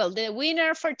 the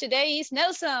winner for today is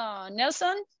Nelson.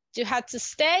 Nelson, you had to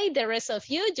stay. The rest of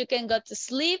you can go to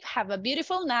sleep. Have a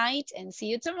beautiful night and see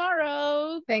you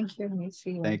tomorrow. Thank you,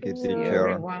 Missy. Thank you, See you, teacher.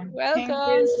 everyone.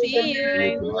 Welcome. See See you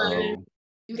you. tomorrow.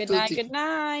 Good night. Good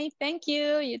night. Thank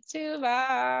you. You too.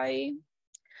 Bye.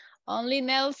 Only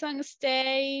Nelson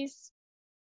stays.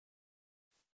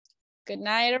 Good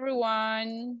night,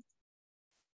 everyone.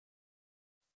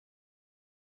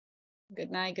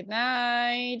 Good night. Good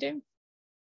night.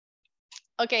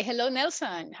 Okay. Hello,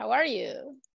 Nelson. How are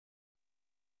you?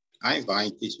 I'm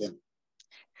fine, teacher.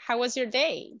 How was your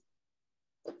day?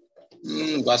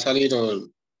 Was a little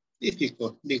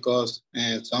difficult because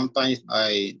sometimes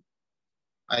I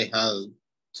have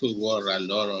to work a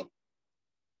lot of.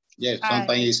 Yeah,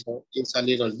 sometimes it's a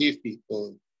little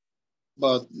difficult,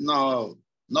 but no,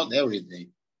 not every day.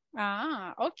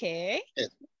 Ah, okay. Yes.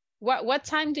 What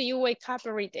time do you wake up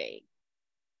every day?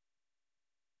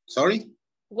 Sorry?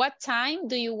 What time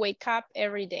do you wake up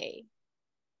every day?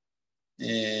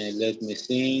 Let me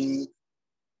think.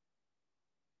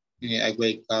 I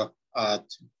wake up at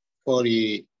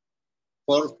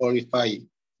 4:45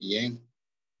 a.m.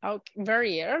 Okay,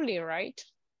 very early, right?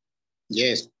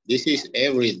 Yes, this is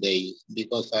every day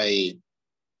because I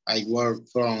work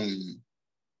from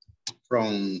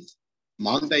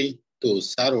Monday to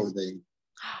Saturday.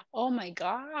 Oh my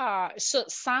God. So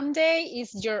Sunday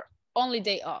is your only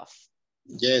day off?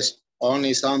 Yes,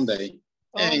 only Sunday.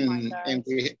 Oh and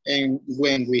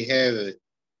when we have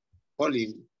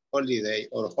holiday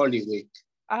or Holy Week.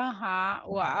 Uh-huh.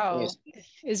 Wow. Yes.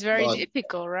 It's very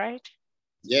difficult, right?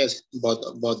 Yes, but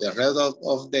the rest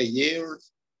of the year,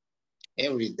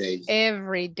 every day.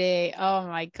 Every day. Oh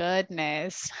my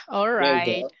goodness. All right.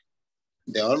 Yes,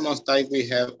 the almost time we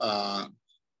have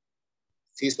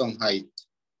season height.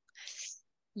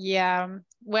 Yeah.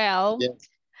 Well, yes.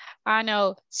 I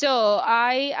know. So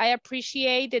I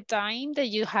appreciate the time that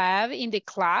you have in the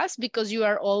class because you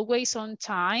are always on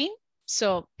time.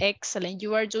 So excellent.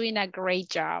 You are doing a great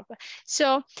job.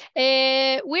 So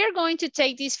we're going to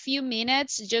take these few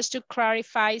minutes just to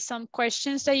clarify some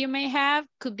questions that you may have.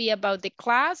 Could be about the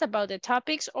class, about the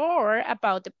topics, or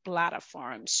about the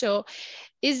platform. So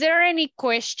is there any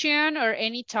question or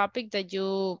any topic that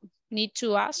you need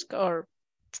to ask or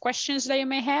questions that you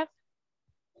may have?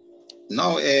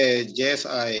 No, yes,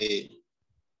 I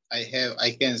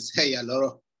can say a lot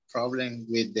of problem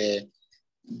with the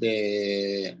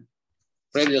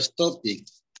previous topic.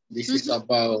 This is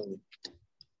about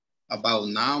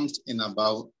nouns and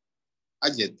about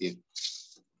adjective.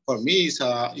 For me, it's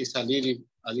a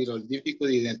little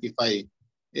difficult to identify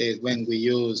when we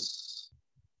use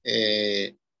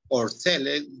or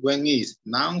select when it's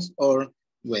nouns or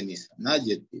when it's an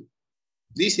adjective.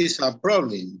 This is a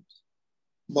problem,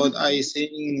 but I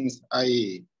think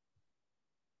I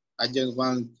just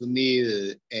want to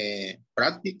need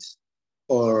practice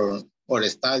or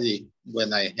study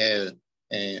when I have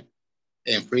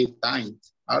free time.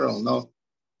 I don't know.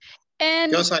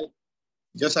 And I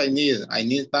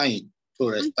need time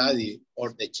to study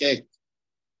or to check.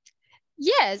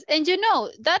 Yes, and you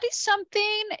know, that is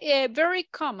something very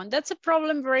common. That's a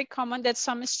problem very common that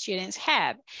some students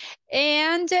have.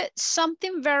 And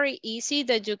something very easy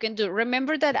that you can do.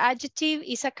 Remember that adjective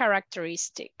is a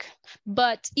characteristic.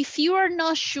 But if you are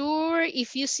not sure,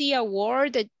 if you see a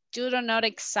word that you don't know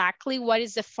exactly what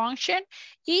is the function,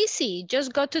 easy,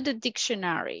 just go to the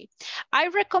dictionary. I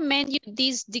recommend you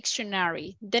this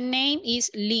dictionary. The name is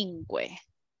Lingue.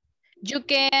 You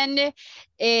can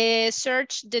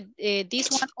search this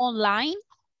one online,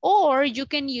 or you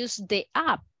can use the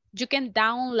app. You can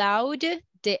download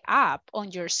the app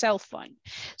on your cell phone.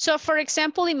 So for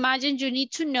example, imagine you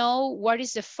need to know what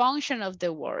is the function of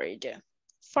the word.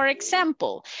 For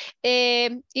example,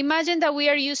 imagine that we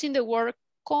are using the word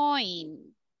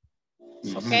coin.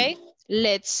 Okay,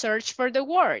 let's search for the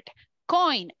word.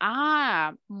 Coin,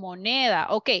 moneda,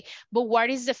 okay. But what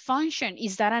is the function?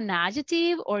 Is that an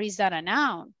adjective or is that a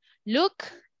noun?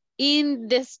 Look, in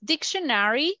this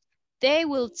dictionary, they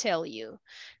will tell you.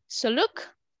 So look.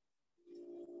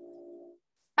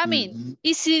 I mean,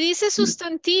 y si dice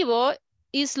sustantivo,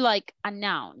 is like a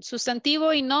noun. Sustantivo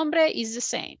y nombre is the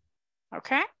same,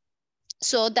 okay?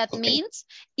 So that means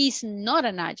it's not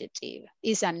an adjective,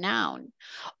 it's a noun.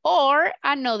 Or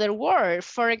another word,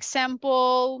 for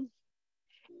example,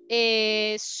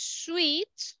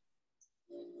 sweet.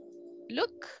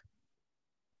 Look,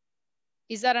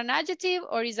 is that an adjective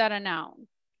or is that a noun?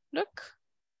 Look.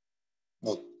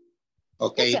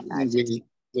 Okay,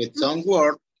 with some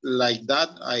word like that,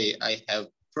 I have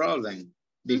problem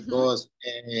because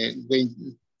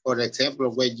when, for example,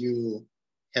 when you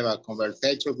have a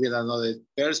conversation with another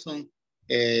person,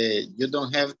 you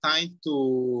don't have time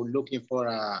to looking for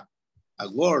a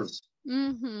word.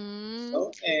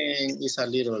 So it's a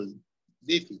little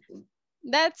difficult.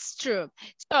 That's true.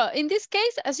 So in this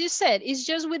case, as you said, it's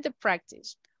just with the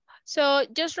practice. So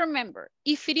just remember,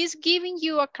 if it is giving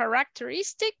you a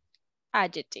characteristic,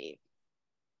 adjective.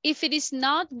 If it is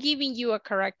not giving you a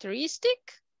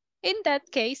characteristic, in that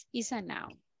case, it's a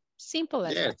noun. Simple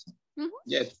as that.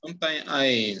 Yes,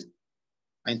 sometimes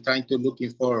I'm trying to looking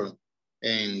for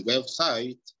a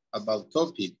website about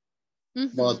topic,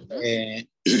 but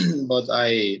but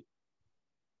I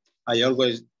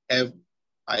always have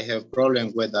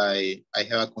problem when I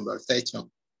have a conversation.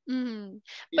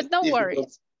 But don't worry,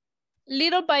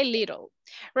 little by little.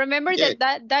 Remember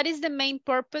that is the main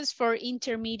purpose for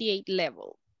intermediate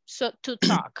level. So to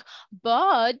talk,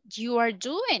 but you are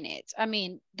doing it. I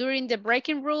mean, during the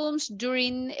breaking rooms,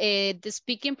 during the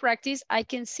speaking practice, I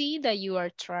can see that you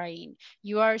are trying,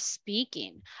 you are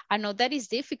speaking. I know that is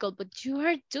difficult, but you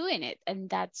are doing it and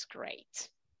that's great.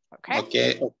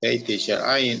 Okay. Okay, teacher.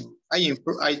 I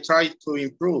try to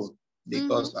improve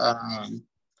because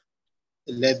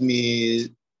let me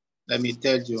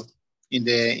tell you, in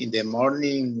the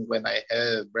morning when I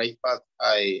have breakfast,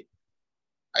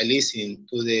 I listen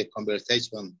to the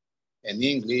conversation in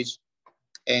English,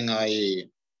 and I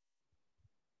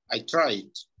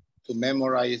tried to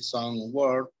memorize some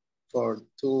words to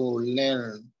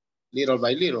learn little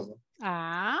by little.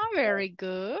 Very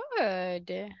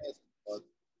good.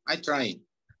 I try,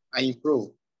 I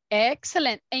improve.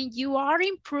 Excellent. And you are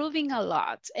improving a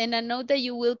lot. And I know that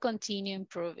you will continue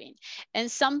improving.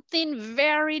 And something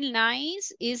very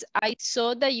nice is I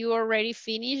saw that you already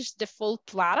finished the full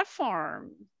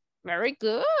platform. Very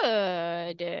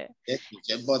good. Yes,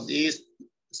 but is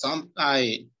some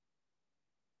I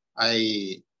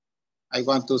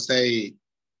want to say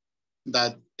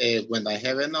that when I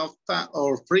have enough time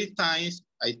or free times,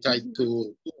 I try to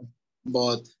do,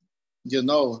 but you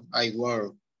know, I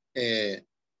work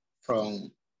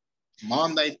from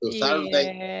Monday to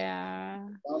Saturday.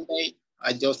 Sunday,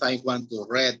 I want to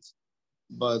read,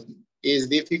 but it's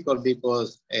difficult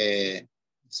because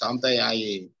sometimes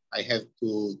I have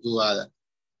to do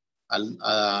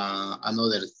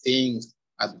another things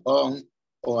at home,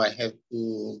 or I have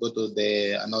to go to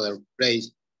another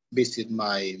place, visit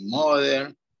my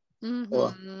mother.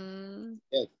 Or,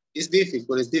 yeah, it's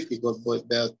difficult, but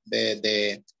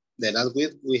the last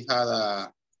week we had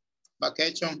a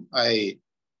vacation. I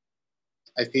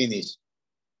finished.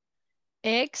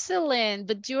 Excellent,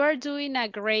 but you are doing a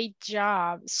great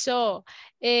job. So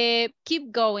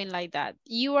keep going like that.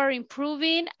 You are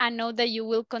improving. I know that you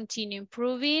will continue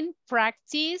improving,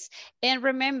 practice. And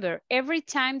remember, every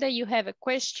time that you have a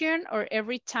question or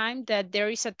every time that there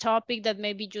is a topic that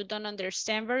maybe you don't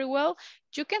understand very well,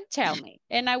 you can tell me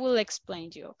and I will explain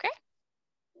to you, okay?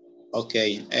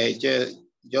 Okay,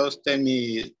 just tell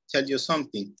you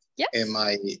something. Yes.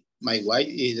 My wife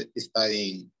is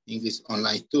studying English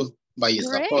online too. By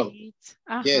support.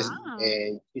 Yes,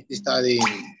 she's studying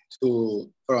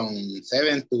from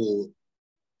 7 to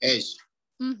 8,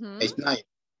 9.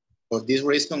 For this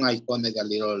reason, I connect a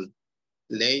little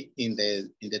late in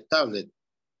the tablet,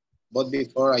 but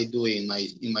before I do in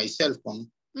my cell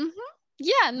phone.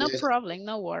 Yeah, no problem,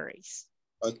 no worries.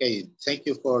 Okay, thank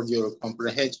you for your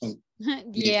comprehension.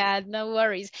 Yeah, no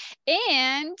worries.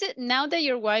 And now that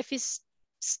your wife is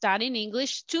studying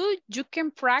English too, you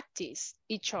can practice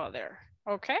each other,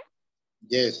 okay?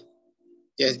 Yes,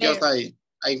 just I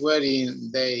were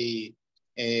in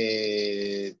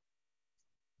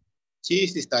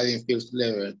she's studying first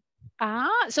level,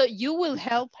 Ah, so you will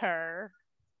help her.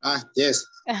 Ah, yes.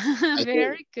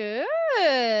 Very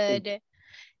good.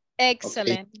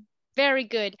 Excellent. Okay. Very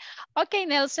good. Okay,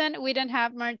 Nelson, we don't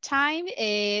have more time.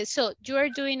 So you are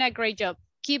doing a great job.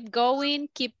 Keep going,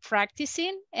 keep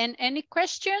practicing, and any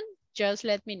question, just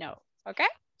let me know, okay?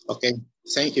 Okay,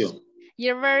 thank you.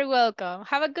 You're very welcome.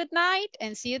 Have a good night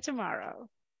and see you tomorrow.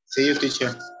 See you,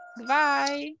 teacher.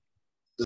 Bye.